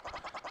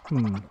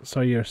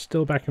 So you're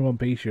still back in one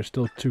piece, you're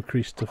still too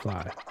creased to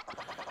fly.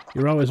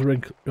 You're also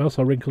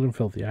wrinkled and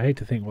filthy. I hate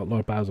to think what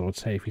Lord Bowser would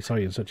say if he saw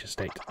you in such a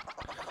state.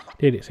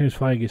 Dude, it seems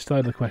flying is still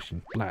out of the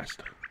question.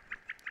 Blast.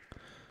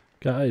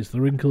 Guys,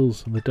 the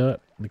wrinkles and the dirt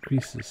and the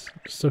creases,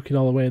 just soak it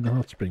all away in the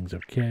hot springs,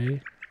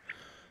 okay?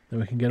 Then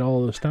we can get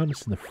all the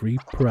stamps and the free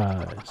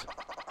prize.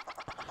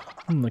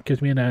 That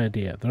gives me an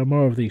idea. There are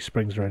more of these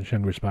springs around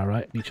Shungri Spa,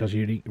 right? Each has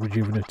unique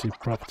rejuvenative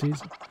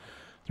properties.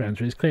 The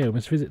answer is clear. We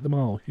must visit them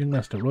all. Young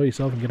master, roll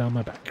yourself and get on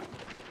my back.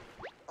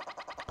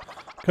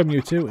 Come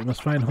you two, we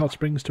must find hot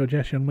springs to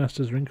adjust young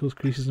master's wrinkles,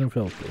 creases and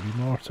filth. There'll be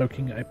more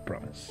soaking, I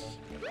promise.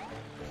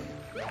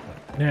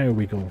 Now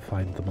we go and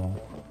find them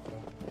all.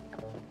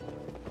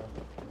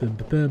 Bum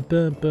bum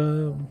bum bum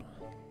bum.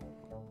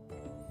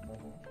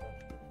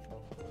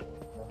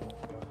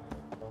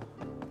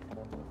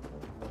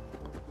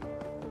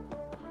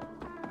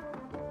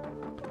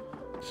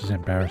 This is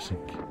embarrassing.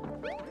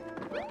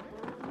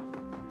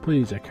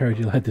 Please, I carried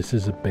you like this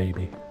as a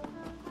baby.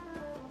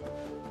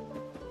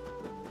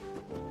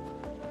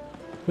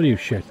 What are you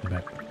shouting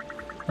about?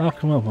 Oh,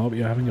 come on, hope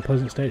you're having a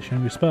pleasant stay at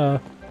Shungri Spa.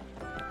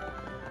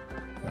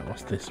 Right,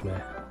 what's this way?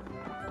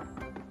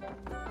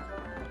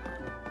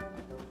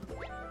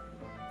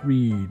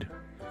 Read.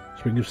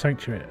 Spring of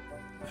Sanctuary.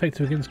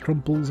 Effective against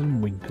crumples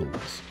and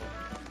winkles.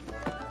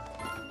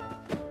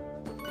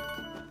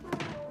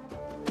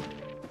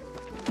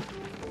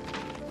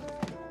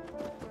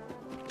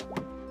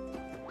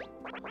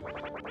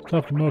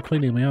 Talking more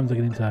cleanly, my arms are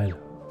getting tired,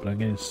 but I'm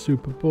getting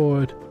super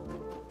bored.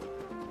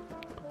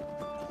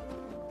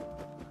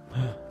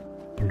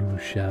 Blue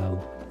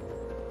shell.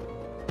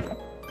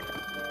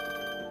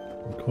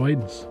 And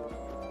coins.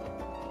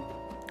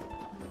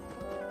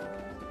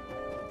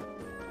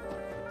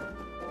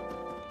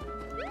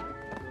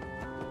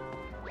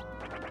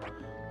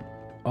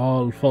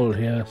 All full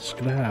here,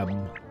 scram. I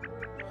mean,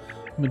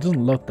 it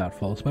doesn't look that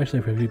full,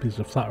 especially for a few pieces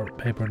of flat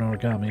paper and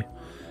origami.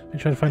 Let me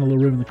try to find a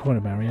little room in the corner,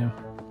 Mario.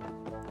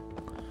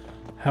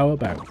 How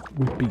about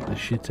we beat the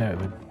shit out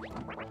of him?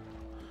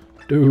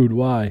 Dude,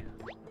 why?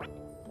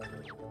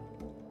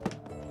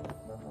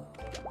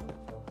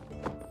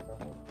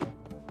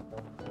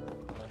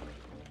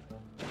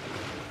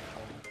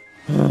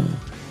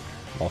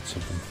 Lots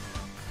of them.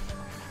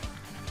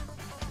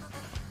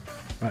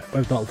 Right,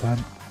 wave battle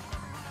time.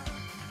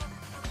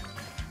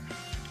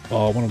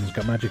 Oh, one of them's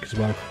got magic as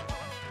well.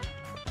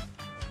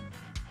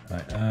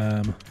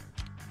 Right,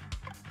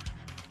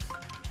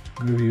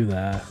 move you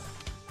there.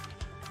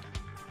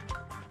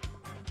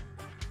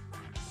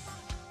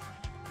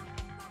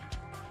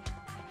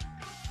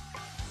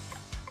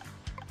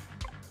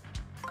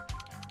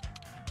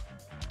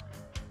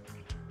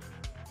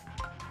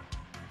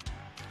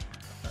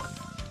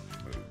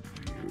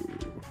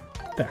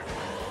 There.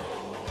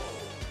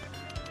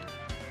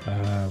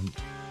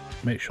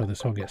 Make sure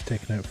this one gets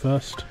taken out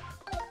first.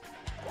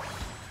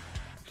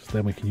 So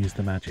then we can use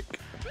the magic.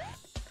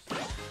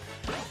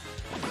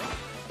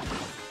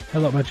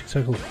 Hello, magic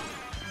circle.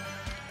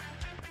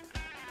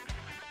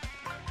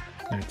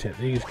 Now take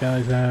these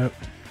guys out.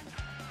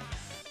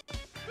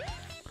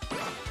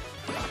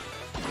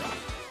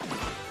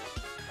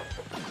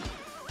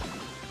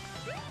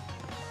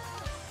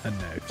 And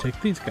now take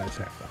these guys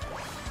out.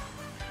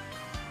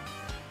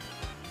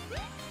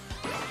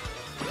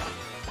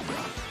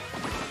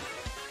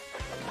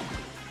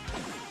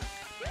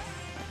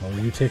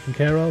 Are you taken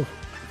care of?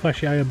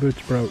 Flashy iron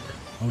boots broke.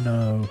 Oh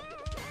no.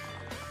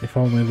 If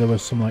only there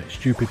was some like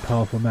stupid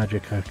powerful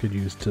magic I could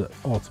use to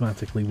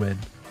automatically win.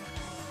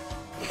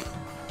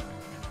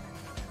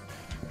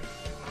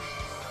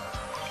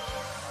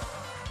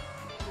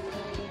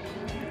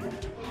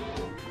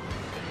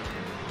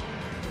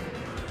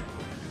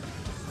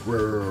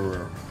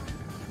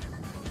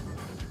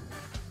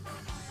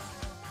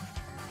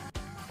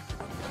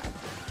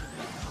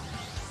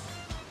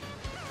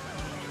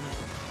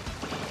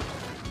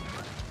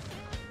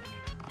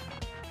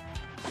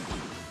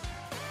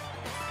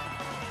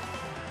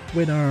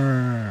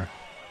 Winner!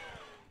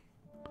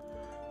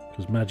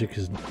 Because magic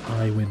is an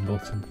I win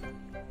button.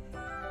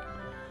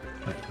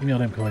 Right, give me all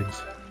them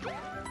coins.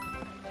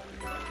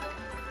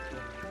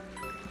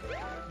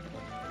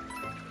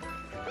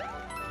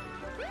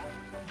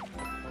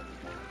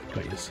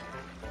 Got yours.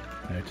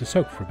 Now to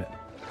soak for a bit.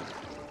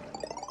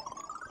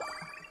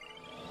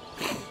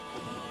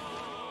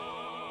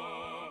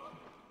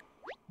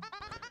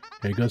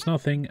 Here goes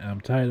nothing.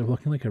 I'm tired of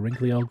looking like a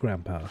wrinkly old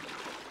grandpa.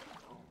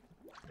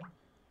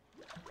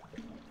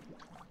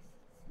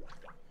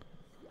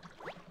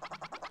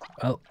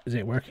 Well, is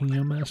it working,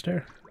 young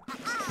master?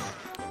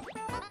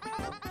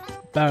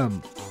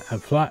 Bam! I'm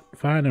flat,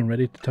 fine and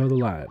ready to toe the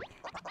line.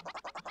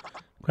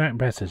 Quite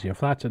impressive. You're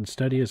flat and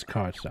sturdy as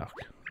cardstock.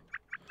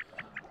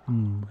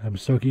 I'm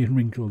soggy and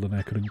wrinkled and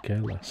I couldn't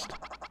care less.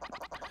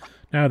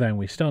 Now then,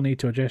 we still need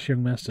to adjust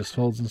young master's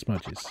folds and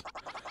smudges.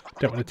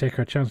 Don't want to take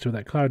our chance with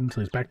that cloud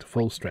until he's back to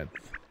full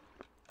strength.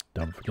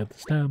 Don't forget the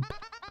stamp.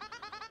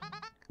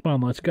 Come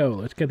on, let's go.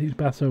 Let's get these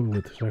baths over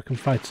with so I can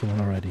fight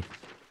someone already.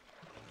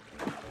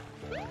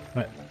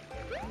 Right.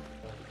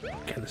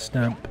 Get the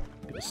stamp.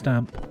 Get the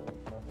stamp.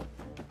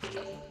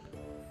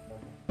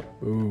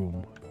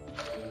 Boom.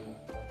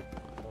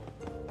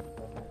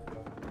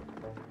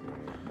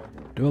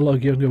 Do I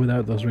look younger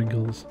without those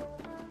wrinkles?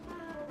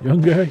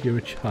 Younger? You're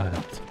a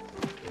child.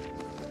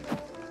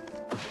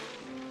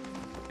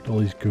 All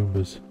these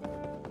Goombas.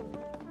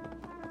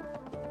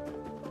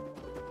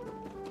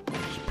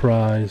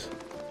 Surprise.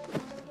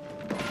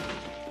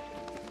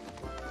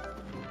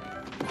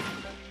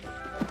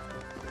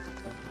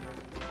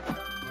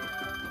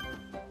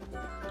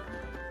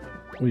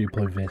 What are you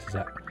playing faces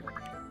at?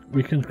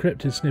 We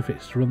encrypted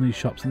snippets to run these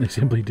shops and they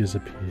simply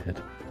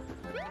disappeared.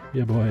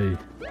 Yeah boy.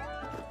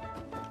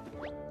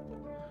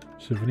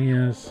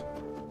 Souvenirs.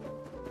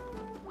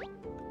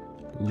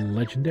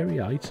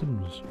 Legendary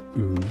items.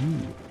 Ooh.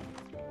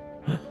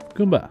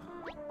 Goomba!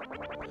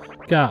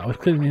 God, I was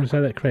cleaning the inside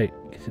of that crate.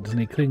 Guess it doesn't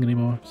need cleaning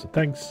anymore, so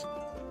thanks.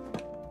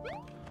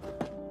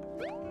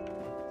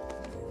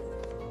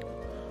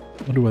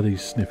 Wonder where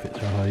these snippets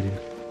are hiding.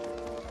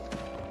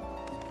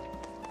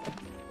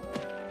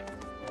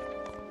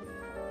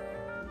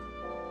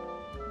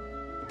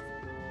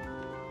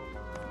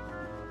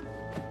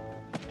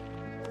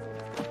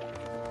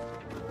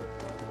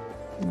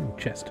 Ooh,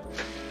 chest.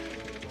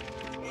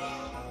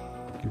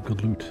 Give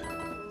good loot.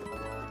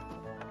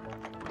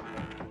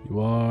 You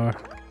are a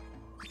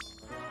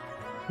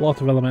lot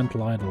of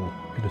elemental idol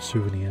in a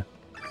souvenir.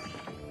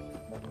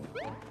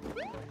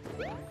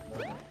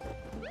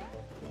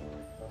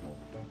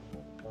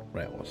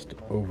 Right, what's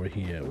over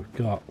here? We've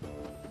got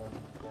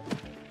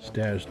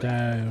stairs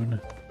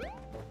down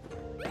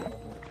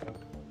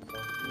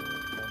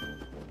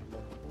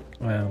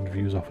and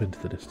views off into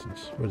the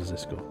distance. Where does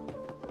this go?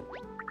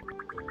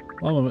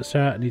 One moment,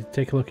 sir. I need to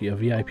take a look at your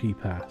VIP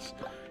pass.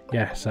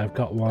 Yes, I've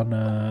got one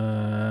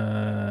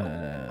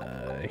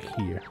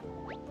here.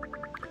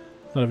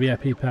 Not a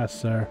VIP pass,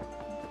 sir.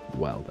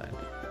 Well then.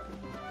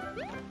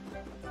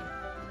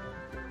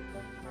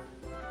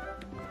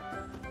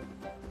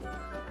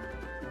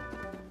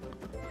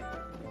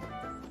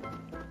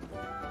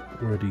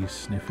 Where are these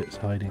snippets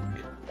hiding?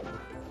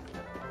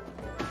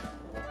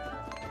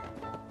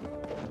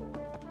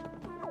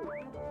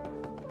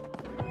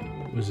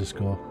 Where's this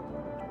go?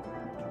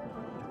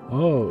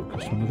 Oh, it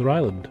goes to another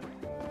island.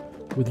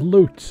 With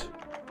loot.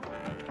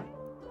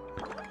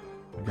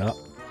 We got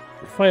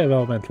Fire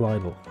Elemental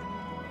Idol.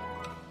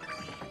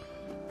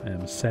 I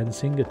am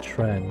sensing a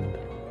trend.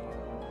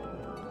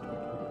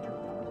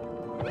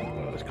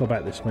 Let's go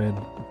back this way and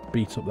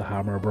beat up the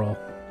hammer bro.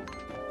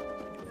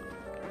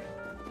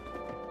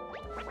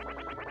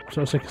 I'm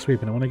so sick of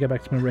sweeping. I want to get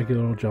back to my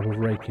regular old job of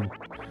raking.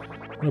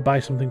 I'm going to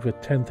buy something for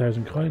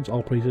 10,000 coins.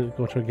 All praise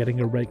go to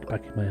getting a rake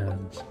back in my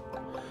hands.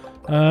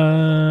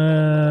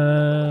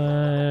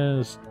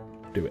 Let's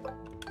do it.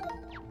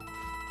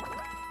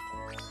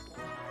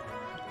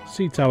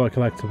 Sea Tower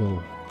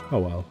collectible. Oh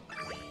well.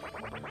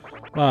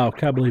 Wow,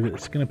 can't believe it.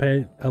 It's going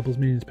to help us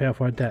means pay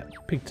off our debt.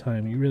 Big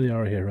time. You really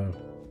are a hero.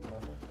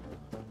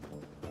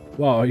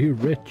 Wow, are you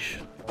rich?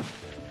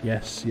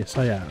 Yes, yes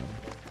I am.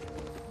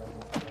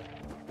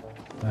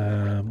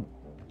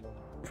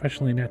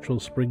 Freshly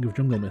natural spring of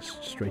jungle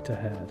mist straight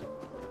ahead.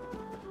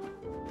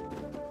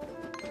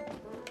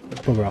 Let's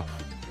bugger off.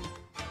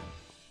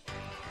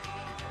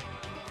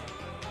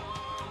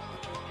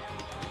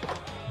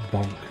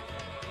 Bonk.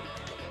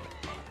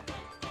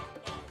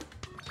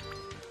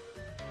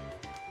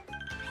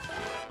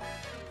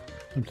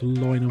 Time to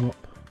line them up.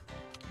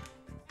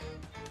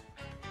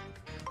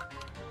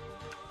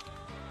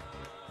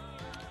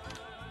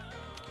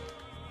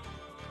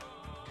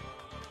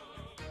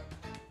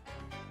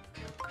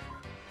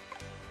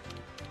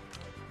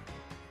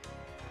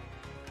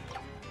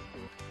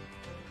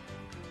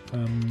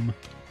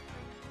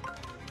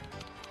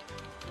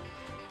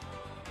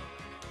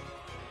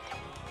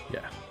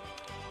 Yeah.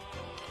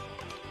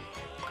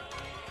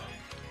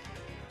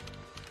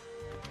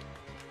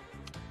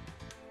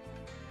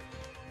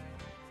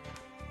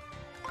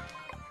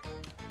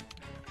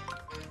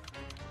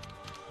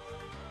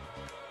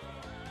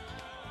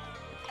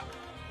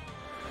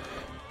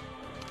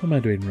 What am I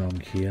doing wrong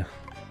here?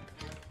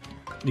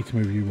 Need to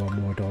move you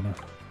one more, Donna.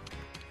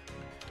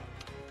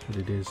 What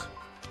it is.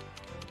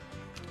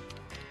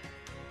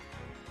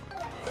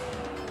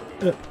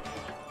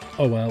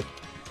 Oh well.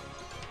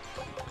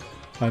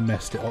 I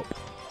messed it up.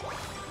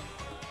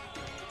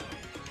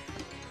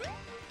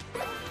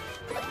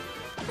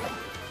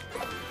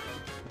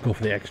 Go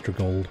for the extra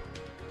gold.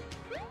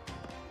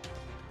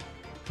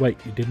 Wait,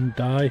 you didn't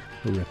die?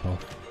 A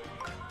rip-off.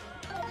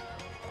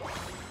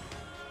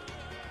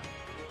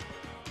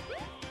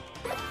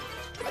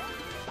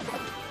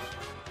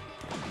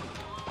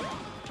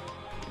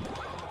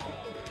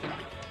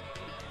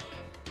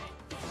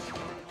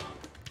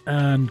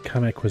 And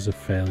Kamek was a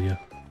failure.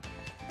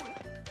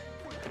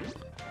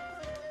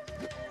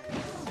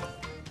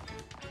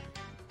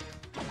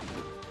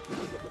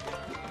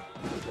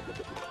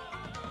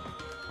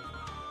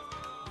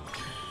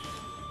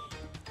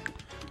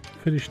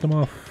 Finish them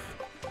off.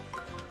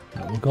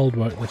 Right, well, gold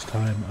work this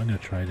time. I'm going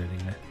to try it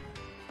anyway.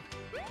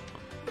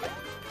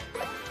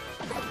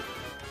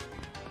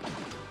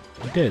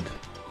 I did.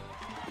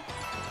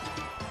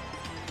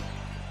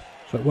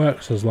 So it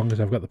works as long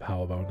as I've got the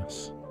power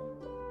bonus.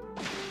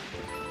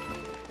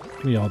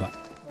 Give me all that.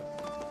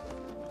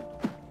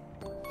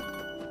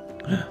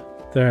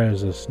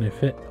 There's a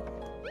sniffit.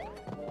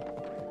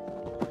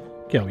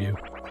 Get you.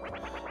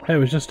 Hey, I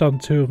was just on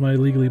 2 of my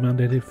legally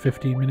mandated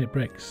 15-minute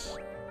breaks.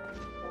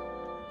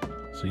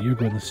 So you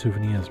go in the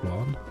souvenirs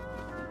one.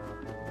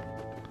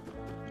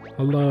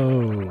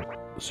 Hello.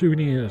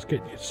 Souvenirs.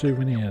 Get your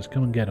souvenirs.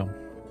 Come and get them.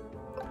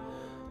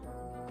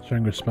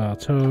 Strangler Spa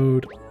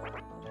Toad.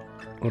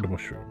 Or the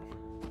mushroom.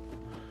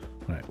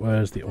 Right,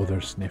 where's the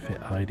other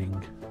sniffit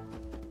hiding?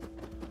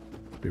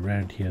 Be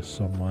around here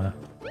somewhere.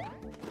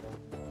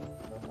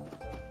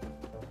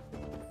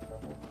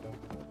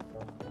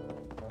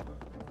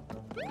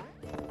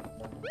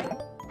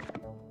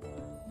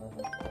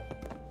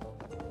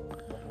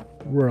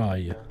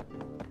 Right.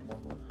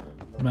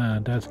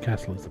 Man, Dad's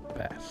castle is the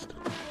best.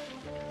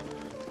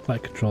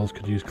 Flight controls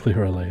could use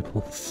clearer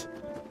labels.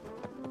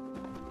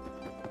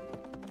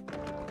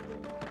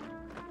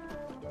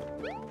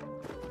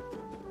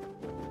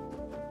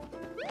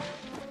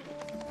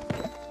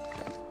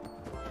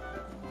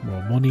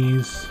 More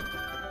monies.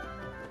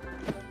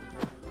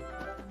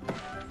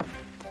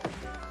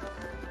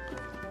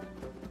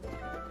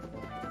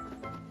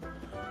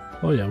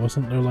 Oh yeah,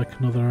 wasn't there like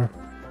another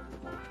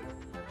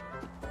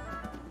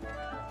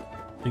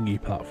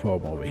thingy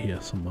platform over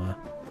here somewhere?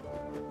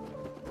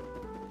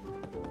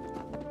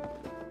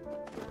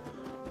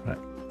 Right.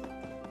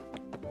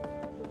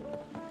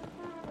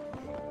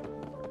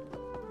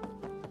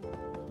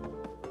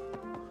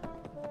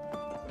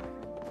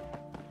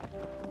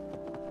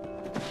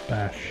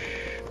 Bash.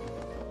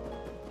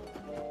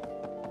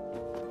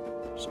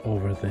 It's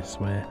over this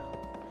way.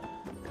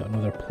 Got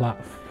another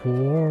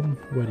platform.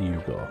 Where do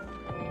you go?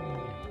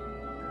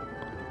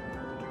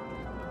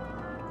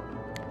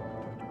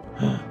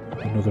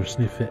 Another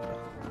sniffit.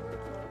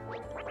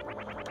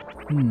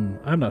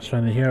 I'm not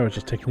stranded here, I was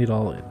just taking it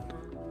all in.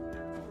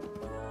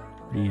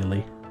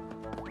 Really?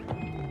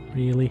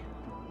 Really?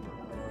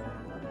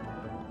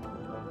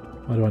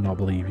 Why do I not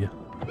believe you?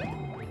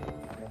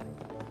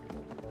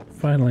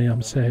 Finally,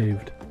 I'm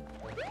saved.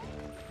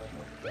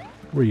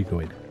 Where are you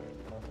going?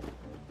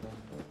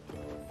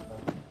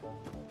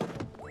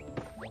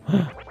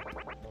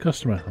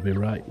 Customer, I'll be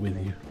right with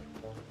you.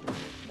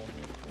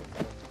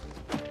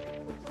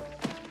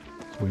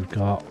 So we've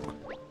got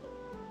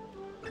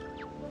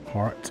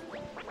heart.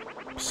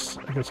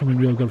 Psst, I got something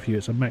real good for you.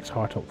 It's a max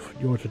heart up.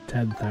 Yours are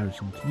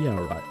 10,000. Yeah,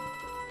 right.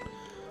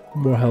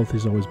 More health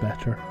is always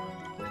better.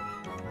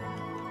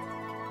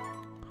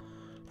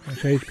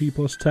 Max HP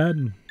plus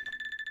 10.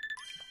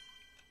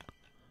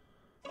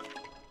 I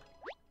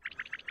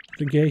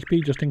think your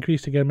HP just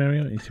increased again,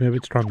 Mario. You seem a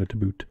bit stronger to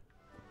boot.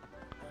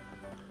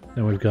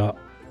 Then we've got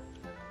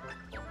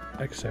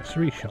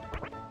accessory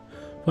shop.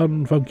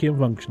 Fun, funky and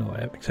functional.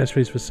 I have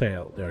accessories for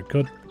sale. They're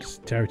good.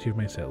 Charity of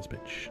my sales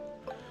pitch.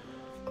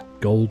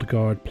 Gold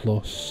guard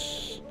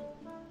plus.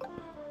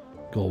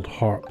 Gold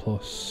heart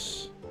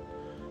plus.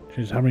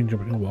 Change hammering,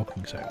 jumping and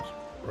walking sounds.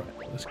 Right,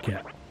 let's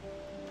get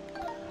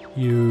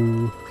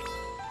you.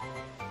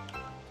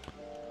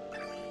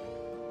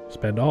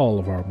 Spend all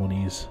of our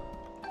monies.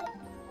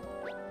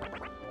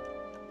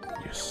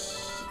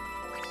 Yes.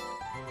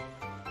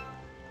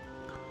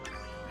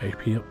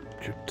 HP up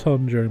a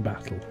ton during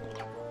battle.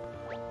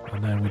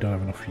 And then we don't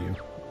have enough for you.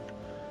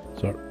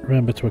 So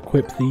remember to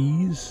equip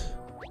these.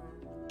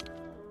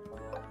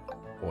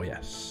 Oh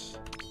yes.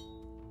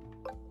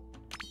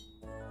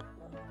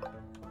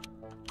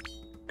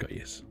 Got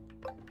yes.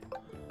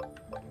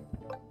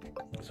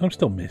 So I'm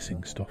still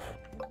missing stuff.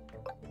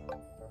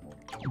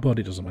 But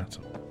it doesn't matter.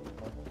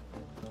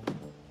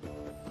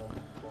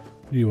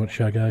 What do you want,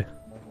 Shy Guy?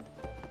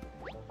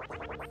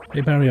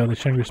 Hey Mario, the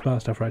Shangri Spa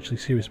staff are actually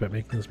serious about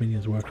making those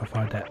minions work off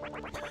our debt.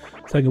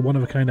 Selling a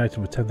one-of-a-kind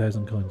item with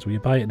 10,000 coins. Will you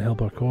buy it and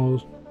help our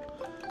cause?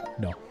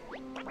 No.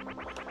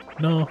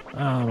 No?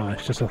 Ah, man,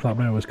 it's just I thought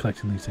Mario was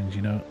collecting these things,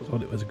 you know. I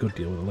thought it was a good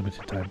deal with a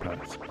limited time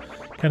price.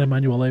 Kind of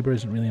manual labour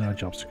isn't really in our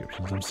job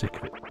descriptions. I'm sick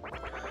of it.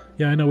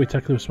 Yeah, I know we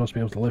technically were supposed to be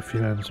able to lift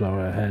your hands above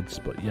our heads,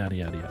 but yada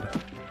yada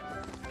yada.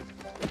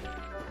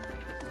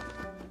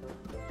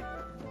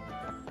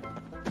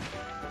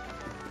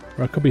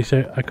 Or I could be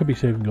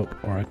saving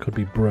up, or I could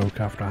be broke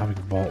after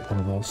having bought one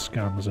of those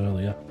scams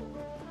earlier.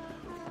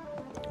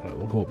 Right,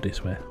 we'll go up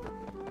this way.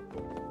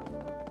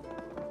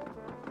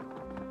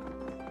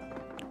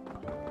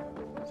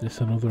 Is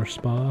this another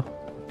spa?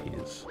 It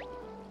is.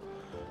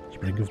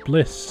 Spring of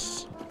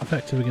Bliss.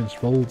 Effective against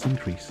folds and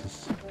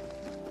creases.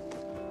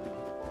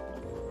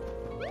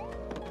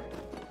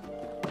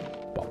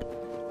 Bop.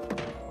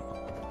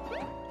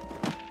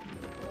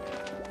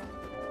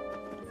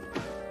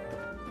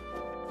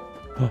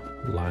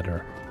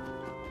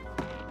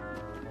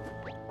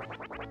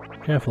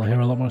 Careful, I hear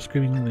a lot more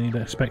screaming than you'd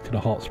expect in a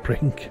hot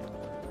spring.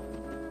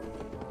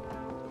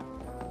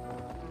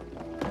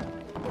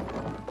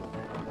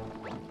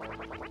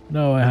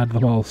 No, I had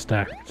them all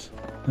stacked.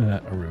 I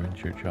ruined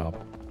your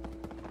job.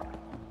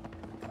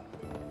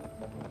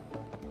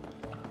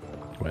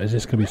 Right, is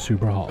this going to be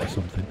super hot or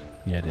something?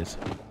 Yeah, it is.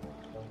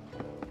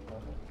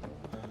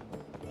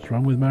 What's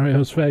wrong with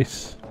Mario's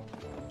face?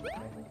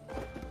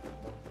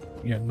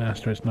 Young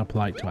master, it's not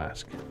polite to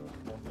ask.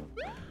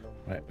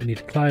 Right, we need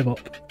to climb up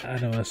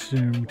and I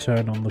assume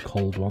turn on the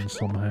cold one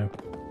somehow.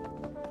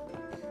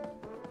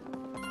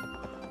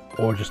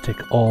 Or just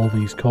take all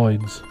these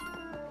coins.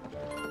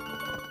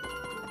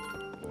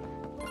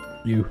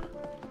 You.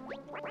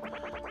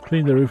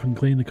 Clean the roof and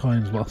clean the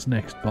coins. What's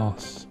next,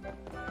 boss?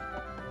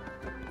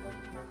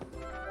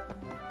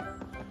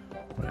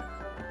 Right.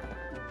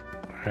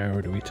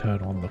 How do we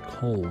turn on the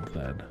cold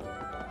then?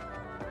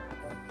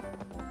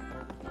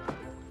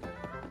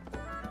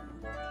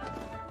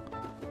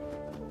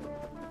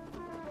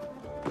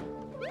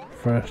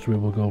 First we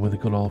will go with a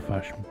good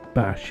old-fashioned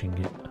bashing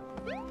it.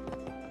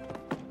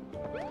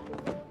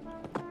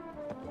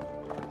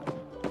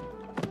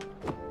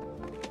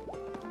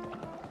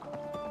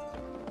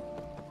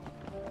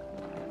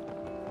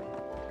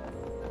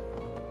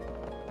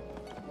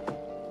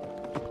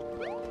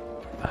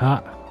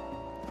 Aha!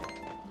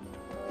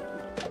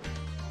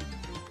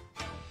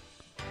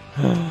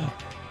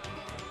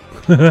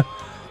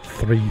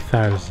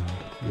 3,000.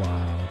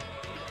 Wow.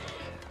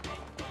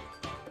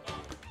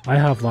 I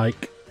have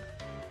like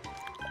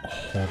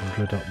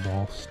 100 at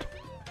most.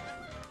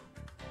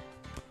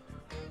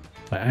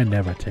 Like, I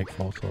never take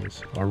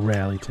photos, or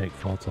rarely take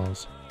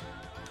photos.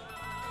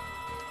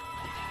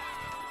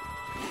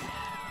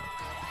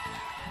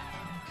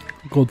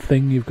 Good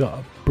thing you've got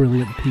a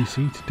brilliant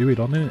PC to do it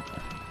on, innit?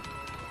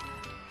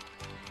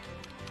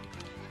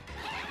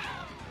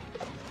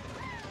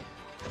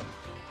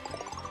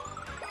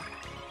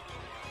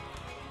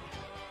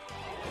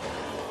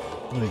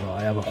 There we go,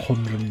 I have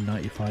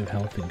 195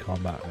 health in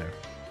combat now.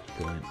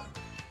 Brilliant.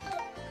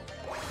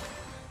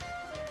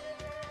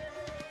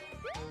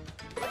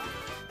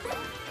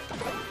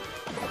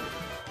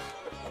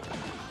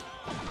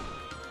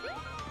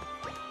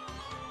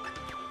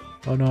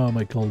 Oh no,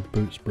 my gold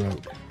boots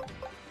broke.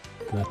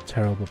 The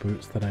terrible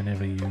boots that I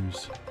never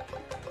use.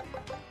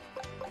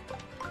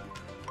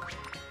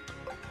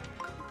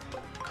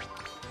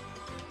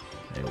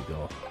 There we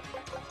go.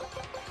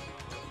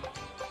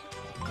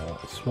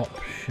 I'll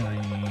swap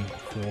shiny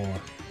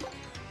for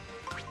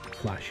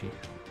flashy.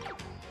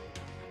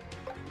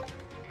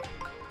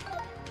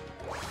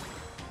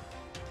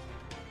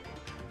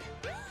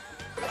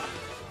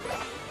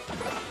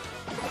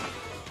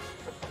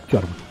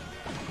 Got him.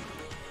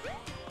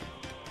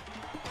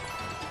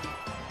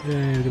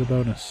 Yay, we got a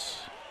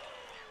bonus.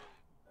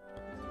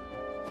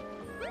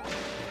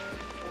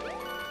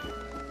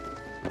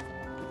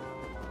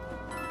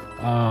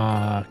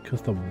 Ah,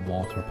 because the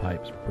water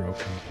pipe's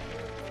broken.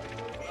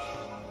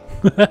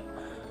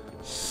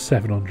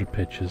 700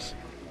 pictures.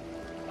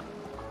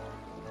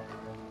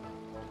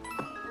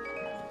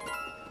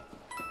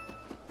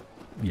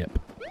 Yep.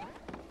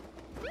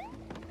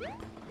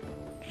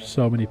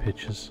 So many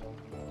pictures.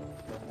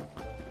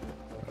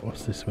 Right,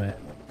 what's this way?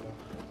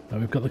 Now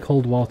we've got the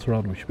cold water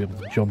on, we should be able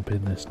to jump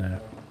in this now.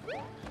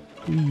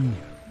 Whee.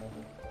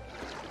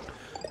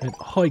 And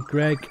hi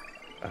Greg,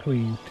 how are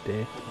you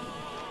today?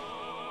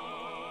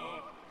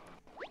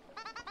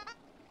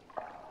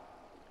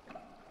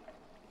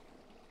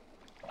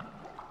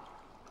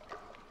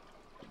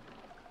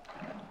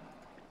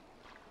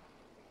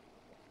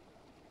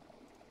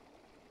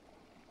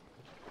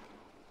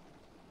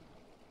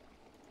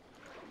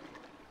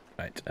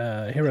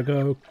 Right, here I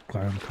go.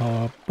 Clown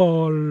car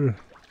ball.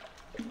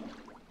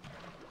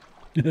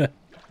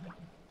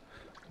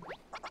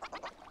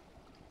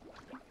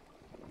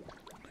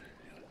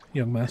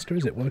 Young master,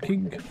 is it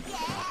working?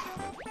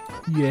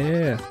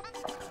 Yeah.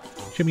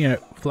 Shimmy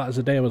out, flat as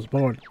the day I was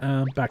born.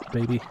 I'm back,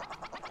 baby.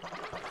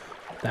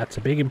 That's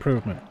a big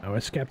improvement. I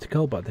was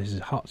skeptical, but this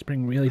hot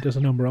spring really does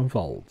a number on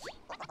folds.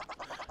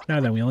 Now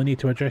then, we only need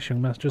to address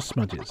young master's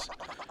smudges.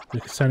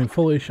 If you're sounding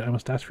foolish, I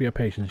must ask for your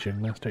patience,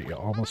 young master. You're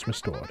almost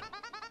restored.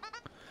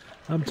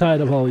 I'm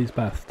tired of all these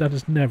baths. Dad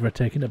has never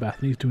taken a bath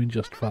and he's doing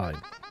just fine.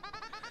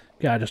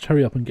 Yeah, just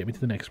hurry up and get me to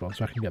the next one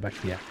so I can get back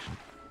to the action.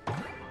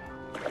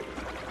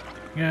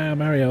 Yeah,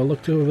 Mario,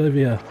 look to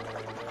Olivia.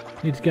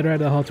 Need to get her out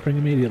of the hot spring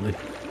immediately.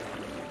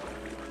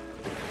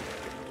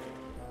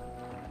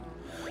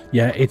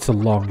 Yeah, it's a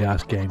long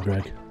ass game,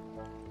 Greg.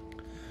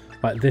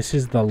 Like, this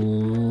is the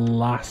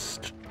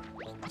last...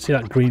 See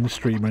that green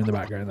streamer in the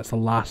background? That's the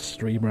last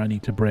streamer I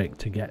need to break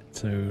to get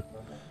to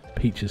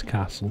Peach's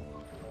castle.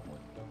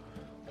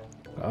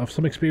 I have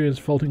some experience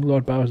folding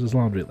Lord Bowser's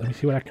laundry. Let me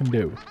see what I can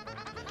do.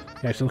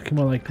 Yeah, it's looking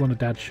more like one of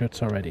Dad's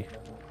shirts already.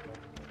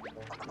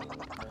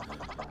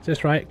 Is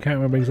this right? Can't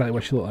remember exactly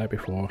what she looked like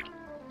before.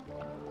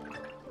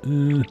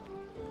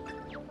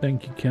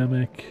 Thank you,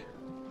 Kamek.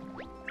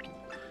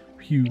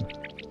 Phew.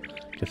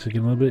 Guess I'm getting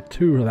a little bit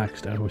too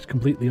relaxed. I was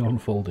completely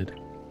unfolded.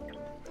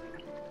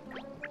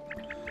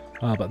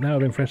 Ah, but now I've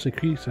been freshly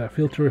creased, I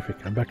feel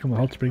terrific. I'm back on the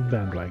hot spring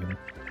bandwagon.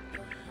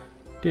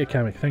 Dear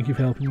Kamek, thank you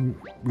for helping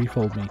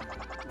refold me.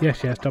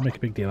 Yes, don't make a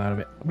big deal out of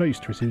it. I'm not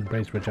used to receiving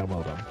praise for a job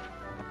well done.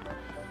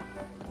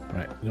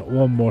 Right, we've got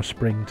one more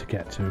spring to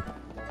get to.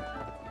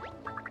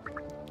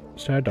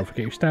 So don't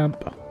forget your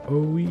stamp.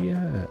 Oh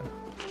yeah.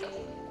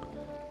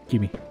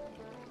 Gimme.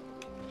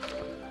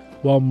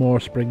 One more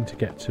spring to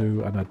get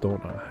to, and I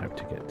don't know how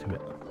to get to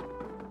it.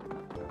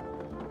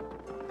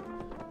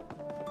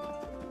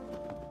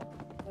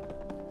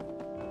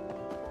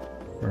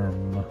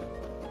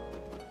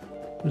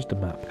 Where's the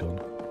map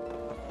gone?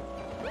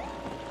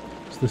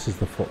 So this is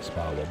the foot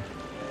spa one.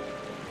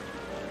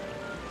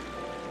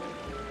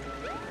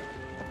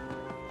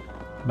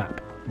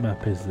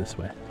 Map is this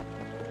way.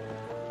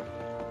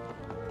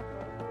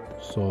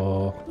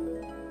 So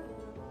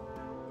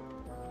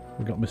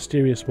we've got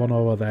Mysterious one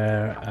over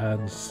there,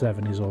 and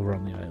 7 is over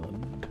on the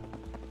island.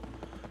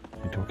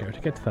 Need to work out how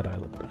to get to that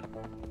island.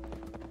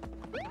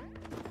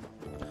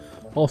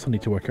 Also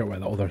need to work out where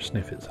the other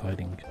sniff is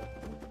hiding.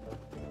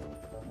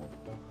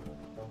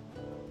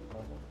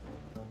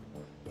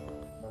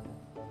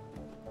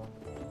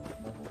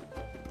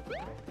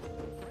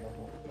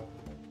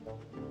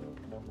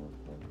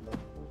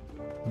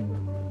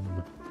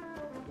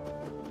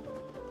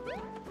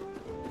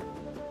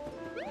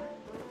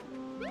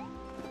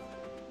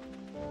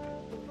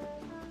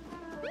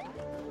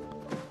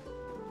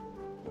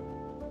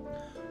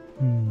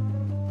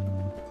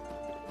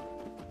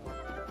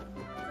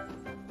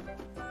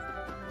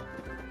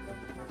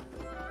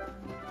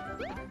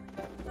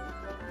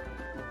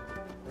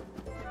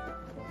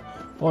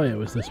 Oh yeah, it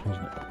was this,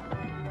 wasn't it?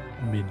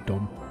 I'm being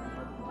dumb.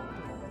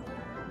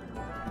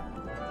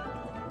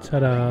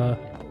 Ta-da!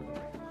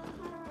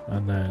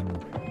 And then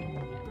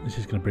this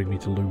is going to bring me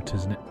to loot,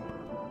 isn't it?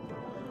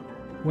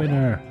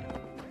 Winner!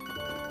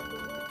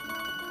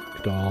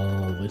 Look at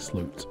all this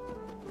loot.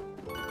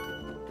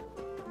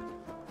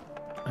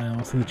 And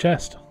what's in the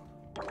chest?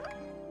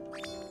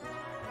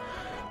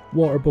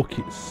 Water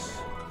buckets.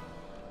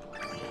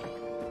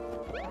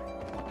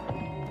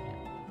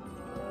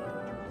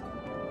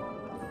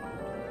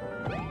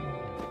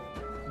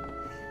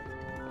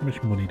 How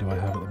much money do I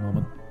have at the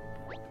moment?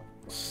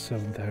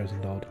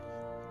 7,000 odd.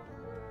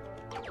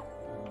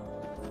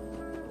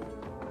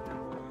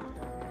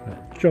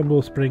 Right,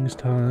 Jungle Springs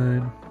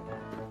time.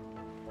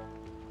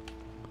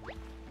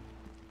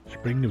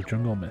 Spring of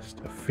Jungle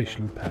Mist,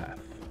 official path.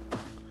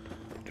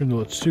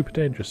 Jungle, it's super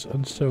dangerous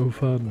and so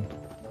fun.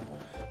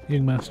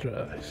 Young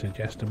master, I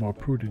suggest a more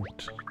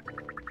prudent.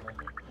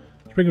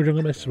 Spring of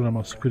Jungle Mist is one of the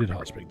most secluded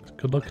hot springs.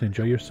 Good luck and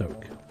enjoy your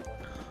soak.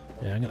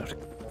 Yeah, I'm gonna have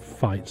to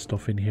fight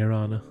stuff in here,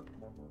 aren't I?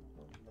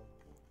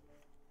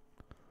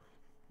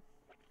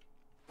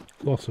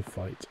 Lots of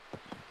fight.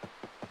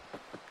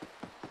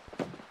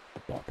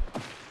 Bop.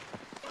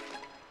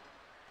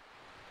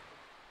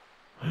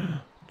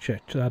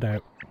 Check that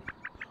out.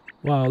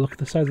 Wow, look at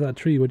the size of that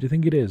tree. What do you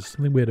think it is?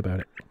 Something weird about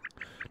it.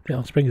 The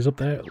hot spring is up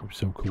there. It looks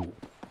so cool.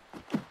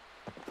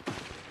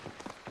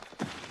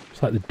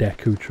 It's like the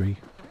Deku tree.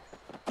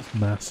 It's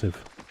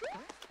massive.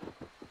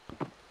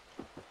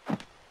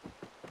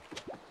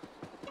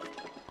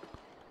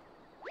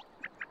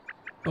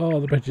 Oh,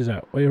 the bridge is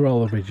out. Why are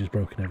all the bridges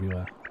broken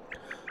everywhere?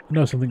 I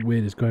know something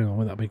weird is going on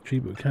with that big tree,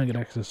 but we can't get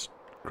access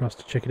across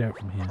to check it out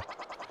from here.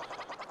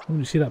 When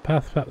you see that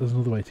path, there's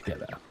another way to get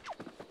there.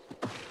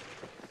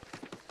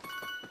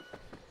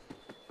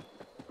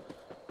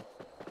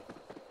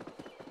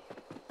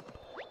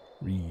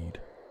 Read.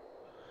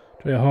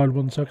 Try a hard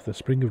one, suck the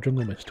spring of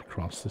jungle mist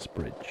across this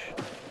bridge.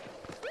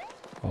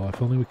 Oh,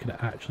 if only we could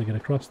actually get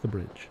across the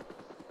bridge.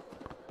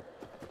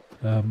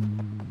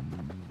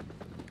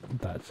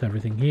 That's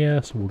everything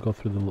here, so we'll go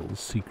through the little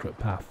secret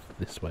path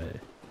this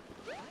way.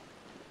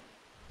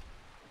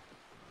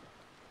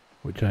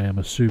 Which I am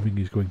assuming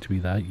is going to be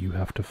that you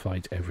have to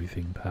fight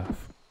everything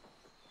path.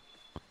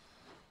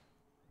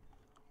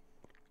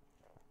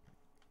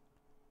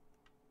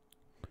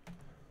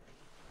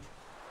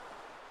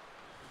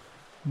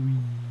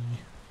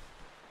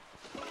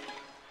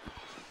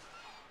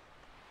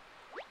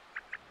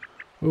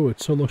 Oh,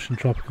 it's so lush and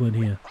tropical in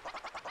here.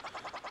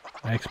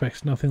 I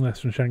expect nothing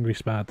less from Shangri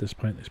Spa at this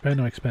point. They spare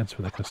no expense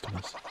for their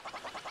customers.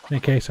 In any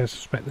case, I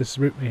suspect this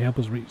route may help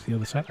us reach the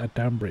other side at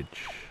Down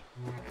Bridge.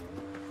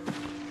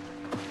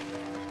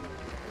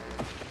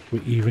 We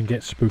even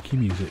get spooky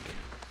music.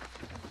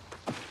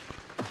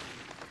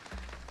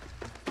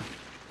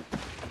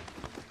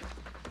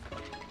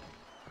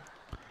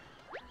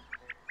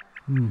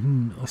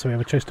 Also, we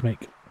have a choice to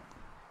make.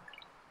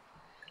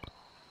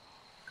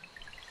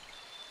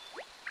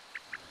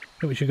 I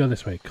think we should go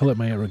this way. Collect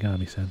my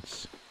origami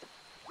sense.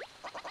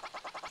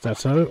 Is that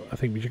so? I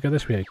think we should go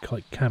this way.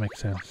 Collect Kamek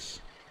sense.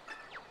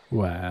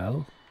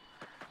 Well,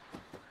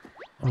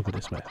 I'll go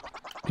this way.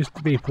 Just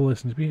to people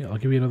listen to me, I'll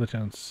give you another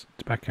chance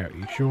to back out. Are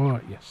you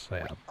sure? Yes, I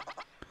am.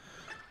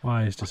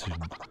 Wise decision.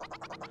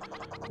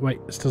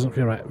 Wait, this doesn't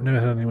feel right. I've never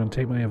had anyone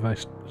take my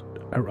advice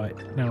outright.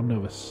 Now I'm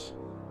nervous.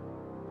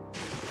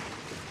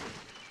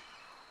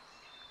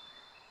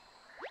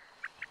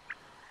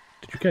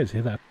 guys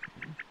hear that?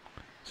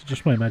 It's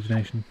just my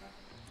imagination.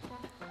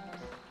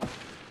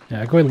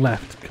 Yeah, I go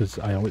left because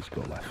I always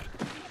go left.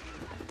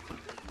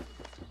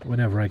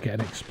 Whenever I get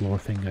an explore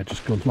thing, I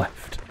just go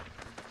left.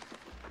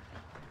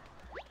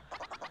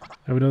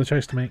 I have another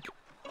choice to make.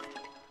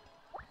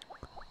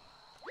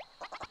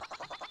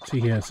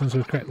 See here, since I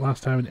was correct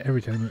last time and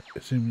every time, I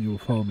assume you will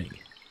follow me.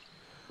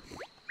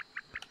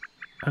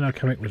 I know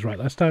Kamek was right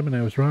last time and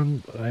I was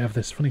wrong, but I have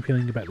this funny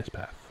feeling about this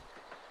path.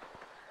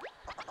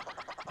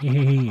 I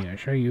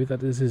assure you that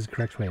this is the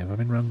correct way. Have I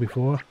been wrong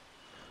before?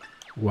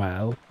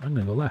 Well, I'm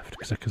going to go left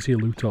because I can see a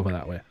loot over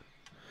that way.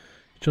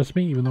 Trust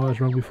me, even though I was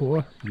wrong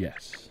before?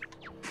 Yes.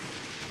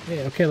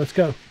 Yeah, okay, let's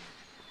go.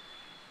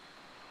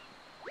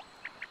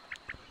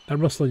 That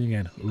rustling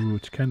again. Ooh,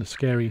 it's kind of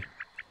scary.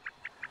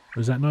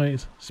 What is that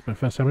noise? This is my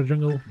first time in the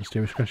jungle.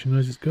 Mysterious crashing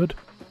noise is good.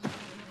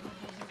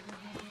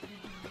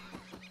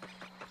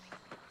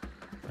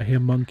 I hear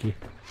monkey.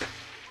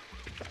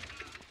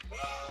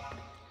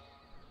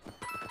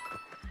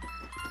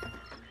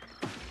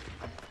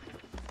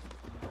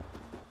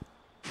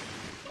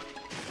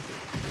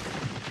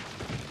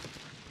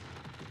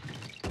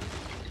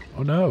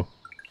 Oh no!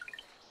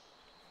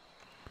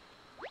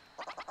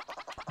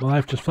 My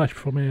life just flashed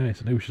before my eyes.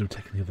 I knew we should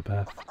have taken the other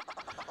path.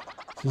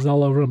 This is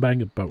all over and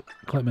bang a boat.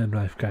 Collect my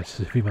knife, guys,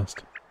 if you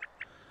must.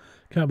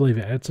 Can't believe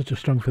it. I had such a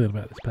strong feeling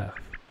about this path.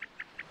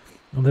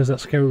 And there's that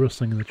scary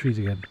rustling in the trees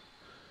again.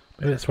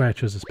 Maybe that's why I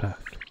chose this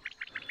path.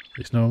 At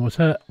least no one was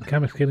hurt. And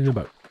Kamek's getting the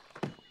boat.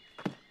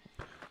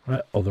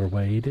 Right, other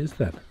way it is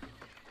then.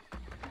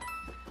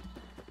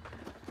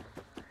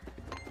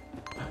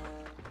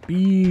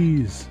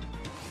 Bees!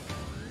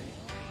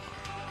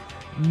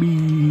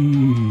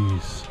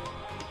 Bees!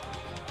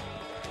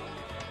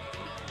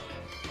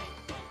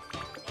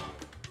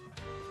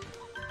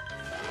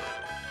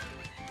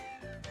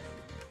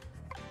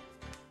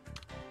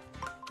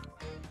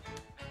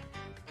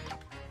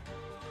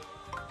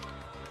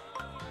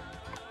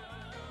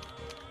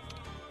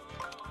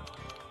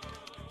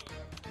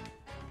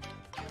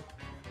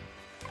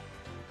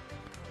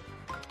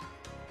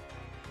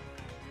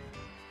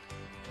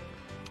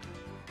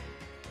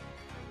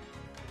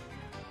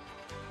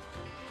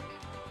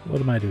 What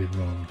am I doing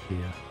wrong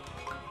here?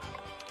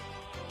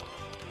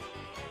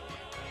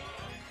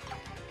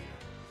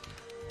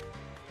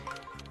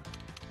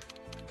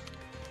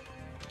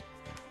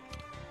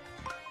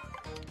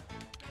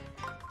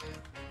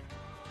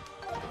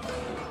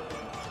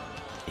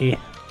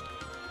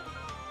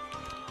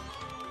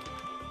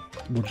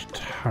 We'll just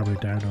hammer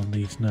down on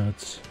these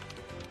nerds.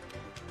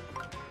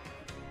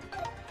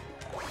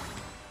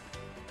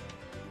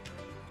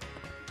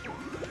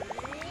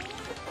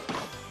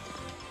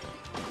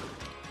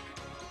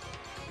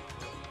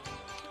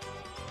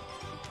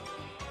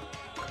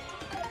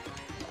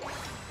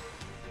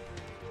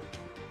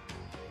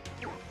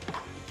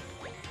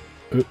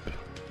 Oop.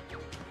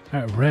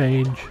 Out of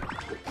range.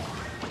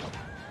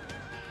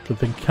 Good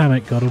thing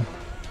Kamek got him.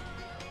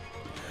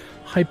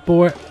 Hi,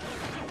 Bort.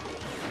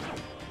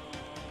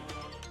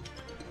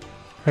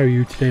 How are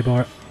you today,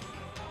 Bart?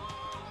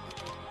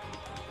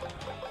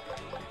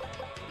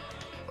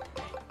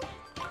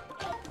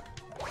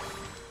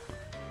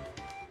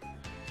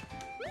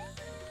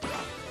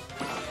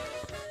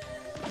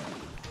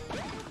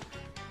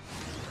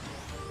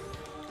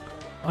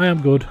 I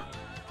am good.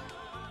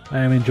 I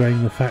am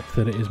enjoying the fact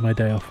that it is my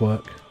day off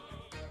work.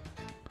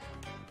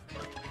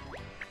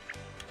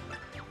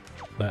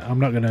 But I'm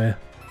not gonna...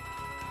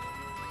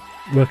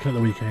 Working at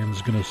the weekend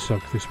is gonna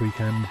suck this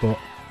weekend, but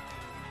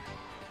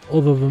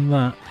other than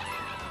that,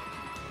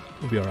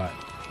 we'll be alright.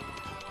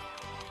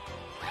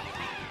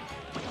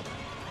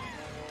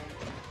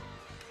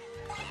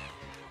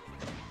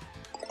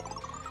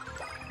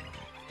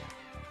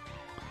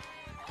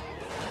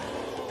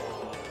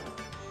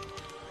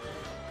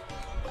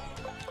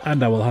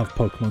 And I will have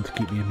Pokemon to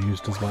keep me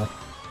amused as well,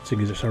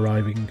 seeing as it's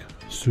arriving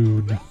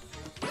soon.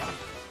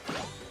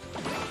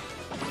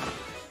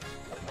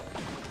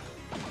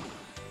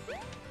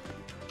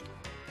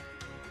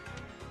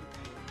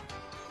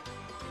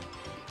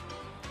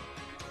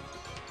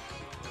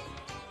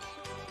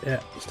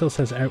 Yeah, it still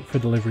says out for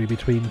delivery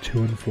between 2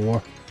 and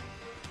 4.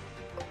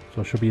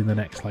 So it should be in the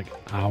next, like,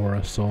 hour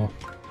or so.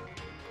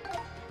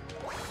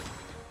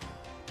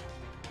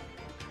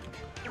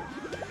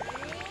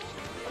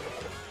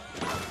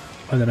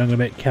 And then I'm going to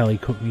make Kelly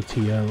cook me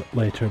tea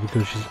later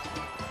because she's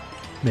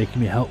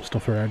making me help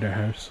stuff around her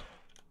house.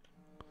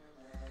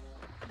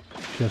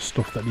 She has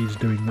stuff that needs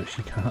doing that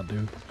she can't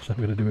do, so I'm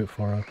going to do it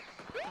for her.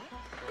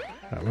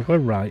 Right, we're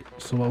going right,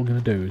 so what we're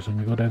going to do is I'm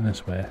going to go down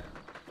this way,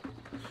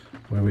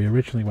 where we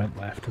originally went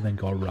left, and then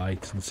go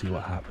right and see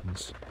what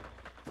happens.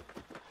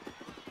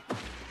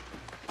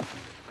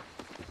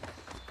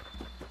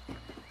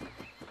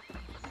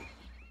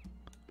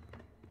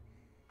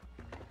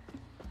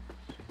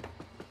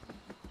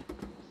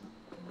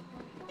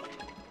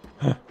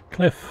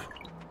 Cliff!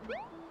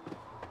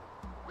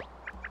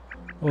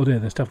 Oh dear,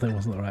 this definitely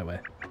wasn't the right way.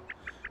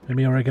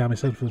 Maybe Origami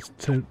said was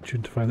tuned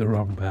to find the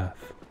wrong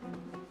path.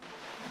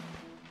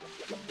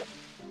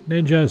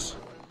 Ninjas!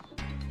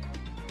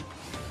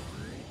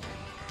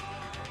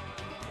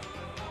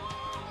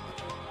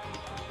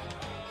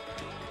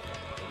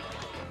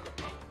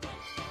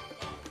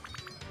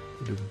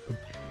 Right,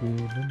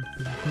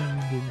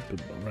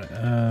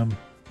 I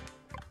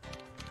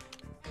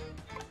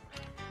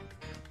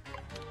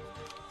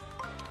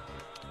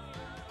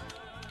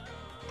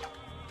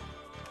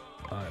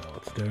know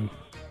what to do.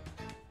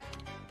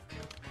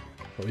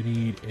 What we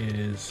need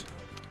is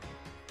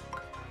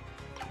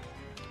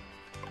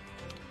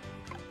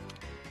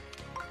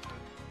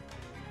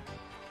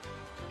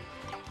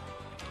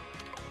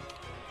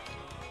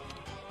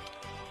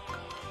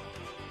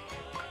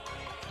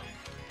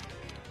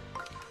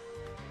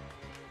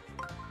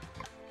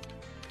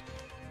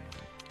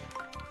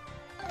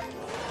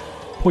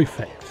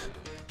perfect.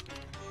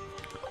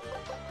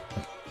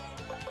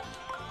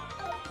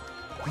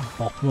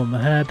 Bop him on the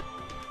head.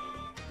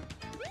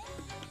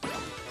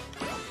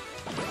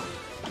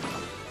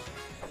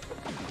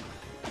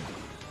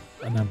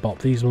 And then bop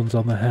these ones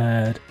on the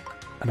head.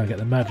 And I get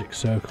the magic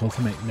circle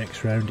to make the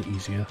next round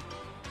easier.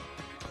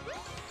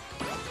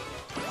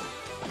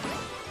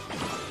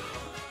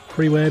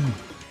 Free win.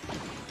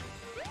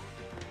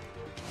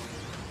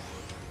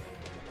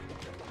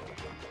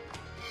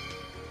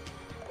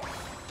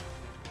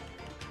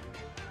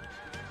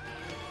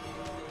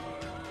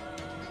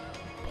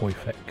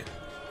 Perfect.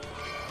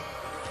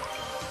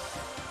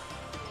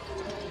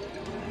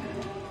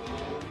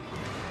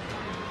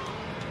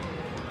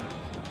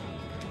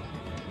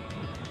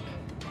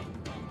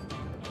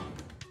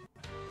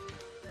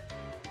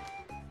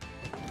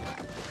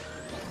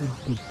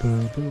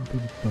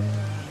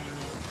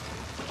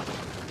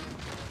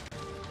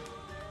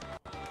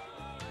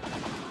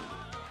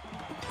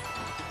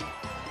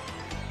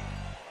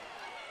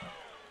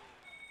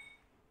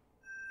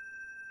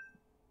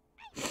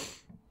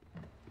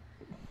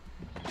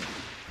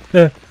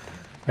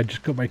 I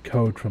just got my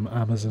code from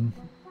Amazon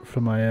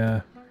for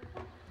my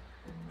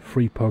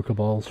free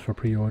Pokeballs for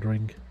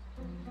pre-ordering.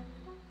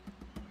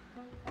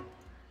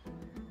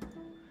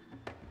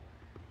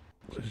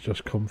 It's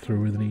just come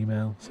through with an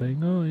email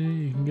saying, oh yeah,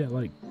 you can get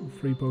like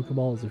free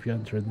Pokeballs if you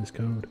enter in this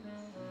code.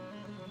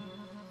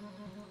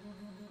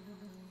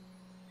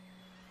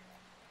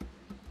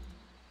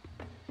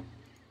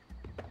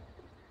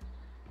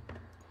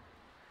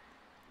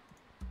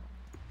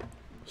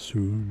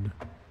 Soon.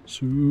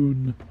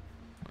 Soon.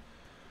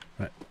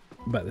 Right,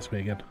 back this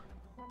way again.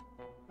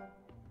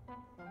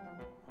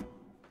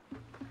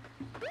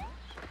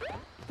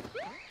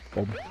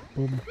 Bum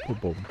bum bum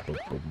bum bum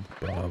bum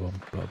bum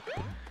bum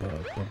bum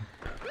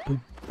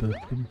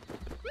bum.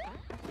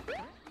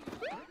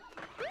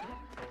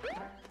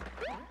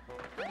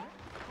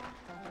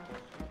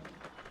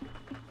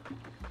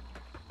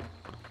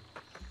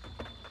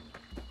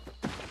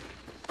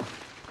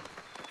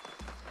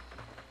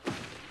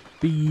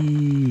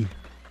 B.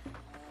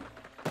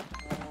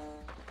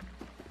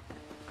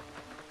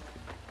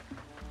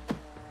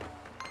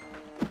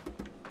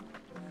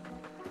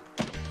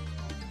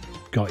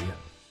 Got you.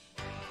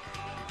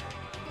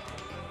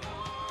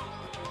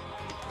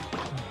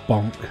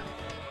 Bonk.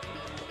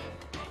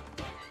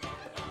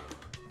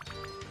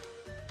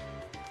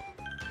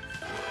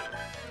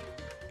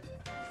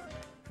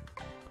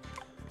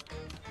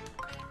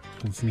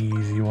 It's an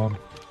easy one.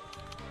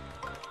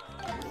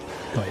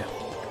 Got ya.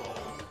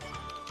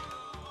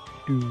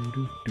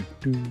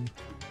 Do.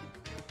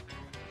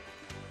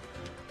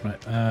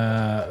 Right,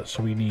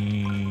 so we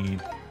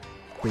need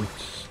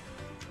boots.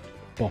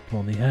 Bop them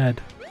on the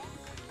head.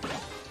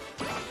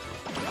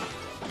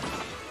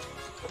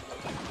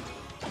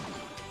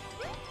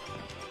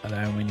 And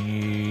then we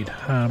need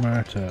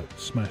hammer to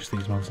smash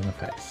these ones in the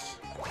face.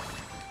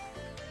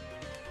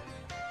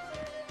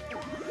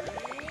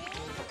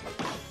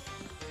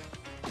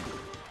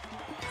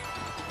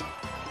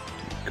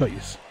 Got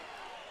yous.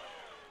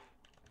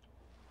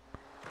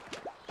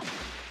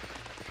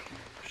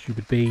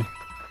 Stupid bee.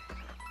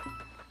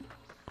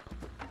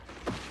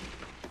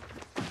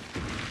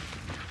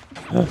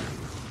 Oh,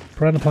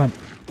 piranha plant.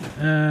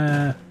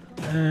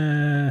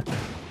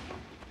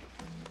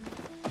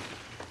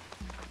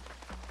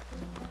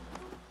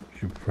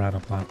 Stupid piranha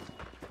plant.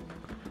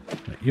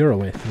 Right, you're a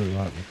way through,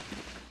 aren't you?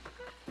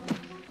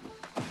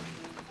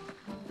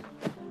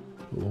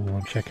 Oh,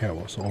 and check out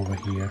what's over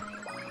here.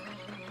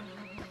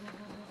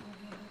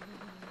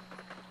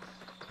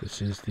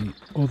 This is the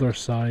other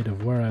side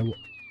of where I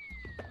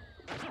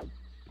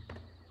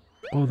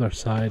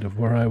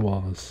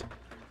was.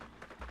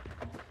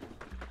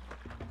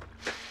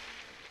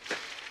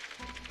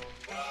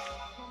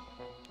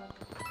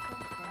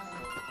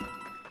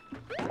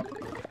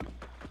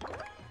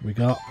 We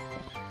got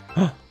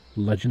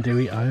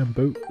legendary iron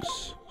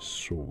boots.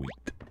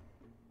 Sweet.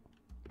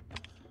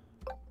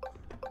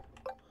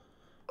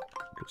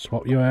 Could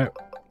swap you out.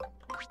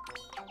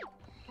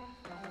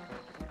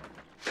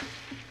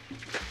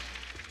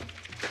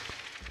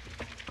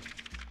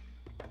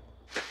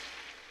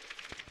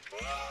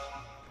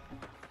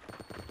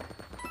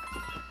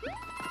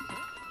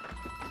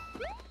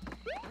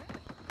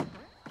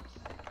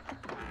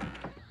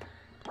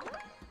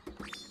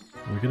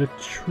 We got a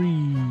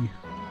tree.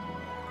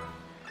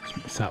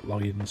 Sweet sap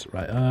logins.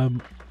 Right,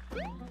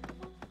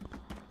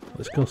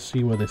 let's go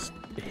see where this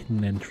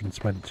hidden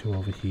entrance went to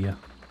over here.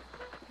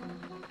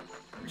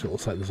 So it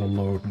looks like there's a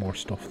load more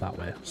stuff that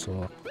way,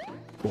 so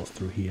what's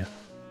through here?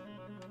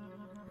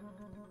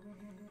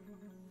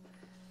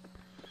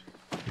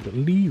 We've got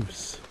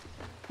leaves.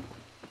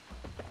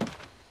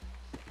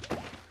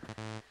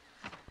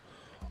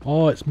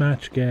 Oh, it's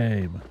match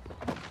game.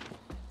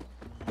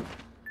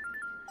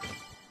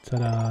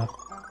 Ta-da.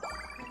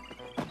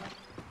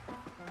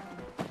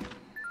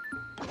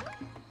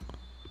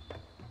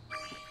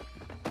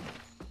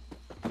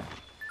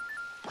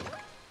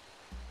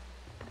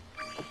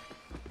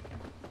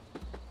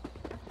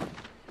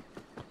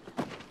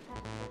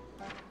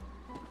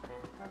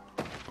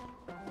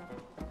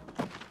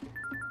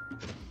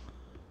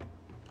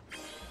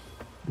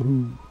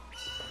 Ooh.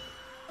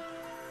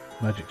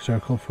 Magic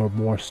circle for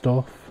more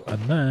stuff, and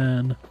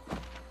then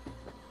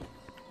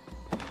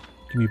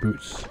give me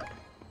boots.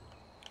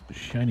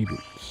 Shiny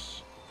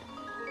boots.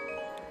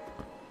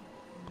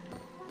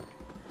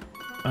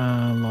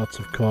 And lots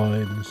of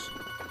coins.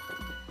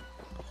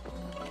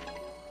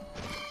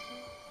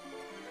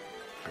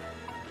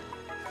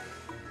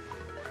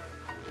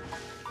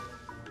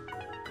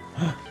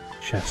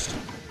 Chest.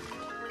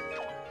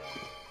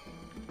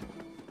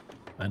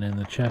 And in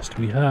the chest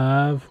we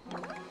have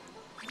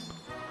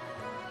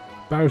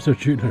Bowser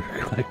Jr.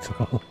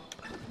 collectible.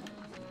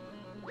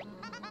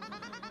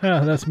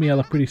 Ah, that's me, I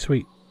look pretty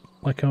sweet.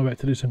 Like I'm about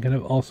to do some kind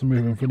of awesome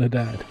move in front of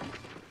Dad.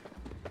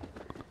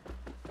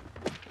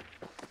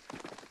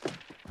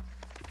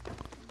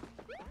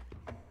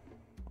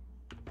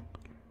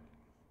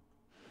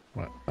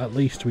 Right, at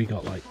least we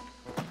got like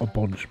a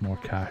bunch more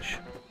cash,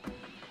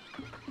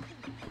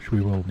 which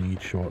we will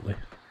need shortly.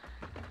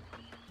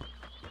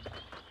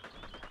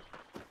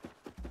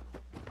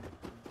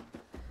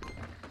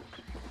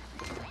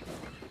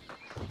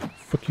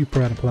 Fuck you,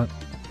 piranha plant.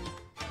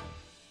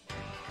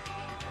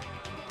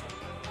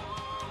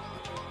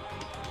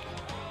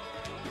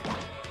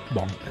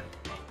 Bonk.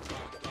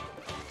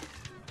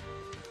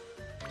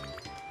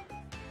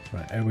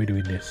 Right, how are we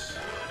doing this?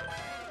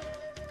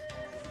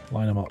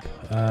 Line them up.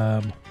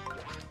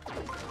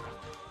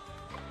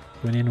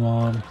 Going in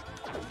one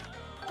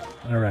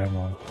and around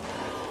one.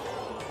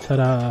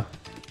 Ta-da!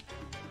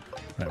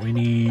 Right, we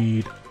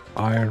need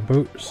iron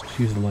boots. Let's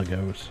use the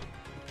Legos.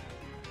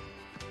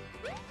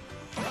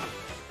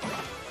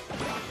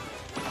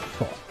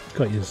 Oh,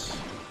 got yours.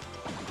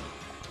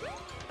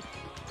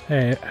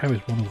 Hey, how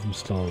is one of them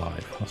still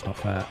alive? That's not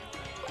fair.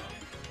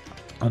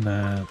 And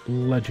then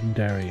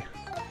legendary.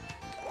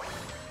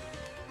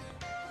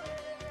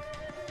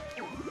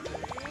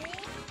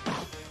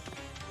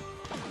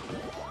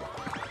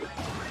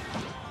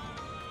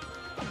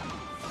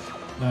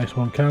 Nice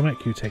one,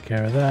 Kamek. You take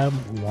care of them.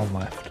 One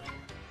left.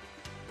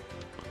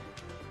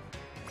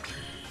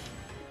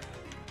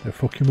 Now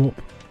fuck him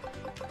up.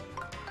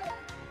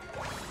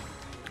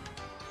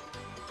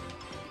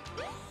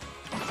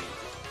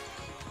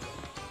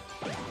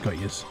 Got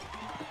yous.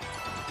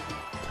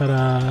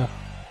 Ta-da!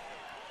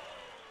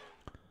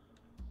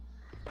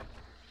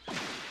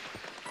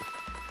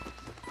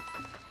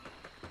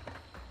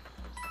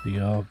 We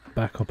are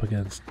back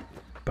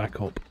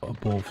up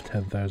above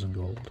 10,000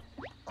 gold.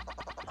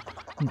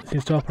 It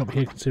seems to open up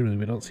here considerably.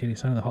 We don't see any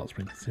sign of the hot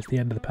springs. Is this the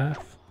end of the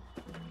path?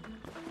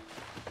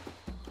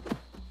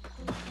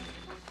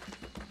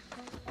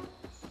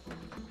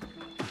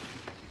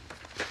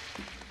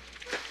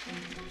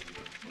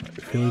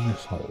 Right, filling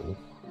this hole.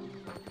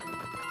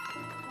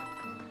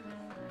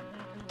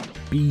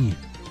 B.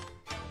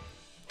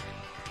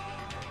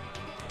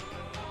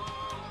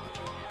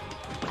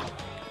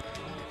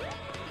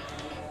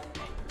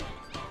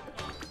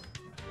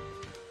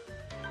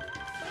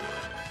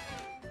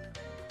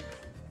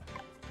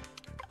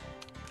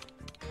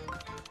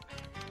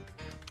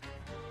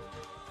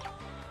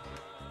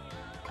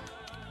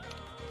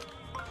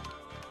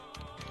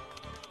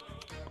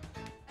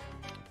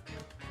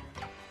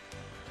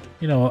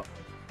 You know what?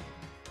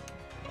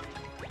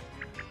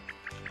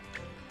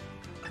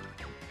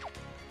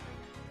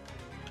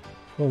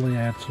 If only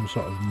I had some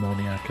sort of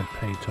money I could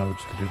pay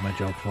Toads to do my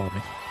job for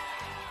me.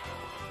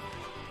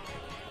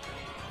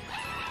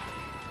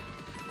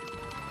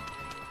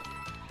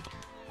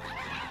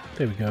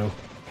 There we go.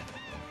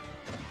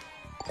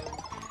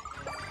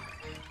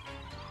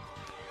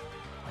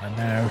 And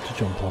now to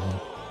jump on them.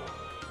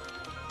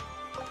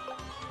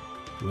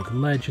 With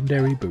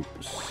legendary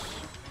boots.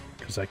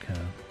 Because I can.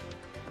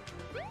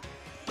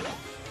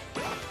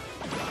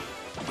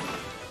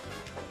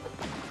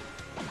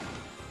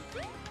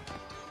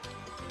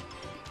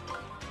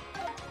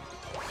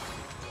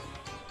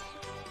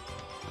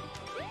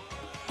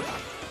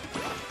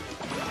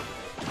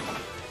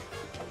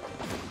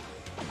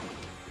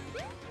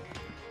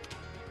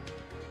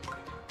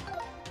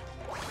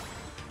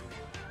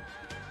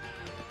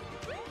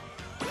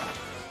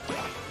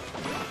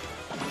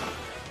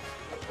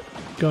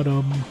 Got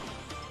him.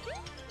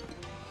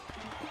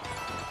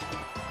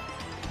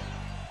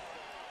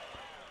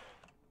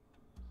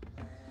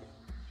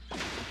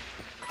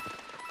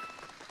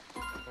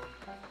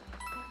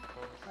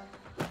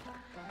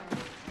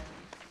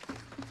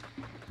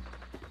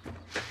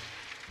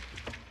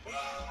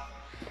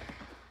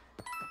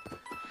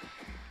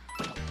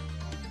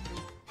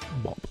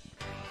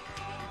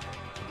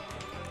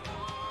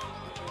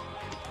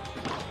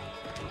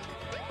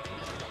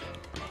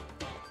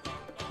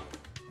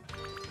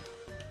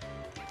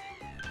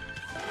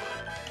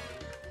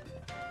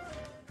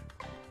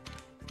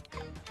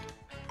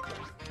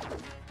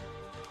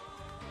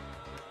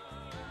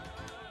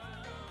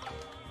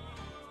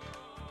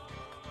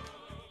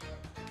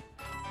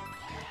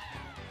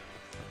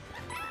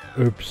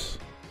 Oops.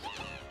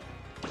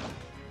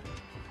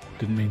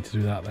 Didn't mean to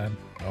do that then.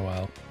 Oh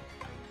well.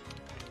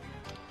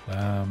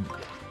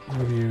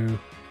 Move you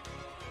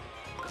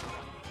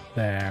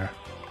there.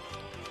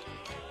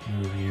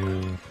 Move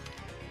you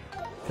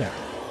there.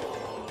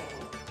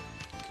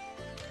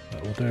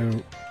 But we'll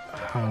do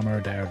hammer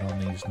down on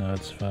these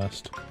nerds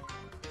first.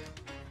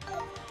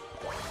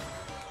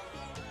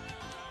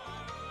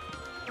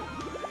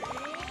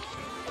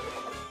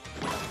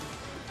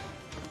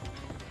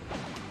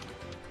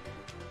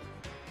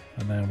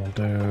 And then we'll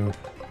do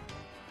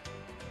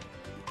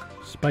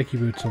spiky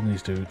boots on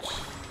these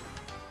dudes.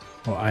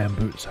 Or iron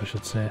boots, I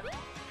should say.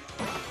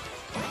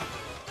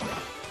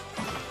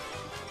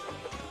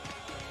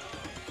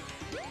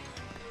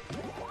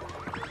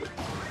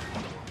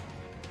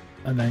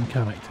 And then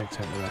Kamek takes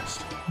out the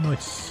rest.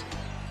 Nice.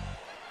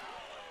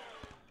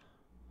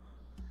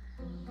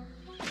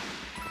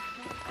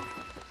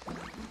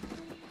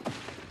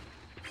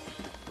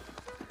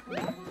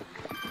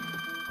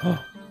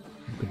 Oh,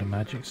 we've got a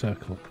magic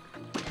circle.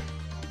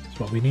 That's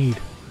what we need.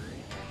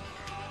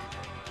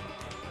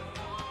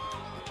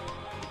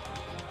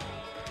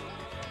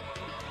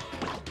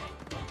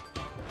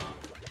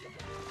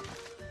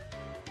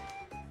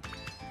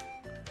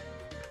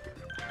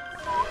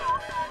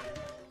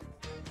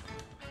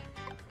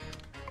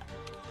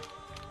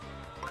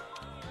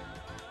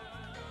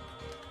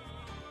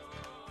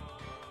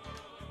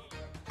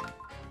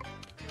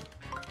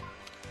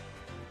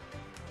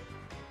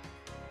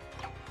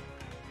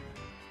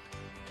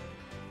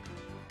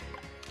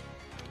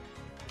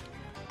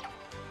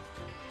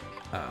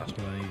 That's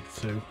what I need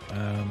to.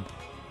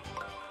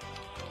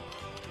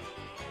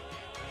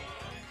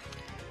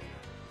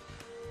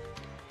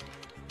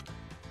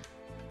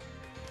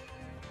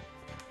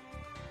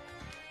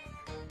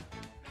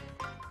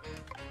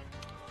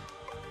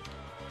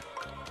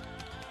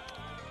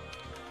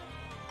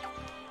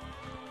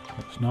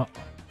 It's not.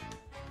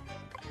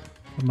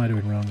 What am I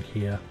doing wrong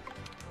here?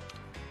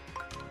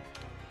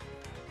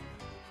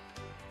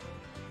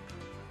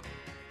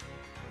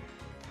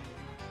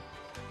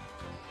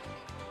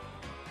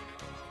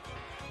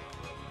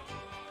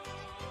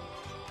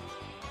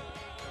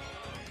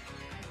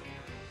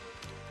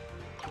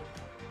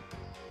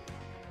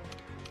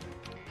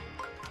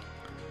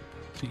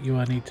 Is it you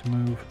I need to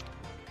move?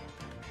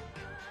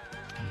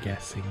 I'm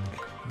guessing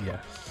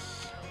yes.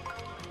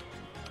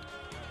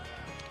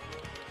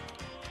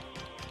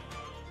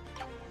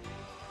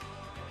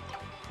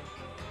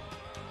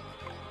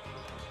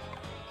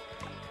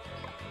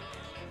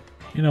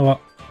 You know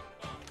what?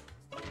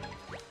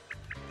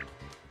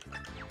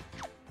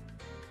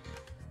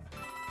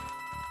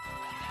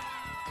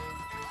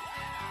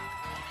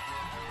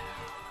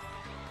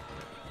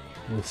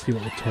 We'll see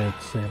what the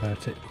toads say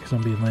about it because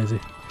I'm being lazy.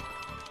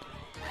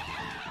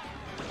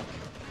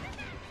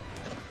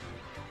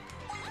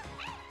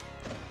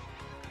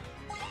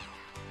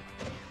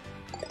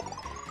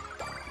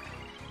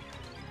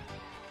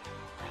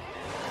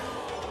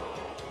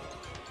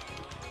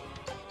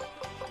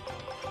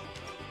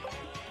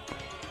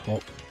 Well,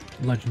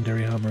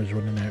 legendary hammer is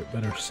running out,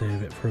 better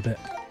save it for a bit.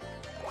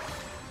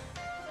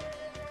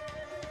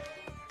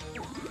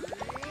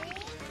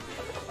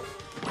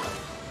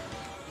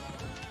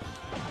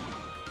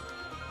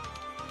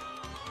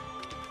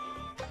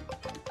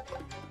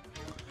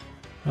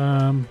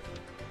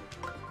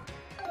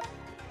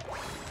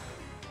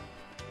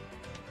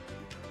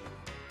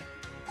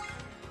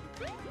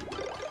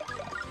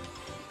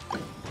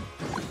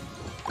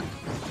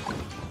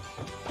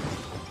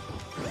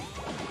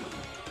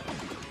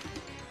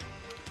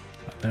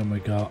 Then we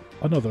got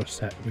another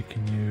set we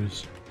can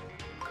use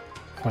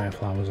fire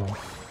flowers on.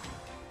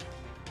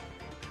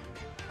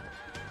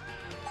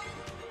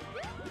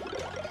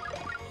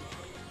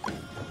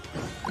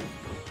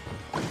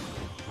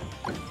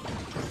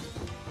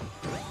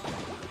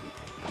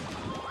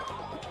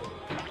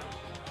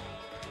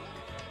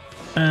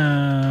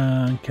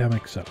 And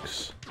Kamek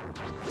sucks.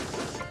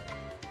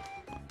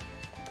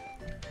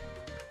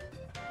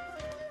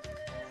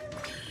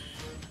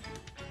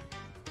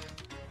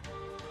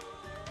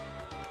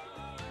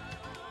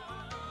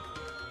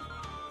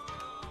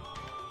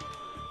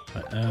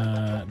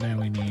 Now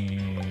we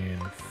need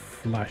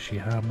flashy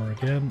hammer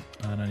again,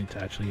 and I need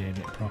to actually aim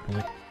it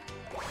properly.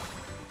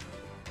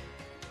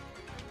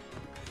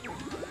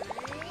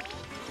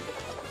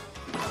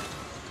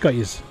 Got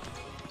yous.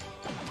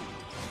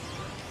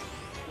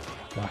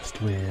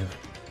 Last wave.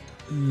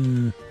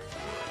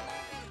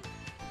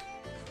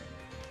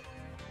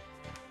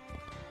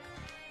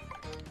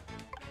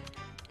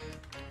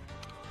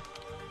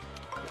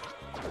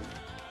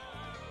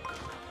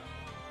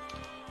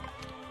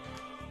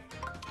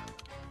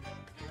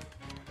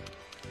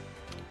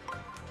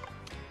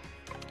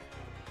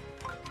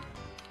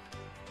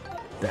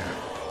 There.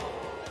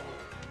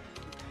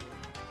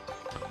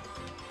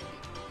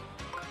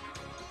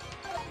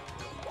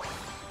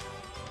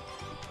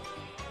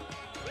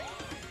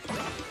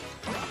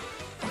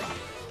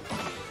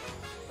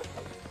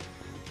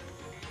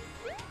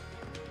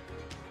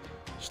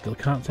 Still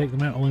can't take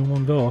them out all in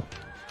one go.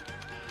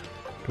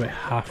 Do I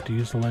have to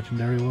use the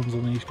legendary ones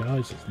on these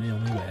guys? It's the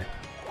only way.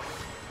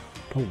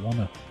 Don't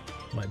wanna.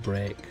 Might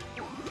break.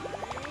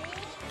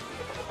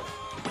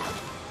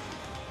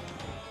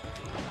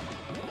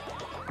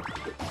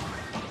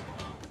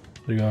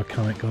 There you go,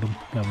 Kamek got him.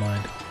 Never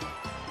mind.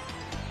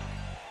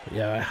 But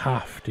yeah, I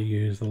have to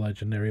use the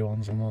legendary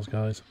ones on those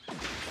guys.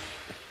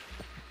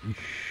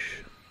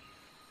 Eesh.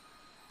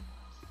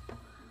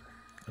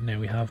 And now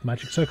we have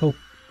Magic Circle.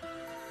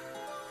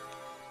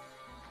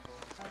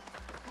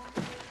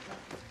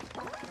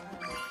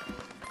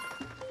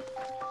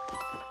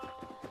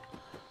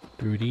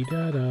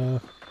 Doody-da-da.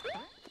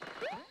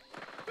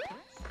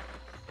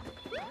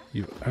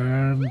 You've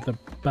earned the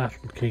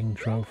Battle King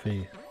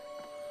trophy.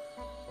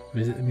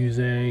 Visit the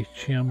Musée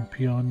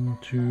Champion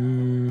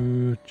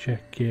to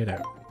check it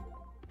out.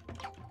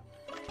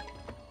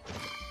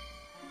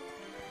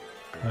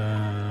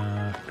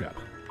 Grab.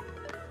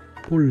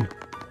 Pull.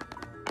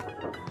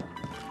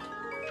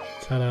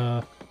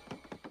 Ta-da.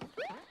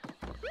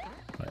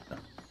 Right.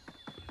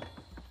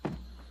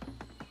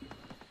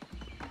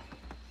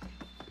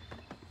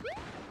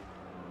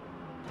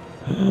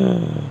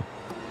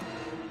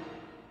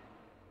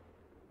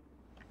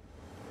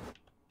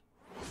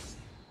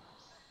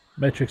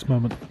 Matrix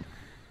moment.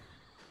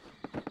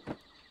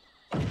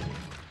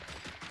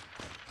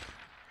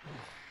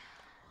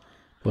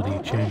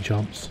 Bloody chain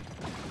jumps.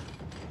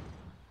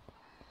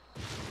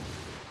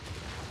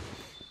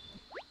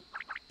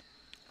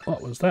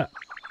 What was that?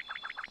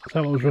 Is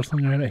that what was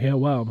rustling around here?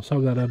 Wow, I'm so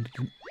glad I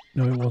didn't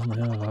know it wasn't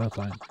here last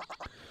time.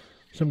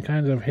 Some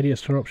kind of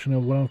hideous corruption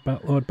of one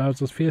of Lord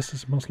Bowser's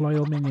fiercest, most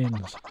loyal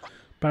minions.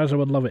 Bowser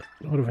would love it.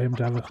 Would have him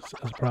to have a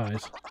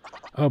surprise.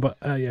 Oh, but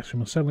yes, we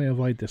must certainly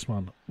avoid this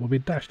one. We'll be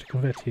dashed to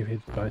confetti if he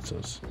bites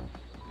us.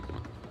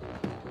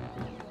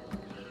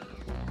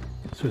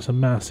 So it's a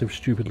massive,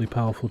 stupidly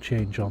powerful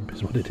chain jump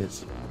is what it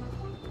is.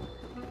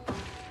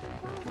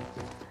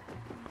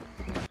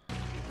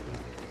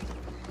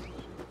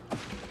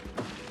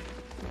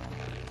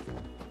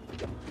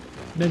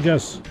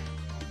 Ninjas!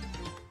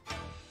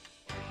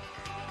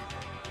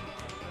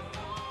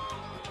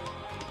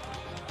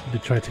 I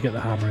did try to get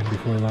the hammer in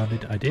before he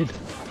landed. I did.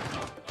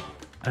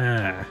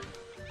 Ah.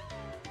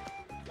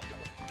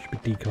 Should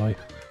be decoy.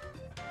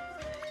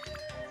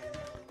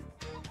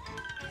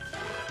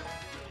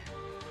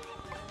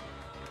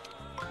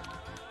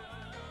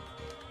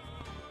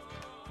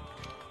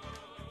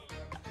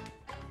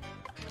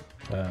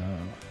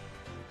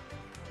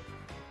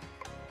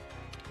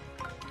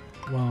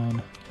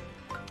 One.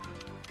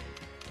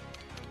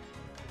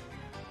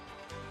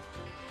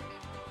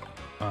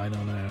 I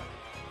don't know.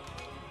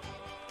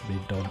 Be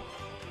done.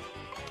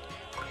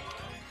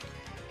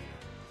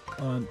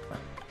 On.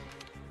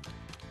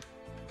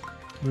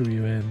 Move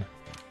you in.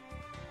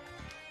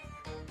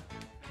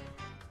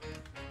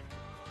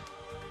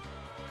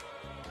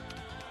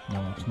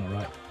 No, that's not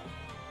right.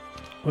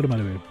 What am I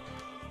doing?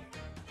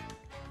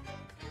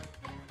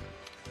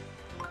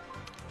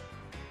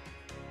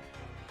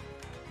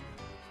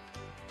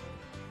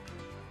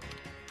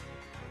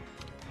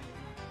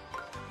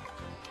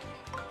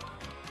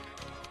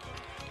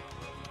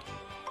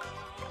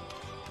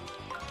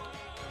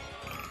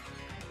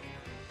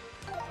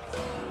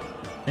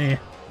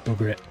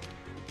 Bugger it.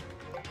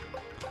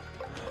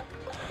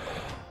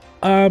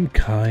 I'm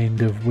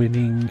kind of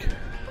winning.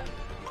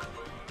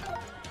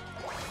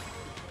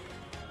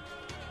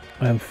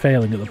 I'm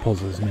failing at the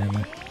puzzles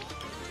mainly.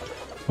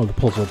 Or the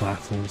puzzle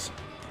battles.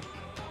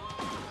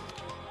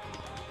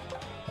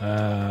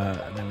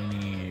 And then we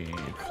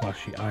need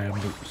flashy iron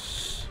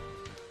boots.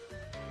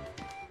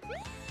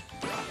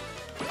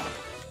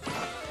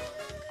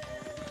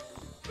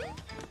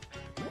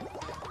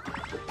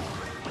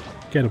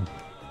 Get him.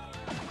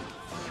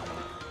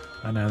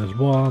 And now there's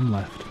one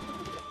left.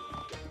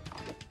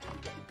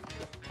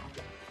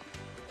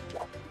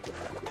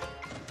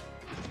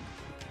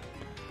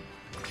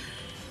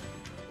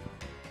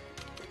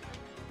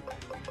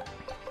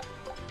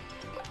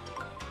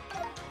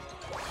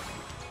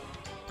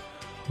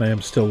 I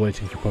am still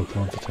waiting for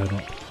Pokemon to turn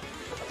up.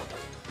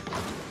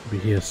 Be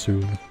here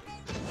soon.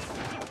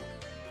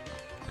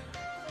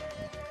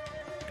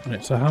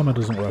 Right, so hammer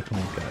doesn't work on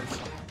these guys.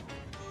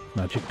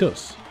 Magic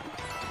does.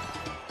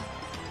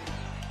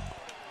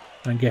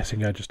 I'm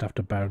guessing I just have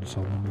to bounce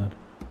on them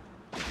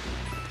then.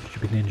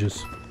 Should be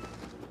ninjas.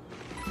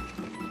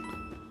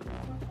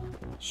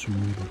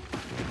 Soon.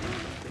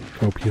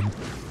 Copium.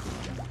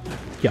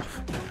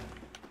 Yuff.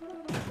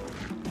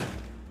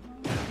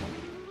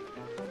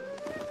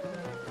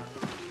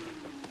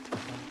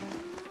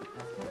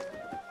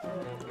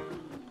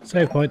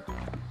 Save point.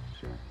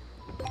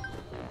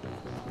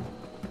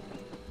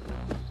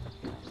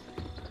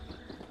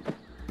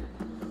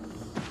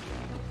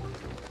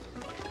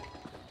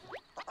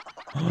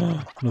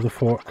 Another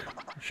fork.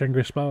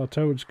 Shangri-Spa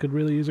Toads could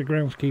really use a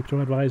groundskeeper to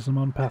advise them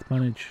on path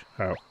manage.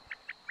 Oh.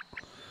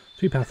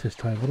 2 paths this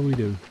time, what do we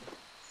do?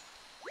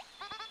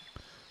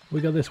 We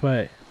go this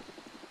way.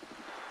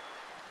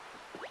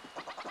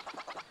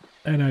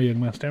 Oh no,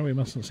 young master, we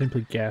mustn't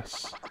simply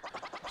guess.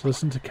 So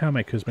listen to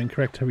Kamek, who's been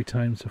correct every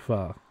time so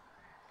far.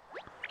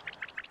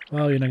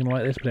 Well, you're not going to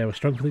like this, but I have a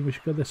strong feeling we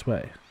should go this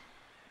way.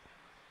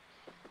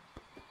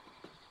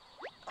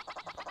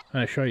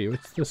 I assure you,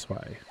 it's this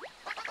way.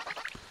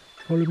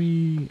 Follow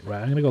me.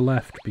 Right, I'm going to go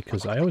left,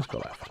 because I always go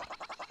left.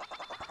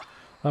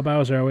 Well,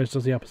 Bowser always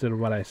does the opposite of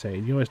what I say.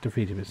 You always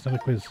defeat him. It's not a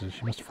coincidence.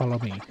 You must follow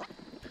me.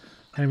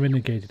 I'm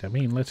vindicated. I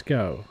mean, let's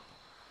go.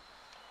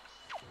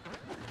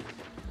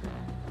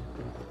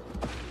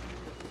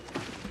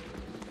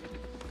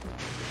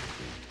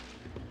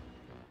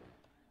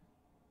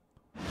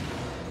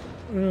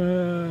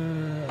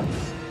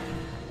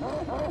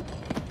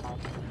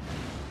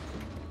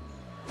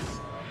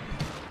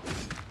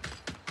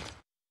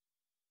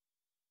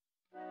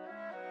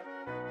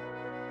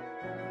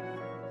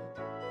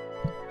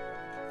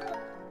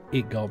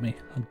 It got me.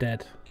 I'm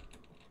dead.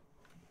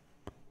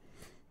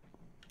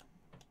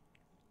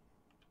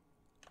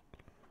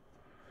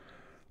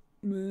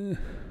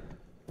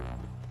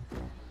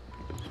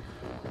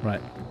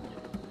 Right.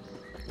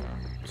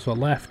 So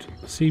left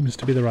seems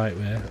to be the right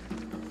way.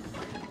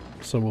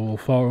 So we'll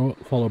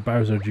follow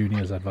Bowser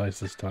Jr.'s advice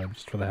this time,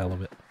 just for the hell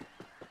of it.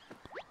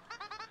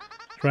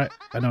 Right,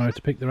 I know how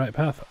to pick the right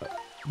path.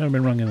 Never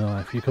been wrong in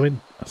life. You come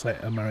in? I say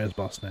I'm Mario's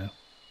boss now.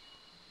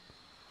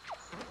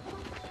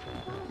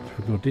 If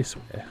we go this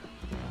way.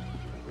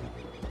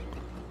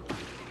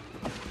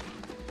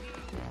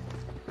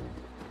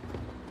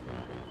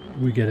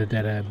 We get a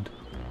dead end.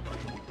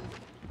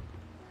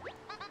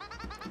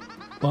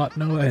 But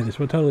no way, this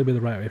would totally be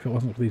the right way if it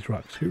wasn't for these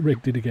rocks. Who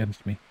rigged it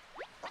against me?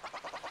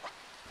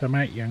 I'm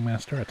right, young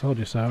master, I told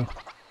you so.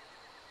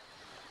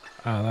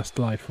 Ah, that's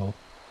delightful.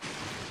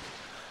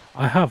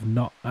 I have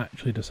not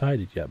actually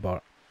decided yet,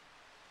 but...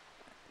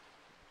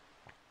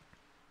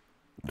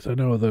 because I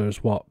know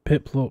there's, what,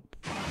 Piplup,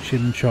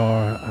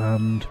 Chimchar,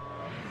 and...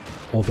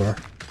 other.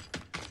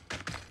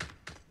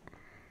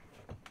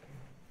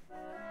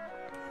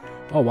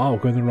 Oh wow,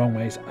 going the wrong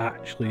way is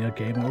actually a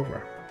game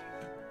over.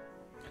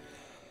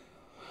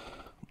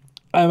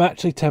 I'm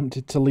actually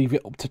tempted to leave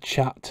it up to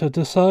chat to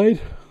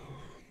decide.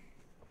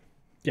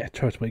 Yeah,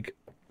 Turtwig.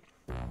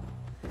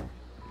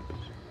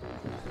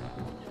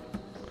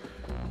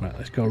 Right,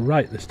 let's go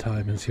right this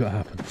time and see what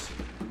happens.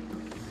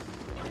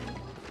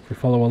 If we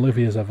follow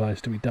Olivia's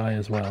advice, do we die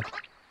as well?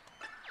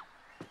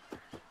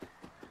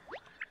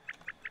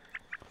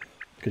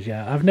 Because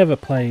yeah, I've never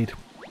played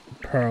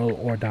Pearl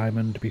or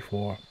Diamond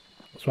before,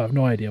 so I have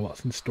no idea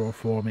what's in store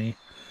for me.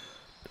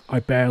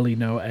 I barely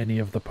know any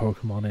of the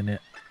Pokemon in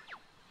it,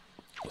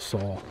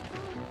 so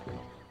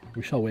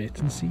we shall wait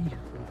and see.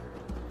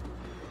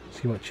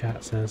 See what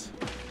chat says.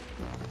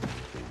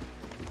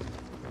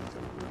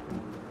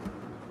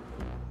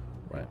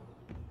 Right.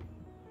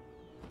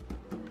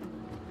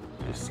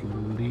 This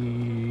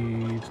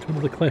leads to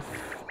another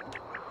cliff.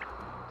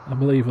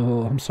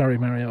 Unbelievable. I'm sorry,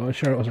 Mario. I was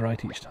sure it was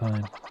right each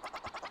time.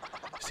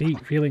 See,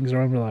 feelings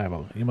are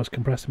unreliable. You must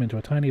compress them into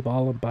a tiny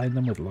ball and bind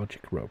them with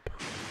logic rope.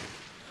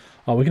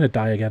 Oh, we're going to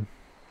die again.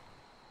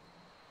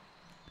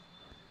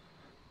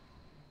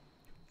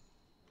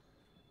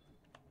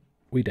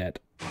 We dead.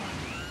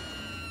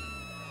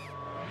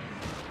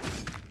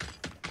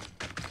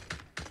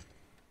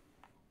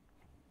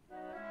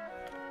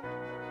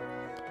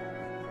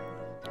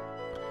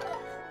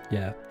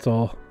 Yeah,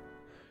 so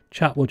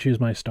chat will choose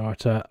my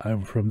starter,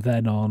 and from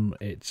then on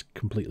it's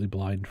completely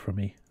blind for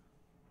me.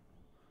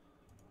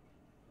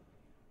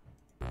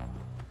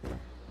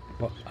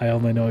 But I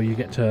only know you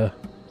get to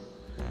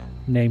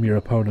name your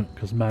opponent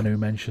because Manu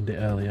mentioned it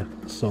earlier.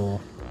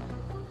 So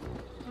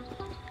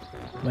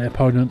my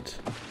opponent,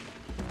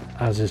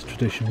 as is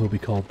tradition, will be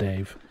called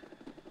Dave,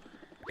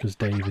 because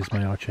Dave is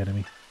my arch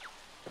enemy.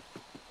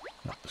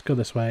 Right, let's go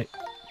this way.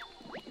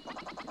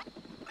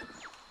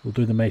 We'll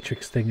do the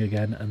Matrix thing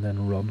again and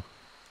then run.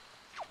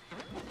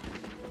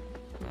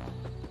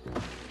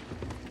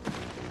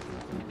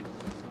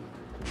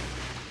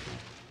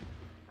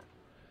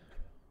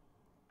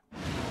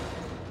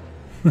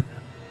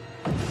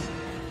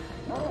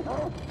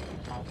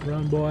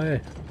 Run, boy!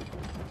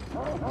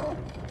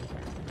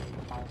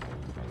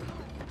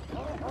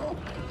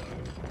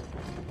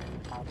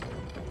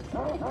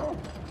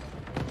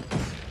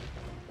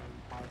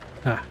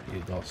 Ah, you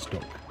got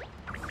stuck.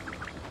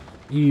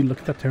 Ew, look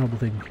at that terrible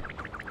thing.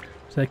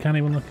 So I can't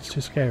even look, it's too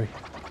scary.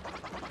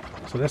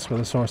 So that's where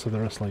the source of the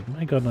rustling.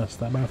 My goodness,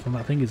 that mouth on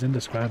that thing is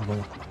indescribable.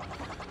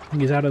 I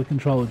think he's out of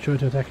control and sure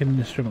to attack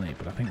indiscriminately,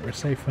 but I think we're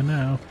safe for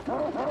now.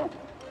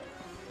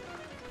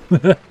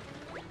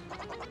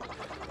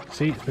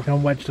 See, it's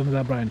become wedged under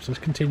that branch. Let's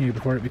continue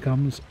before it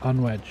becomes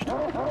unwedged.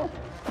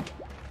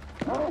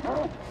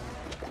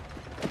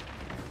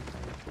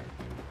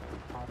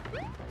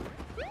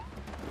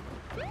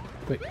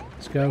 Quick,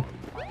 let's go.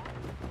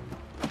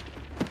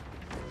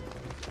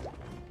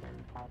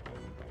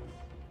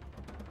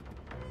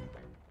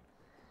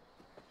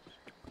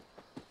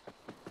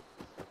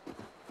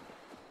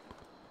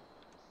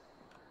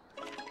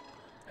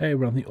 Hey,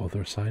 we're on the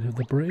other side of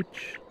the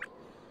bridge.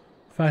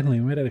 Finally,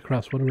 we made it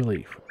across. What a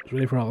relief. It's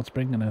ready for all its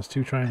spring and has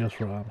two triangles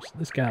for arms.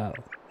 This gal.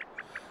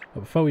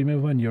 But before we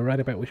move on, you're right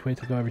about which way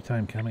to go every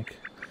time, Kamek.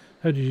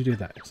 How did you do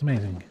that? It's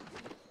amazing.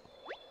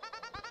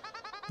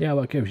 Yeah,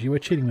 what gives? You were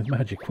cheating with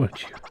magic,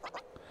 weren't you?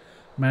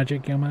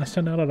 Magic, young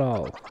master? Not at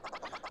all.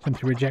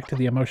 Simply rejected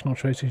the emotional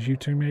choices you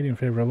two made in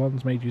favour of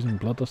ones made using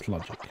bloodless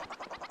logic.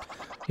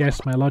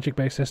 Yes, my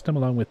logic-based system,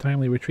 along with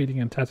timely retreating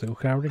and tactical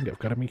cowering, have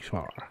gotten me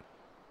far.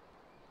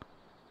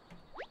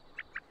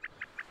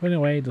 But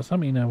anyway, does that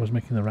mean I was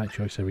making the right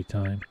choice every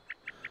time?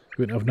 You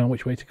wouldn't have known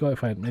which way to go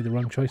if I hadn't made the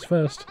wrong choice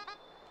first.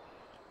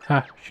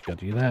 Ha! She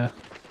got you there.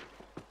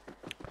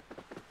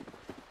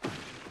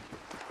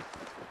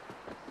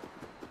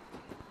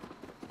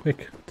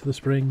 Quick, to the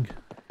spring.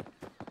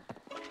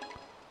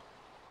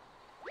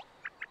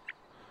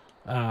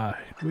 Ah,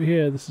 we're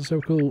here. This is so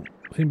cool.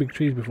 I've seen big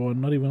trees before,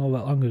 not even all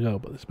that long ago,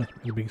 but this must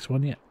be the biggest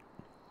one yet.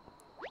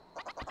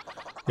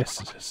 Yes,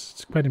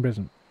 it's quite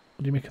impressive.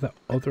 What do you make of that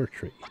other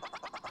tree?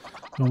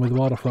 The one with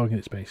water flowing in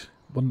its base.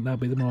 Wouldn't that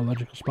be the more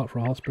logical spot for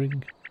a hot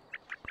spring?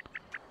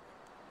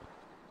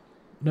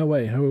 No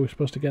way, how are we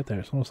supposed to get there?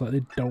 It's almost like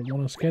they don't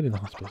want us getting the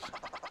hospice.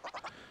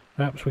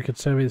 Perhaps we could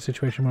survey the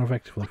situation more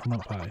effectively from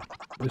up high.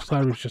 This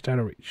cloud was just out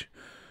of reach.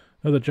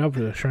 Another job for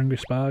the Shangri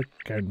Spa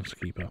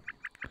groundskeeper.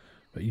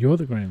 But you're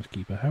the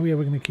groundskeeper. How are we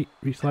ever going to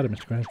reach the ladder,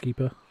 Mr.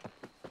 Groundskeeper?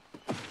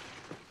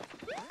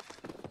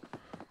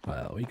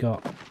 Well, we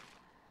got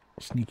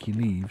sneaky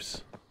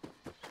leaves.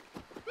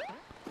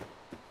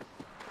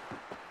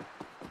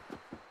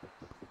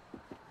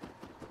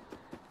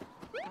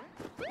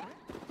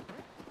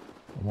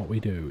 And what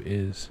we do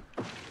is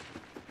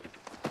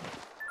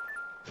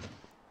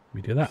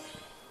we do that.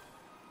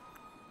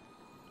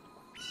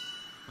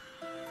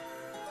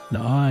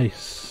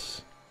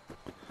 Nice.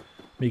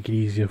 Make it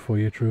easier for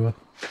you, Trua.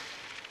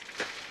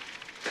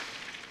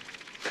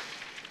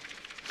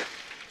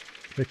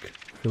 Quick,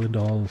 fill it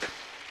all.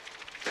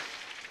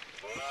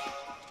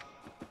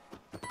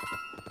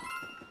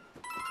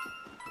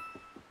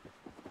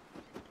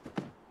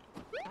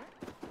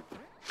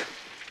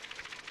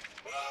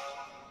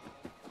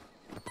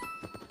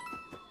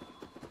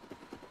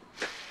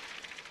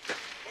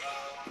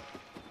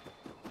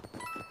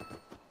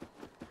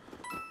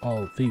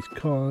 All these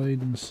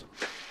coins.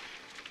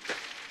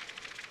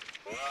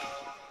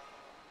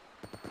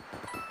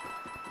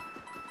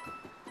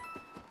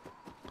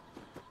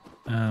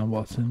 And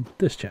what's in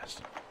this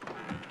chest?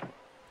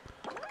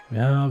 We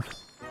have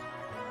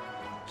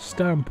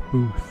stamp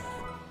booth.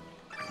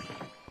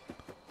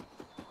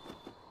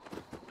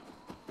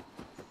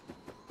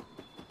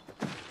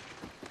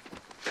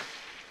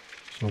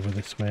 It's over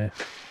this way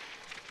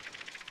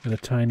with a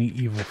tiny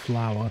evil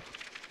flower.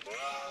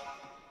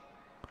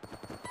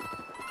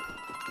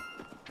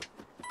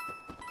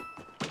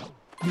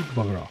 You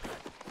bugger off.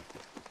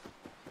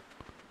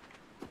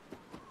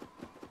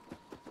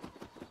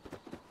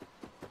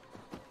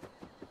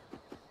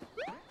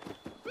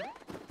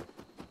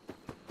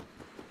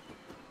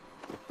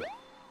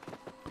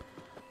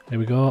 There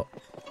we go.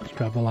 Let's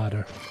grab the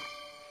ladder.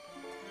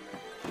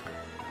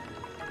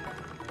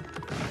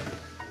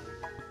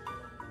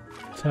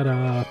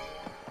 Ta-da!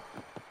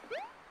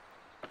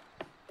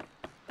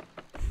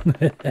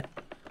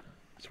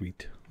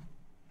 Sweet.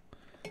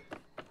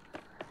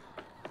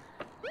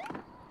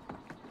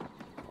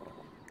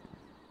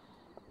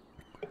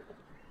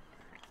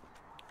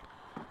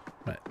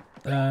 Right.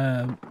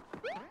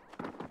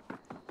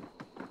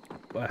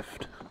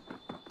 Left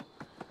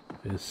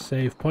is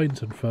save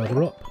point and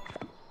further up.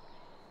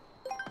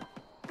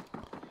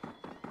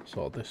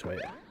 So this way.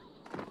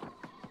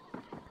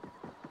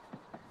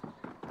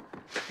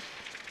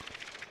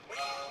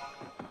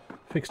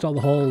 Fixed all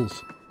the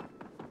holes.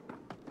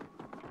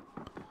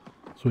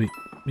 Sweet.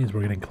 Means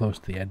we're getting close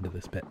to the end of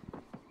this bit.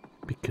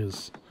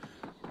 Because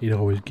it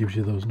always gives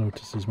you those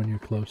notices when you're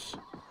close.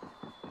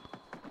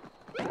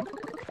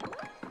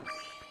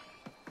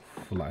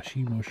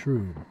 Flashy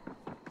mushroom.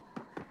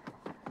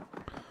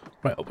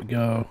 Right, up we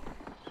go.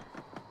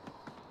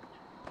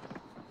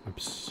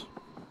 Oops.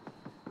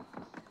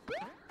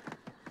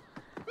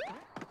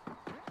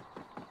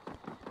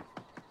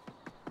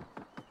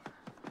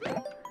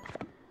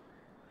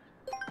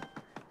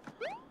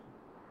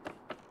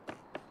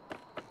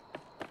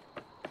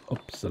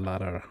 Up's the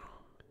ladder.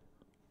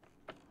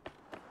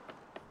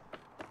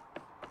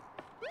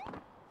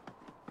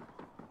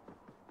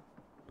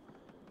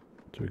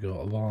 So we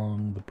go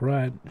along the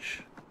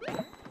branch.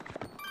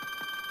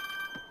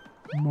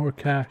 More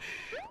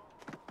cash.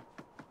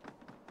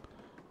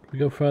 We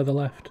go further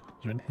left. Is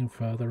there anything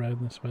further around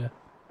this way?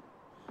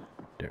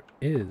 There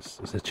is.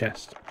 There's a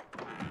chest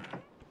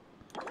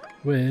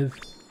with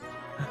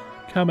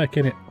Kamek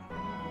in it.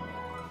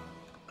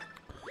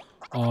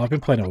 Oh, I've been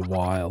playing it a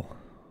while.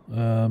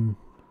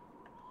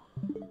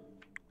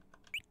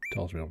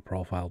 Tells me on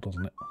profile,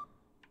 doesn't it?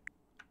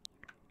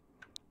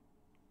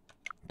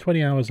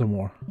 20 hours or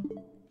more.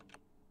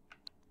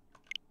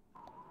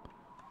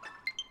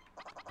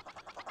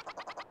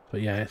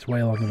 But yeah, it's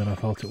way longer than I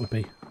thought it would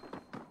be.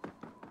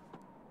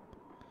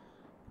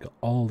 Got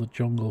all the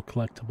jungle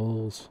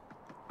collectibles.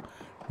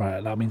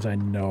 Right, that means I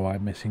know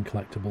I'm missing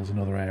collectibles in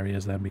other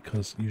areas then,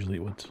 because usually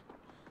it would...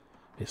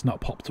 It's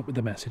not popped up with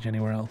the message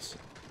anywhere else.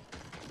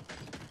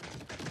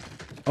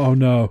 Oh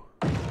no!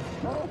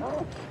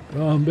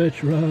 Run,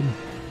 bitch, run!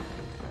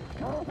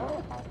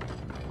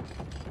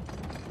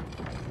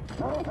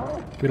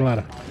 Get a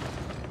ladder.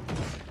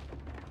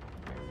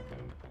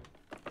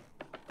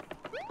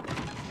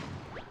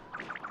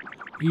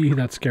 Eee,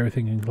 that scary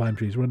thing in climb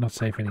trees. We're not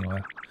safe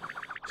anywhere.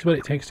 See what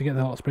it takes to get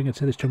the hot spring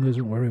into this jungle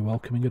isn't very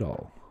welcoming at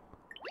all.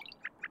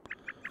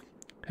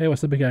 Hey,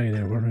 what's the big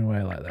idea running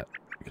away like that?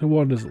 You could have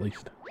warned us at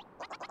least.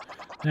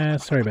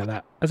 Sorry about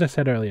that. As I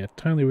said earlier,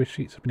 timely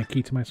retreats have been a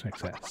key to my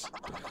success.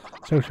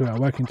 So we are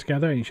working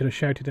together, and you should have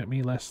shouted at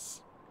me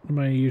less than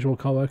my usual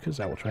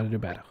co-workers. I will try to do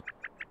better.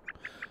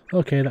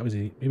 Okay, that was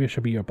easy. Maybe I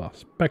should be your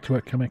boss. Back to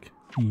work, comic.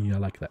 Yeah, I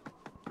like that.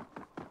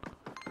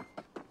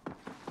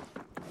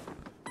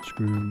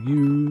 Screw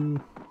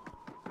you.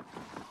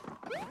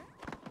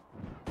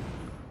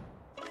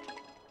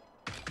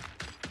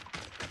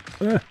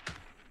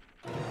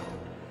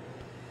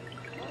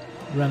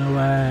 Run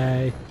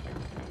away.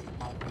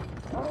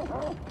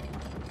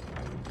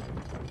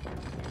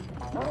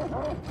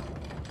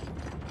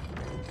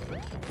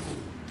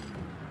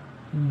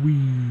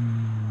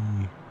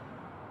 Wee.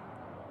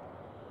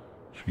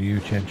 Screw you,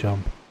 Chen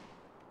Chomp.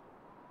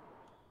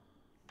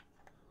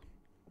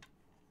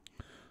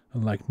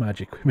 And like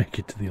magic, we make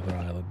it to the other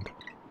island.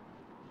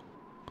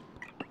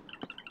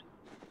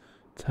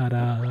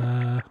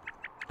 Ta-da!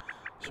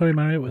 Sorry,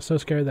 Mario, we're so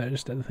scared that I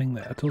just did the thing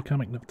that I told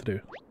Comic not to do.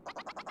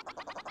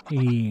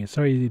 Hey,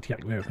 sorry to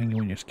activate everything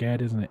when you're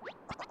scared, isn't it?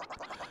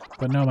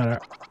 But no matter,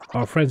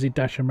 our frenzied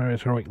dash and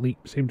Mario's heroic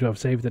leap seem to have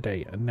saved the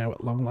day, and now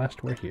at long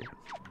last we're here.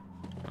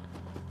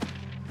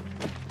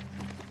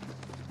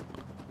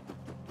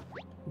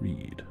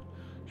 Read.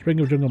 Spring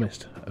of Jungle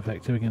Mist,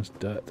 effective against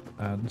dirt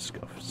and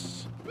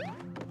scuffs.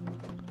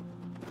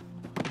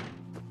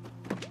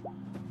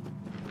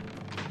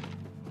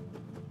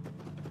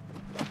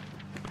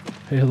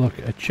 Hey look,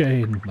 a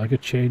chain, like a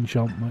chain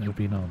Chomp might have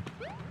been on.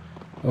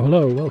 Oh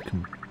hello,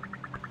 welcome.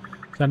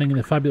 Standing in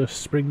the fabulous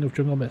Spring of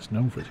Jungle Mist,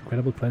 known for its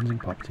incredible cleansing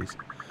properties.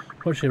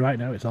 Fortunately right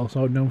now it's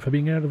also known for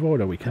being out of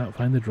order. We can't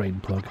find the drain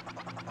plug.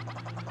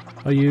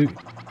 Oh you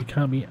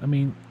can't be, I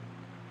mean,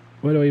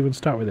 where do I even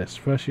start with this?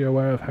 First you're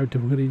aware of how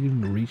difficult it is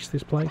even to reach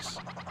this place?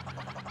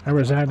 I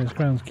resign as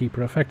groundskeeper,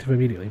 effective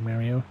immediately,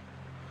 Mario.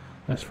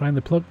 Let's find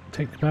the plug,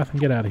 take the path and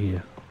get out of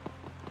here.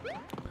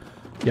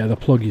 Yeah, the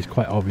plug is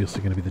quite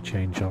obviously going to be the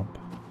chain Chomp.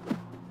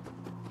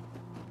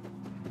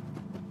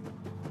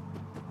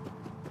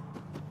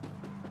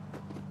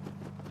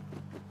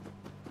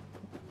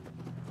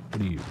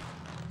 What are you?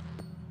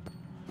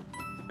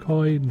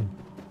 Coin.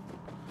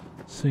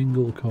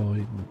 Single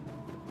coin.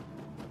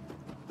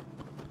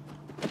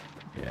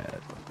 Yeah.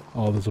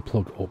 Oh, there's a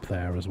plug up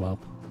there as well.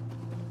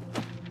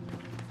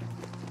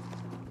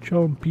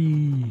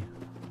 Chompy.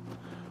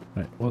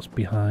 Right, what's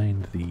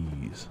behind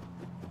these?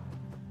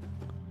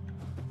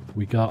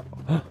 We got...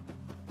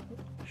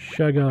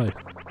 Shaggy.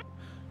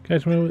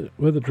 Guys,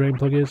 where the drain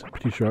plug is? I'm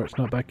pretty sure it's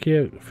not back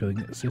here. I'm feeling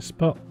it's this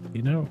spot,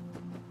 you know.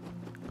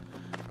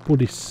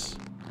 Buddies.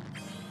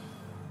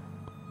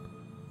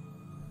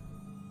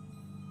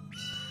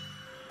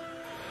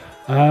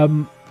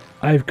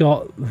 I've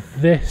got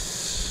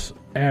this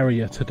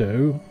area to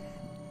do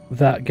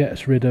that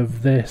gets rid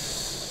of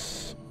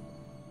this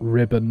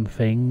ribbon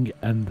thing,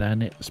 and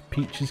then it's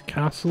Peach's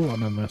castle,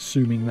 and I'm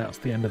assuming that's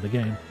the end of the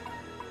game.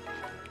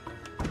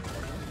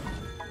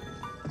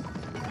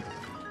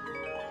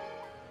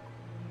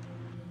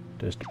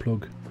 There's the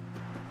plug.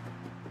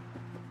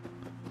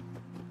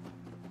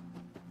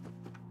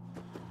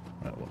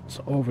 Right, what's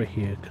over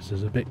here? Because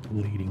there's a bit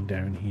leading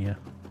down here.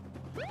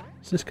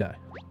 It's this guy.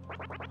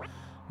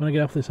 Wanna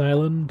get off this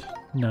island?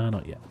 No,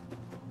 not yet.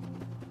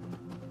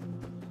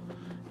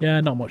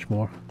 Yeah, not much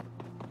more.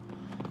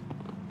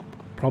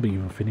 Probably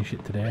even finish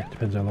it today.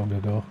 Depends how long I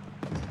go.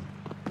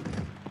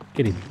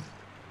 Get in.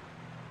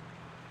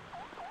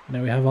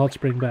 Now we have Hot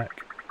Spring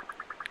back.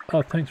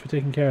 Oh, thanks for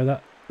taking care of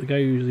that. The guy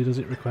who usually does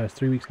it requires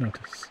 3 weeks'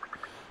 notice.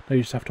 Now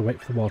you just have to wait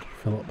for the water to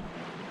fill up.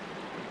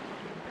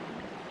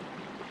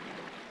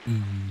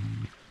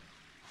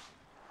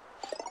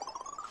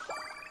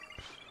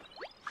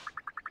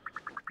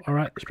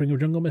 Alright, Spring of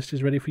Jungle Mist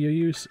is ready for your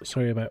use.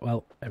 Sorry about,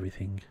 well,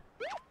 everything.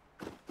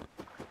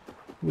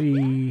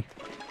 Whee!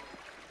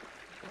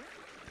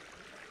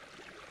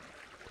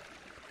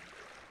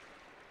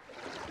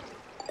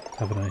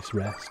 Have a nice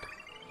rest.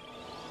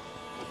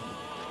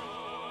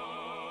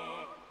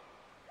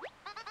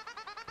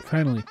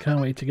 Finally,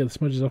 can't wait to get the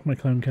smudges off my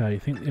clown car. You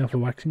think they offer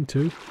waxing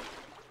too?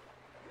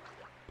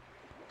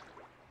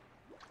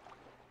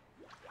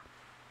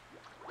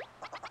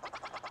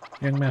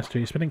 Young master,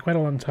 you're spending quite a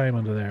long time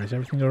under there. Is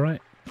everything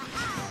alright?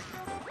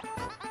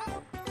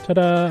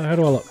 Ta-da! How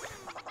do I look?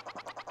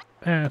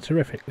 Ah,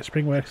 terrific. The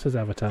spring works as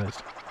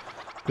advertised.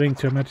 Beginning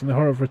to imagine the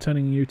horror of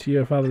returning you to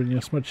your father in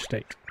your smudge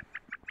state.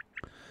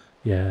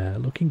 Yeah,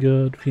 looking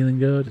good, feeling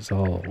good, it's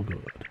all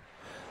good.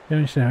 You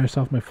understand how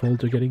soft my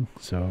folds are getting?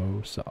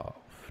 So soft.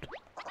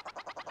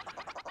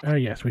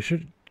 Yes, we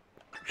should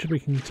we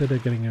consider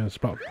getting a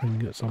spot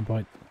ring at some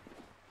point?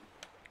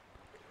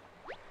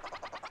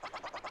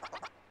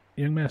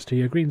 Young master,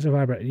 your greens are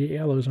vibrant, your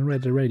yellows and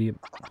reds are radiant.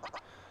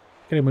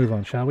 Get a move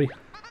on, shall we?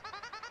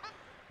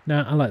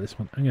 Nah, I like this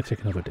one. I'm going to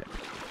take another dip.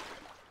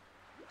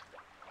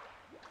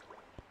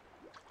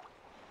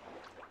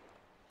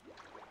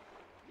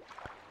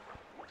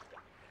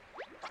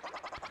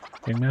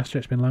 Young master,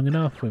 it's been long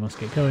enough. We must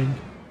get going.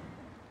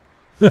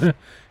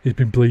 He's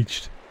been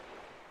bleached.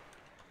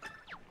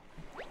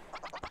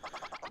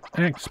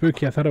 Act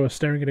spooky, I thought I was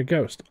staring at a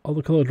ghost. All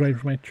the colours drained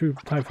from my true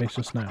typeface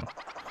just now.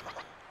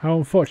 How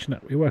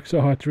unfortunate. We worked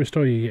so hard to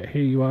restore you, yet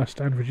here you are,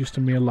 stand reduced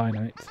to mere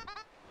lignite.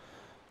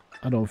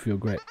 I don't feel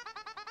great.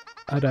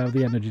 I don't have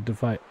the energy to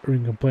fight, or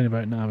even complain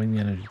about not having the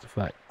energy to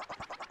fight.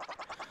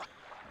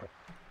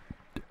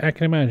 I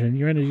can imagine,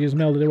 your energy has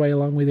melted away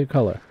along with your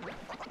colour.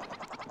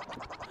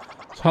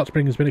 This hot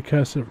spring has been a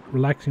curse, a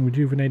relaxing,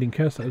 rejuvenating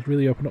curse that has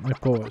really opened up my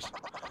pores.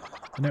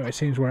 And now it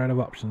seems we're out of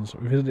options.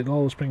 We visited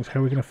all the springs, how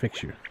are we going to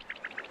fix you?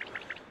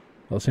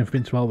 Well, since we've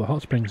been to all the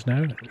hot springs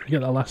now, should we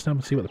get that last time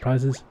and see what the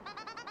prize is?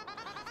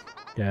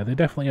 Yeah, they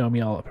definitely owe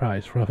me all the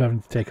prize for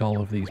having to take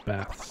all of these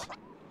baths.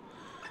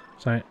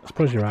 So, I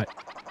suppose you're right.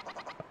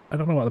 I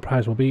don't know what the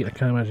prize will be, I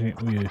can't imagine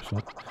it will be useful.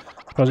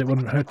 I suppose it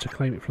wouldn't hurt to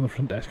claim it from the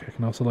front desk. I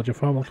can also lodge a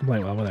formal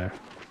complaint while we're there.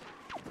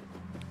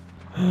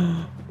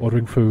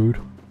 Ordering food.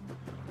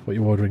 What are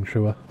you ordering,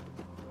 Trua?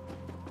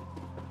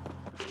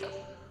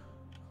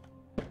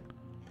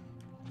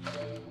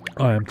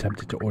 I am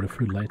tempted to order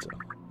food later.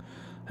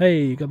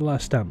 Hey, you got the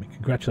last stamp.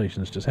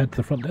 Congratulations. Just head to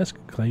the front desk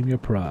and claim your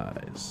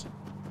prize.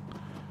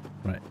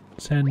 Right,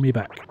 send me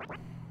back.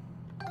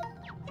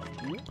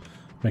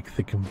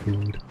 Mexican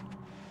food.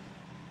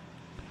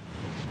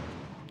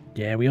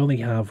 Yeah, we only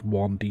have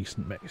one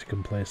decent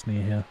Mexican place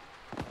near here.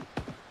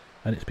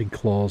 And it's been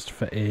closed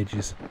for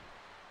ages.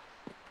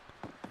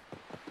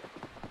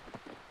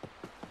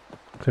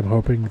 So I'm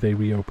hoping they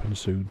reopen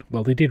soon.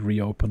 Well, they did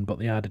reopen, but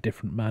they had a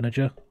different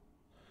manager.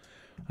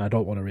 I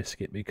don't want to risk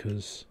it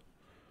because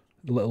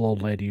the little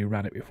old lady who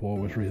ran it before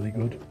was really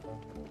good.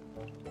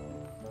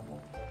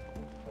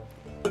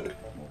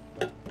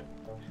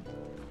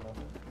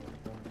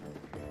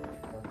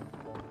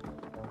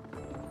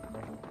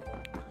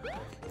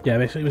 Yeah,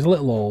 basically it was a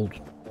little old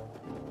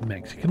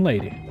Mexican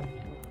lady.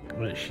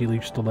 But she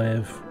used to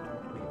live...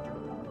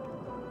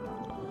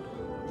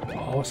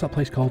 Oh, what's that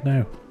place called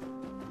now?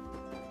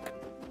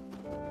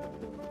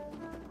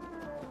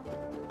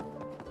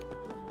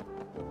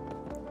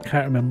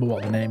 Can't remember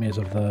what the name is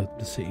of the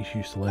city she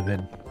used to live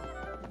in.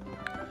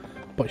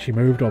 But she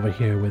moved over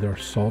here with her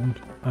son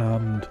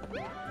and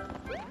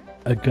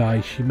a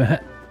guy she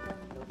met.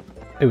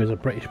 It was a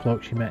British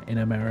bloke she met in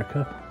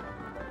America.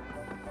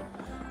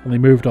 And they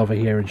moved over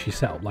here and she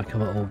set up like a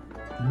little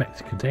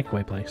Mexican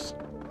takeaway place.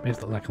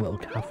 Basically like a little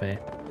cafe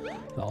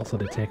that also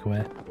did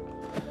takeaway.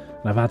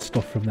 And I've had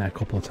stuff from there a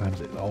couple of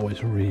times. It's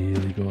always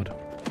really good.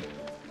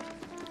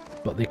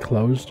 But they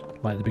closed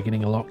like at the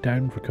beginning of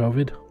lockdown for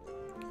COVID.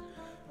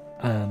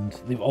 And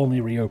they've only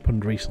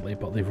reopened recently,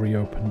 but they've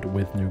reopened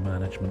with new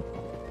management.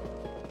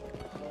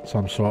 So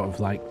I'm sort of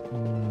like...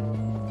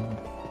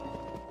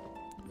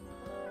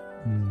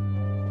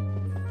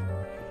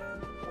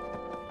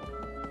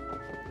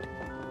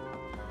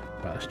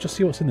 Right, let's just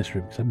see what's in this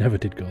room, because I never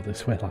did go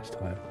this way last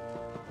time.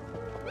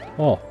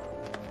 Oh,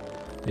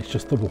 it's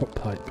just the warp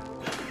pipe.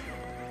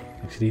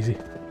 Makes it easy.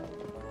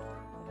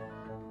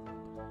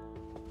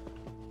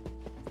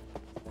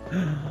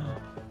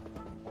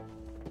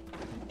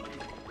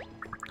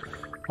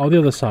 On the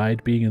other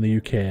side, being in the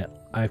UK,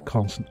 I have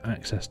constant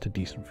access to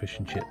decent fish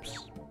and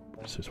chips,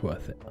 so it's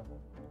worth it.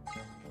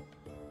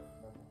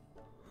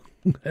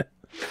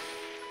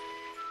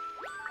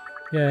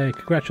 Yay,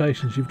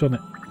 congratulations, you've done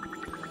it.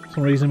 For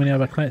some reason, many of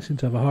our clients seem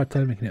to have a hard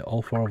time making it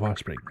all 4 of our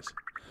springs.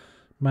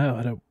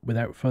 Now,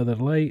 without further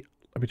delay,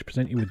 let me to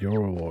present you with your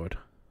reward.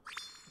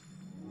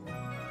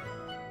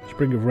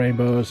 Spring of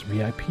Rainbows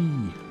VIP.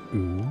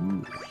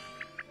 Ooh.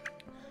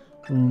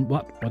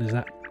 What? What is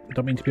that? I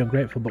don't mean to be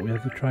ungrateful, but we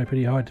have to try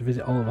pretty hard to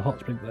visit all of the hot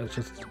springs. That's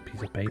just a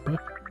piece of paper.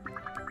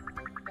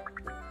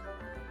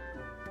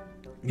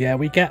 Yeah,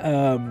 we get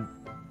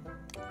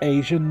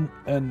Asian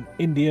and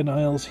Indian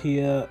Isles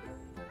here,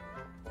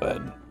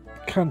 and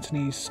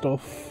Cantonese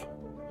stuff,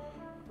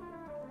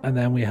 and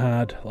then we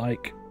had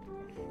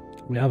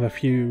we have a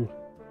few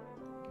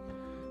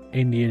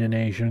Indian and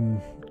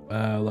Asian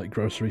like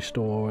grocery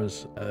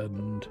stores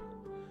and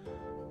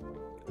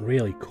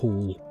really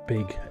cool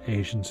big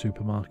Asian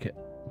supermarket.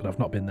 But I've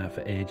not been there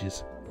for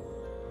ages.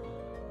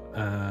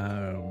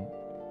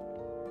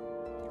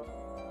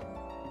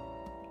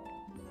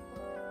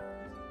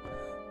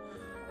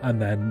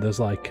 And then there's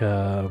like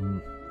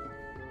some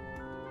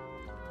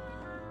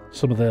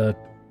of the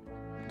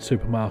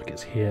supermarkets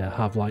here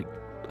have like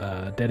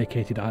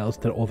dedicated aisles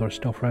to other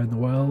stuff around the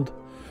world,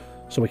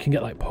 so we can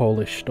get like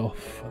Polish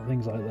stuff and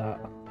things like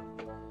that.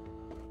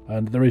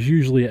 And there is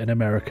usually an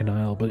American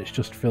aisle, but it's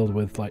just filled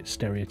with like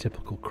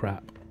stereotypical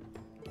crap.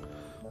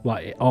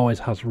 Like, it always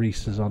has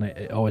Reese's on it,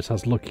 it always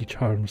has Lucky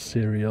Charms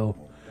cereal,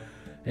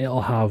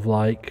 it'll have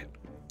like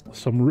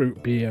some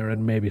root beer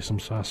and maybe some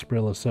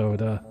sarsaparilla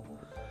soda,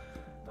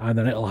 and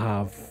then it'll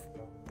have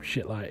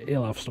shit like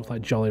it'll have stuff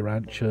like Jolly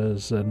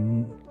Ranchers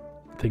and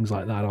things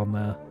like that on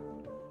there.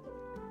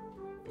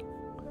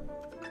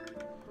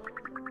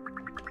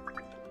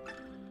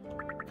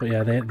 But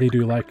yeah, they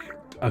do like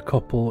a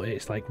couple.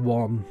 It's like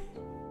one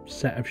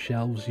set of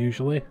shelves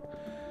usually,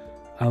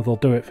 and they'll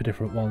do it for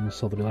different ones.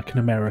 So there'll be like an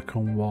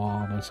American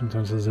one, and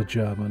sometimes there's a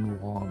German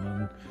one,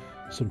 and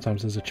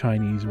sometimes there's a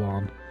Chinese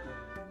one,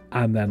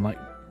 and then like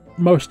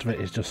most of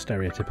it is just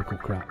stereotypical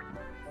crap.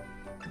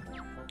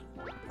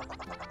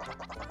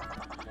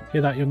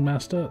 Hear that, young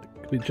master?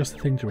 It could be just the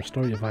thing to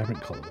restore your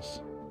vibrant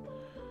colours.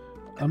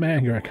 I'm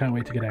angry. I can't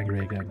wait to get angry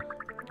again.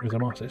 Because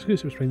I'm also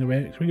exclusive Spring of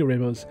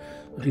Rainbows,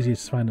 not easy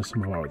to find as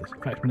some of our others.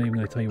 In fact, I'm not even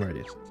going to tell you where it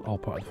is. It's all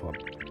part of the fun.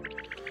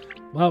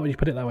 Well, when you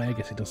put it that way, I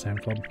guess it does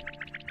sound fun.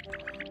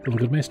 Love a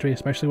good mystery,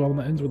 especially one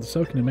that ends with a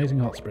soaking amazing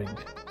hot spring.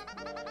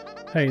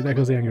 Hey, there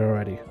goes the anger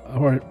already.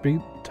 I'm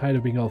tired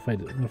of being all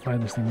faded. I'm going to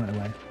find this thing right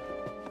away.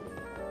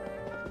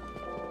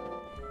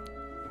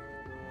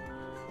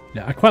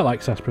 Yeah, I quite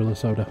like sarsaparilla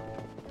soda.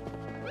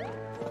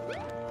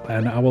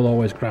 And I will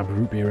always grab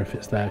root beer if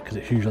it's there, because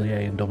it's usually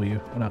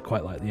A&W, and I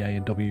quite like the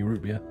A&W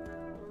root beer.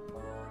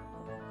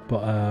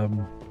 But,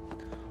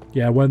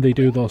 yeah, when they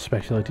do those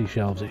specialty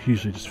shelves, it's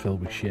usually just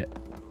filled with shit.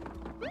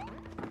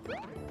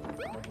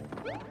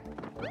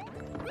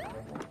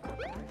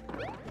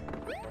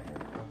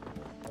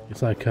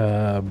 It's like,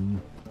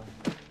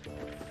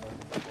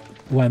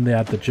 when they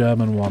had the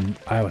German one,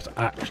 I was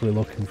actually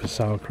looking for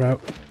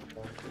sauerkraut,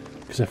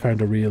 because I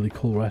found a really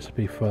cool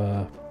recipe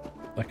for,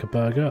 like, a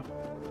burger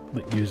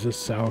that uses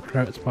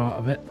sauerkraut as part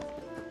of it.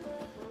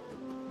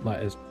 Like,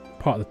 as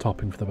part of the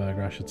topping for the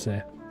burger, I should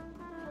say.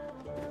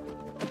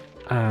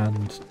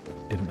 And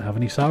didn't have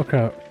any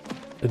sauerkraut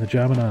in the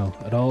German aisle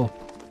at all.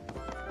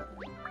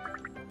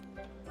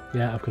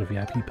 Yeah, I've got a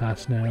VIP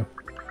pass now.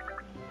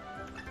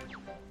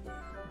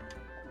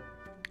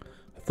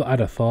 I'd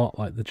have thought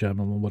like the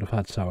German one would have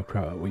had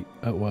sauerkraut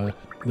at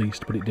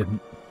least, but it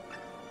didn't.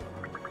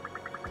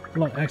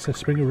 Unlock access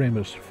Spring of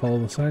Rainbows. Follow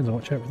the signs and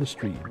watch out for the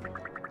stream.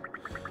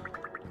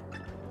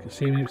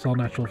 Seeing it's all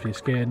natural for your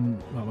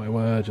skin, not my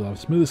word, you'll have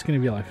the smoothest skin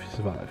of your life if you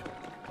survive.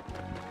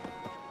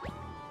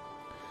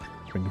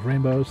 Spring of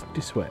Rainbows,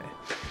 this way.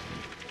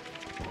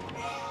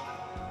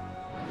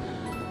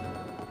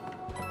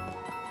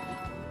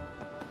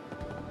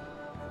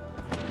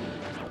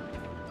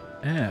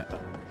 Ah.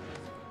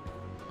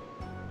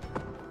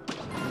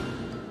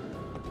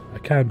 I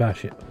can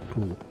bash it.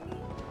 Cool.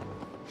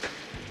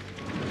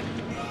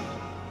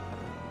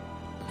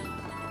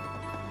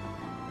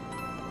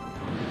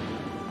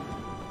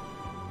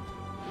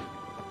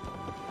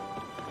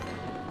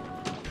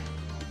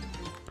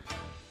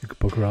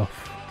 Bugger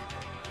off,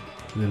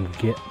 little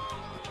git.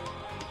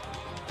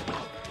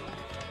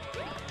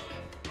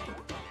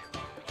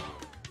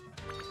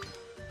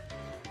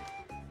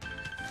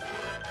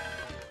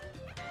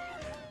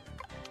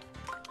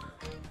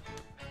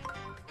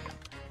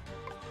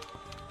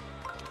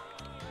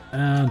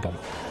 And done.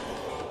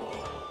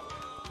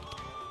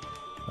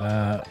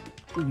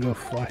 We'll go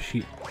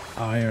flashy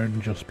iron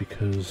just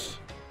because.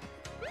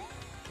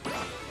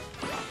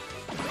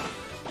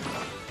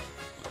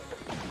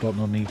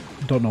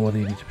 Don't know whether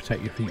you need to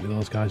protect your feet with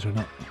those guys or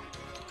not.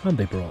 And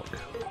they broke.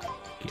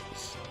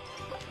 Yes.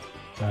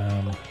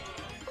 And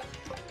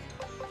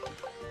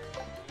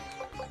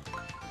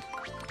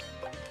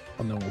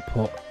then we'll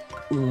put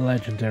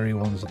legendary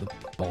ones at the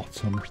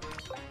bottom.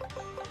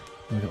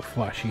 We've got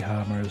flashy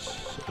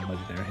hammers and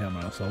legendary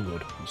hammer, that's all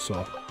good.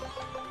 So,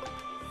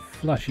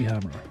 flashy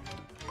hammer.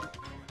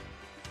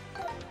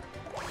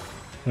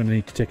 I'm gonna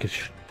need to take a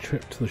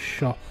trip to the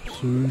shop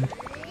soon.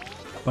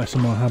 Buy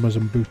some more hammers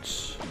and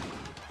boots.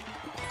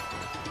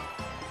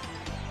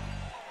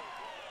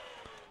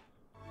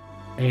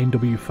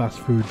 A&W fast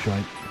food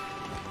joint.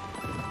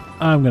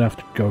 I'm gonna have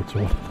to go to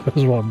one of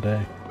those one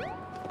day.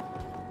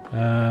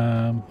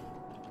 I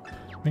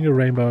think a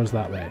rainbow is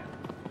that way.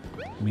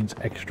 It means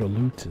extra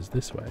loot is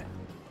this way.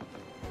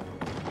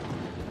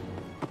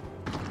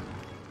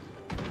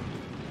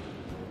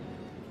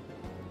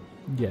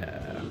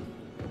 Yeah.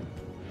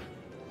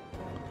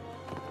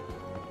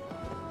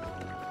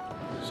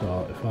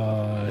 So if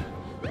I...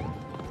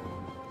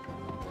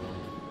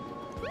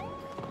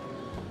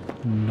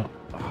 Not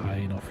high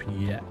enough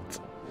yet.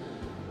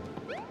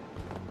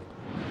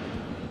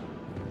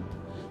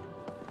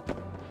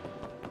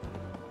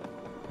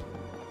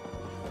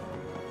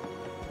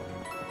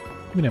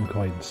 Give me them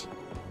coins.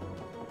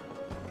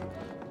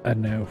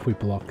 And now if we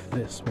block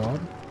this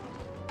one,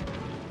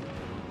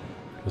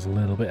 goes a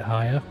little bit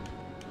higher.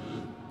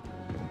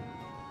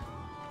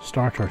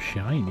 Starter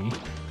shiny.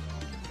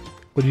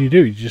 What do?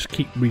 You just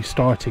keep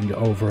restarting it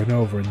over and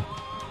over in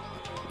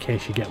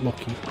case you get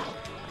lucky.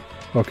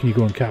 Or can you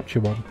go and capture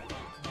one?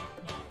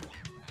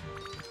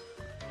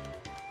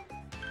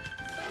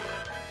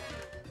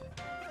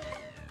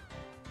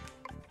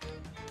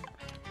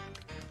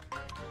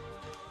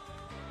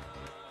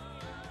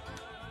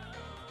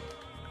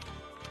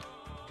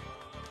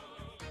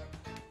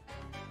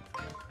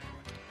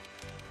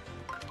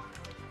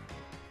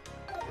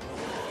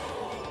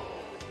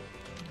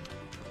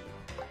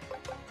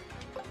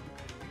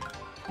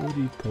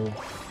 Burrito.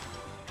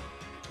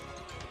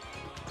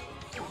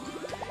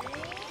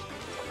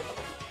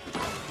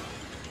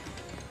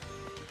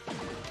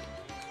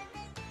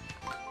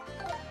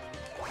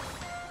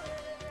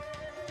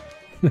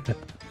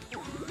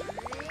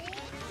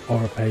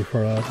 Or pay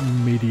for a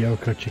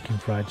mediocre chicken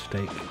fried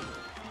steak.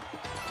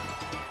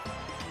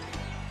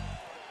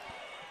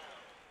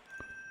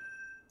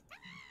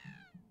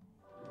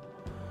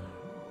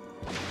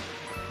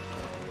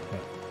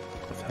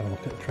 Let's have a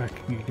look at the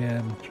tracking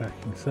again.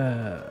 Tracking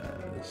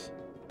says...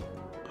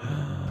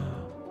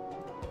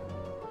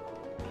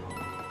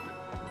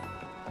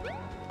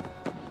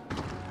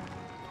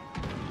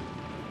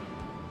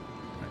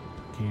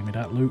 Give me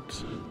that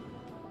loot.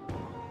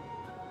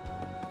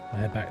 I'll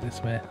head back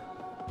this way.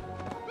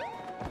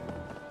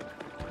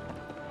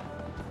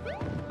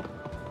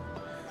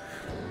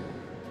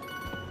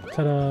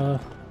 Ta-da!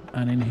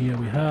 And in here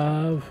we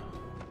have...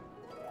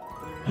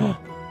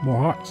 more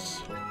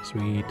hearts!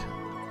 Sweet.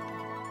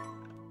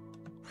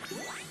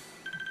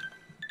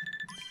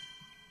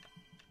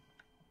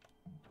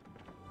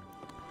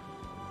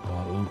 Oh,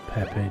 a little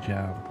pepper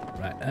jam.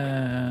 Right,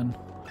 and...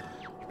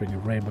 let's bring the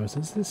rainbows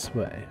this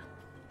way.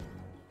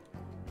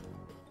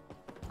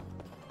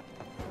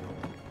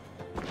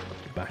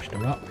 Bash the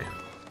rock.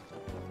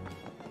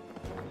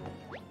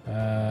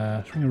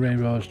 String of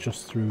rainbows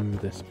just through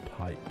this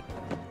pipe.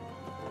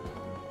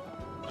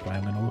 So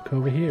I'm going to look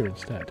over here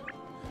instead.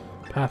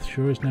 Path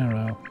sure is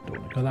narrow. Don't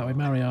want to go that way,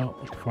 Mario.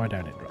 Look how far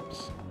down it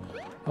drops.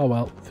 Oh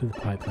well, through the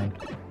pipe then.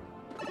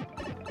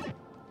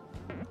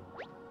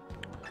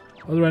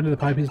 Other end of the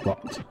pipe is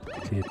blocked.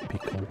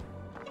 Typical.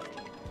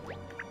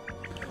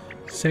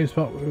 Same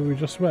spot where we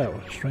just were.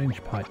 What a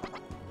strange pipe.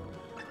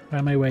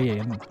 Found my way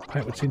in. The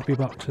pipe would seem to be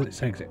blocked to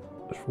its exit.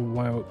 As for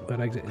where that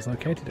exit is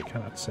located, I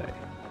cannot say.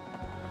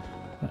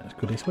 Let's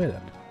go this way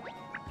then.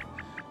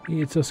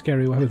 It's so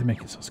scary. Why would they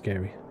make it so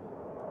scary?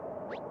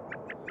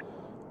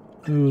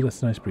 Ooh,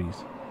 that's a nice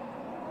breeze.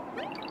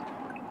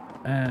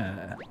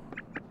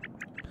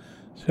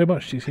 So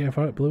much. Do you see how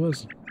far it blew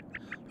us?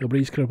 The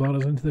breeze could have blown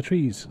us into the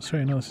trees.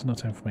 Sorry, no, this is no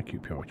time for my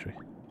cute poetry.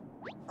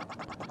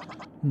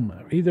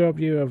 Either of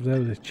you have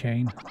the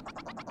chain?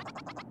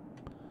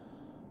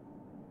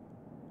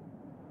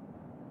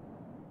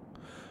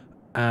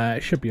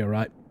 It should be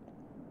alright.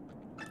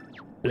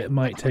 It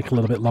might take a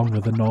little bit longer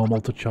than normal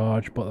to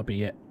charge, but that'll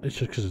be it. It's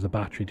just because of the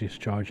battery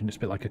discharging. It's a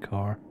bit like a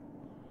car.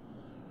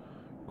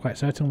 Quite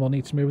certain we'll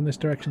need to move in this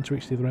direction to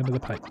reach the other end of the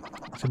pipe.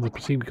 Simply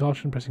proceed with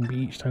caution, pressing B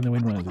each time the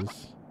wind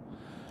rises.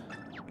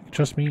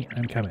 Trust me,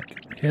 I'm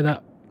Kamek. Hear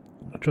that?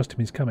 Trust him,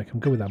 he's Kamek. I'm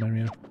good with that,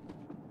 Mario.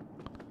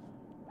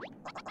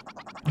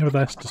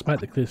 Nevertheless, despite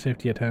the clear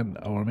safety at hand,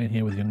 I will remain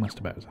here with young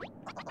Master Bowser.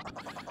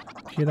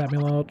 Hear that, my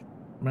lord?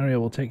 Mario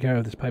will take care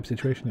of this pipe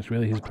situation. It's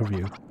really his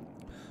purview.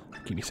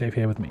 Keep you safe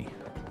here with me.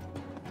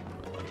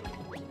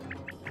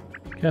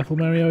 Careful,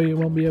 Mario. You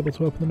won't be able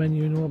to open the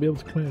menu and you won't be able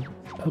to come in.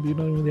 Help you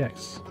knowing with the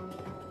X.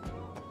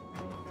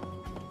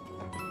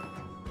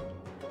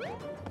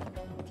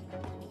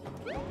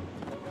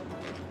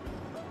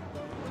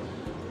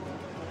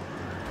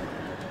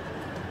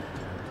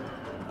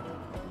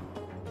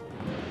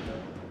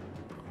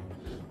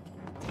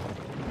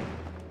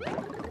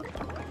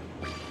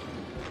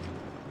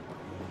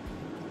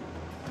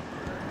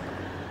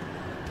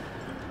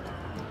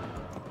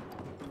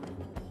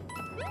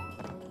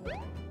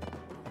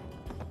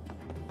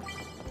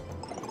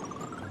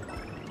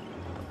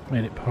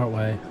 Made it part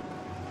way.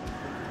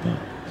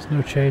 There's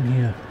no chain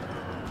here.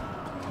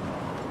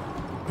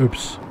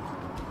 Oops.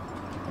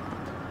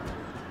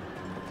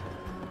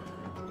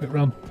 Quick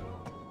run.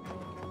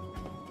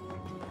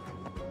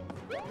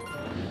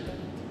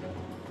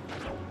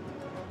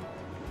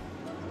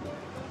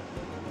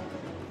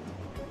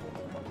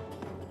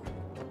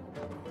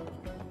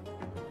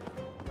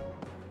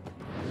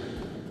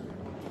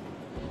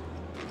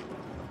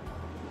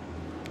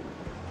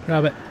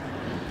 Grab it.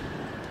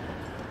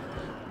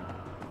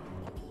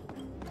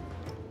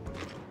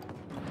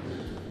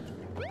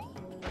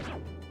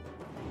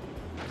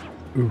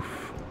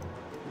 Oof.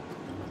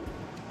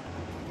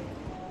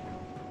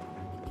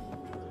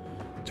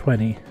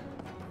 20.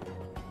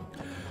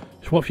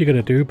 So what if you're going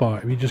to do,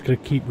 Bart? Are you just going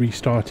to keep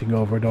restarting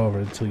over and over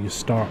until you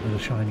start with a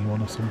shiny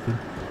one or something?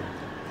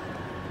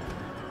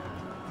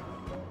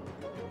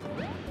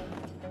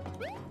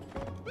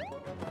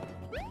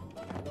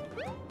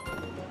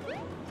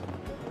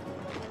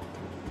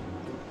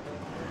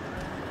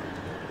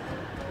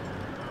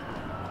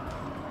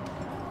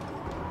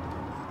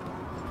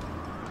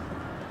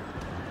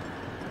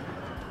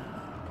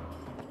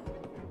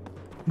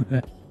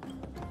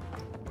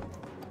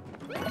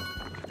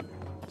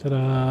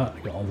 Ta-da! I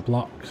got all the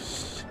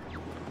blocks.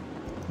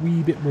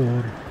 Wee bit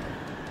more.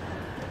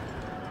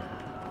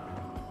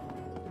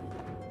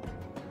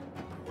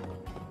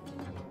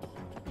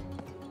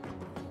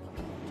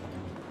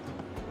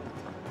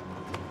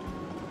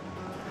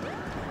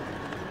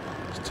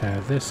 Let's tear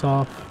this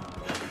off.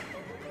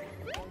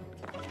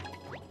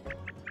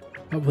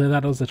 Hopefully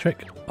that does the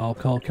trick. I'll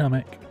call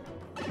Kamek.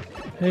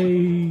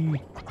 Hey,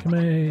 come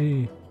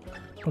here.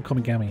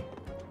 Origami.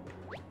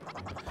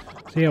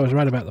 So yeah, I was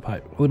right about the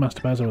pipe. Only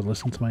Master Bowser would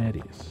listen to my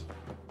eddies.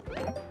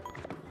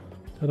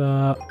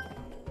 Ta-da!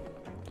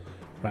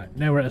 Right,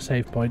 now we're at a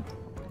save point.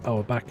 Oh,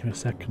 we're back in a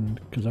second,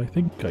 because I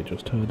think I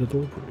just heard a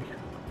delivery.